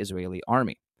and the Israeli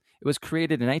army. It was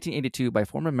created in 1982 by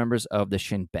former members of the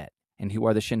Shin Bet. And who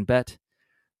are the Shin Bet?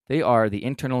 They are the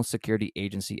Internal Security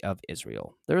Agency of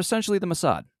Israel. They're essentially the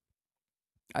Mossad.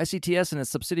 ICTS and its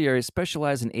subsidiaries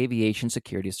specialize in aviation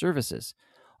security services,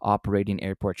 operating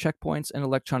airport checkpoints and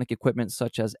electronic equipment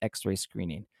such as X-ray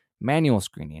screening, manual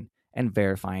screening, and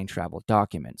verifying travel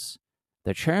documents.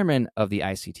 The chairman of the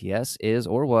ICTS is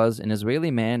or was an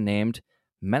Israeli man named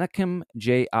Menachem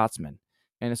J. Atzman,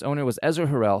 and its owner was Ezra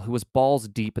Harel, who was balls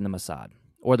deep in the Mossad,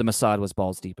 or the Mossad was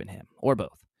balls deep in him, or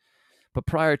both. But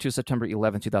prior to September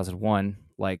 11, 2001,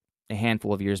 like a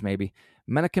handful of years maybe,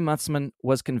 Menachem Atzman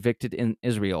was convicted in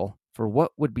Israel for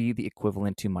what would be the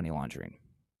equivalent to money laundering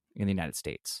in the United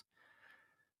States.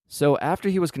 So after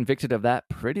he was convicted of that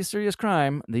pretty serious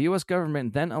crime, the U.S.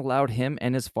 government then allowed him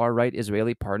and his far-right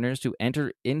Israeli partners to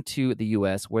enter into the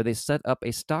U.S., where they set up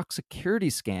a stock security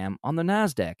scam on the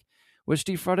NASDAQ, which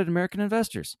defrauded American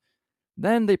investors.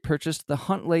 Then they purchased the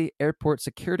Huntley Airport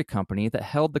Security Company that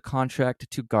held the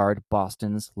contract to guard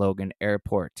Boston's Logan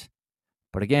Airport.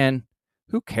 But again,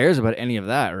 who cares about any of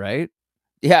that, right?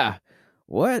 Yeah.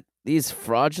 What? These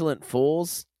fraudulent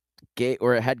fools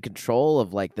had control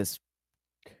of like this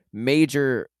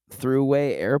major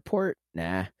throughway airport?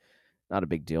 Nah, not a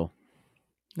big deal.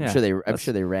 Yeah, I'm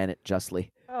sure they ran it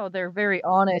justly. Oh, they're very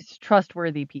honest,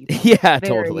 trustworthy people. Yeah, Very,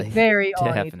 totally. Very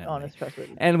Definitely. honest,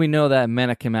 trustworthy. And we know that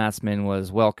Menachem Atzman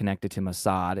was well connected to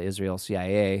Mossad, Israel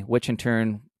CIA, which in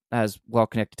turn has well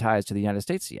connected ties to the United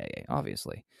States CIA,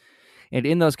 obviously. And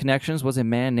in those connections was a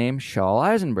man named Shaul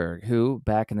Eisenberg, who,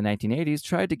 back in the 1980s,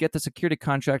 tried to get the security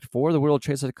contract for the World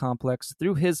Trade Center complex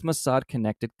through his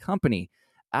Mossad-connected company,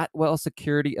 Atwell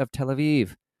Security of Tel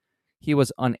Aviv. He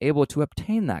was unable to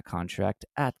obtain that contract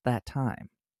at that time.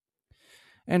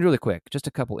 And really quick, just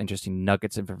a couple interesting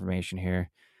nuggets of information here.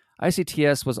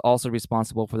 ICTS was also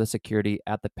responsible for the security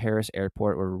at the Paris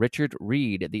airport where Richard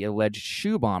Reed, the alleged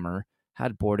shoe bomber,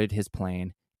 had boarded his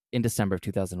plane in December of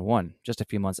 2001, just a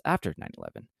few months after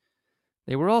 9/11.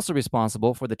 They were also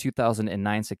responsible for the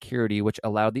 2009 security which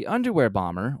allowed the underwear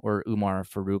bomber, or Umar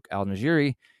Farouk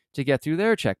al-Nashiri, to get through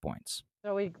their checkpoints.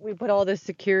 So we put all this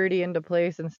security into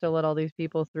place and still let all these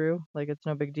people through. Like it's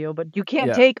no big deal. But you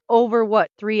can't take over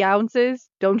 3 ounces?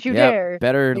 Don't you dare.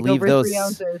 Better take leave over those 3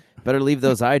 ounces. Better leave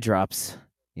those eye drops,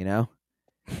 you know?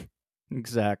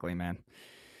 Exactly, man.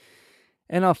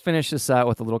 And I'll finish this out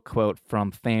with a little quote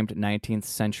from famed 19th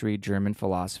century German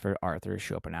philosopher Arthur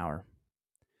Schopenhauer.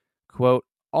 Quote,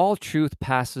 "All truth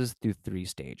passes through 3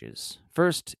 stages.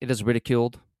 First, it is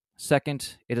ridiculed.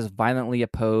 Second, it is violently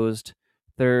opposed.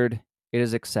 Third, it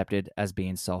is accepted as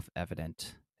being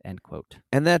self-evident." End quote.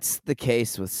 And that's the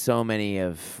case with so many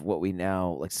of what we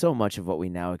now, like so much of what we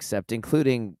now accept,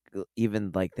 including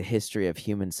even like the history of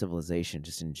human civilization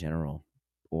just in general,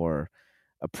 or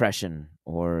oppression,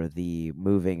 or the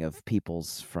moving of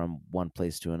peoples from one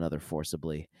place to another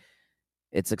forcibly.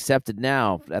 It's accepted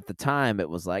now. At the time, it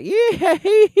was like, yeah,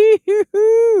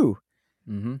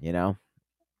 Mm-hmm. you know?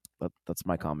 That's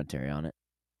my commentary on it.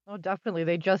 Oh, definitely.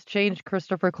 They just changed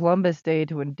Christopher Columbus Day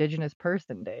to Indigenous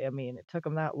Person Day. I mean, it took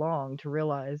them that long to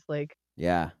realize, like,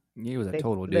 Yeah, He was a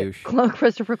total that douche.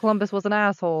 Christopher Columbus was an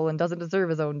asshole and doesn't deserve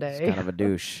his own it's day. kind of a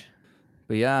douche.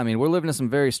 But yeah, I mean, we're living in some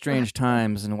very strange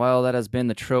times, and while that has been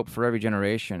the trope for every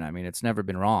generation, I mean, it's never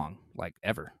been wrong, like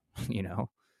ever, you know?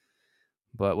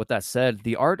 But with that said,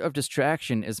 the art of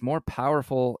distraction is more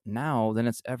powerful now than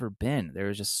it's ever been. There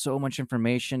is just so much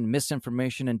information,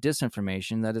 misinformation, and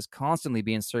disinformation that is constantly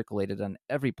being circulated on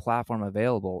every platform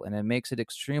available, and it makes it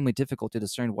extremely difficult to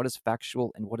discern what is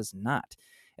factual and what is not.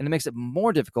 And it makes it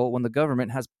more difficult when the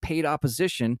government has paid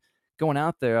opposition going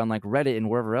out there on like Reddit and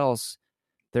wherever else.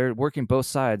 They're working both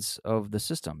sides of the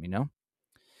system, you know?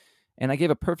 And I gave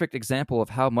a perfect example of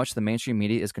how much the mainstream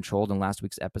media is controlled in last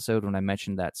week's episode when I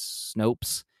mentioned that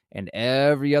Snopes and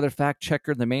every other fact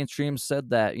checker in the mainstream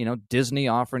said that, you know, Disney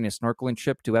offering a snorkeling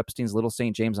trip to Epstein's Little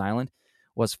St. James Island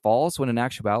was false, when in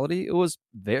actuality it was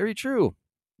very true.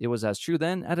 It was as true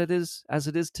then as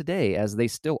it is today, as they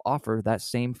still offer that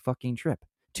same fucking trip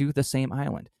to the same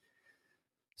island.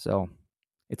 So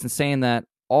it's insane that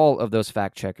all of those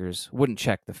fact checkers wouldn't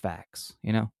check the facts,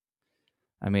 you know?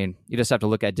 I mean, you just have to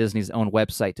look at Disney's own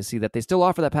website to see that they still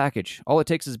offer that package. All it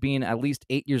takes is being at least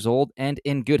 8 years old and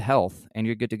in good health, and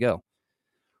you're good to go.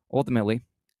 Ultimately,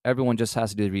 everyone just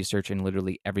has to do the research and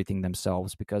literally everything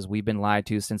themselves because we've been lied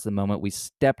to since the moment we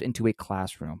stepped into a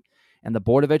classroom. And the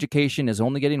Board of Education is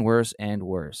only getting worse and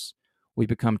worse. We've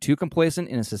become too complacent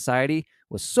in a society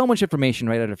with so much information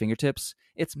right at our fingertips.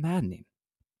 It's maddening.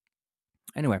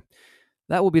 Anyway,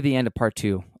 that will be the end of part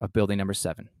 2 of building number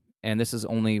 7. And this is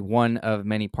only one of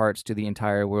many parts to the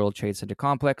entire World Trade Center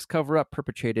complex cover-up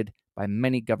perpetrated by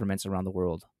many governments around the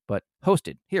world, but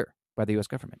hosted here by the U.S.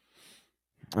 government.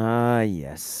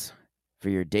 Yes. For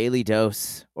your daily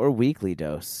dose or weekly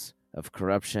dose of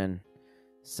corruption,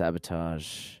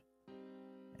 sabotage,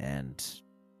 and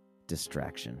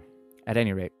distraction. At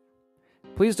any rate,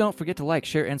 please don't forget to like,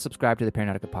 share, and subscribe to the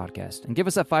Paranautica podcast, and give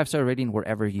us that 5-star rating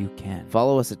wherever you can.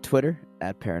 Follow us at Twitter,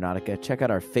 at Paranautica. Check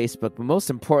out our Facebook. But most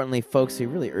importantly, folks, we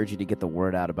really urge you to get the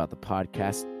word out about the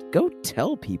podcast. Go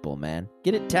tell people, man.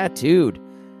 Get it tattooed.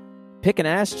 Pick an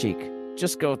ass cheek.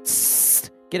 Just go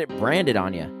tss, get it branded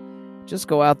on you. Just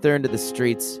go out there into the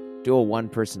streets, do a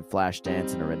one-person flash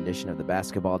dance in a rendition of the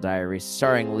Basketball Diaries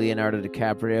starring Leonardo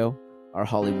DiCaprio, our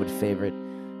Hollywood favorite,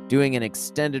 doing an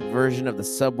extended version of the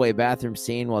subway bathroom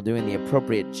scene while doing the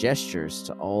appropriate gestures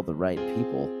to all the right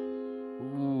people.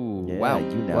 Ooh, Yeah, wow.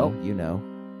 you know.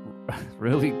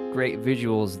 Really great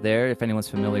visuals there. If anyone's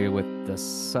familiar with the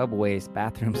subway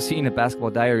bathroom scene of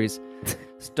Basketball Diaries,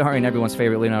 starring everyone's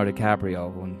favorite Leonardo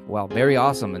DiCaprio. And, wow, very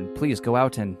awesome. And please go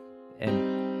out and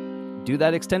do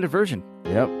that extended version.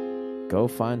 Yep. Go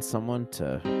find someone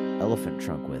to elephant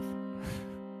trunk with.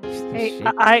 Hey,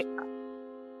 Shit.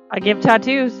 I give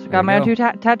tattoos. Got my own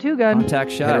tattoo gun. Contact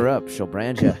Hit shot. her up. She'll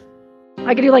brand you.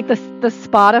 I could do like the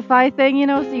Spotify thing, you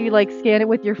know, so you like scan it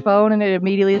with your phone and it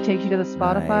immediately takes you to the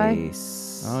Spotify.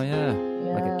 Nice. Oh, yeah.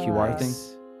 Like a QR thing.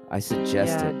 Nice. I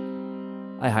suggest Yeah. it.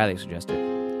 I highly suggest it.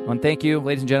 Well, and thank you,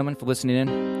 ladies and gentlemen, for listening in.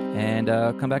 And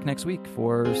come back next week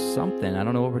for something. I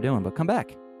don't know what we're doing, but come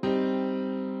back.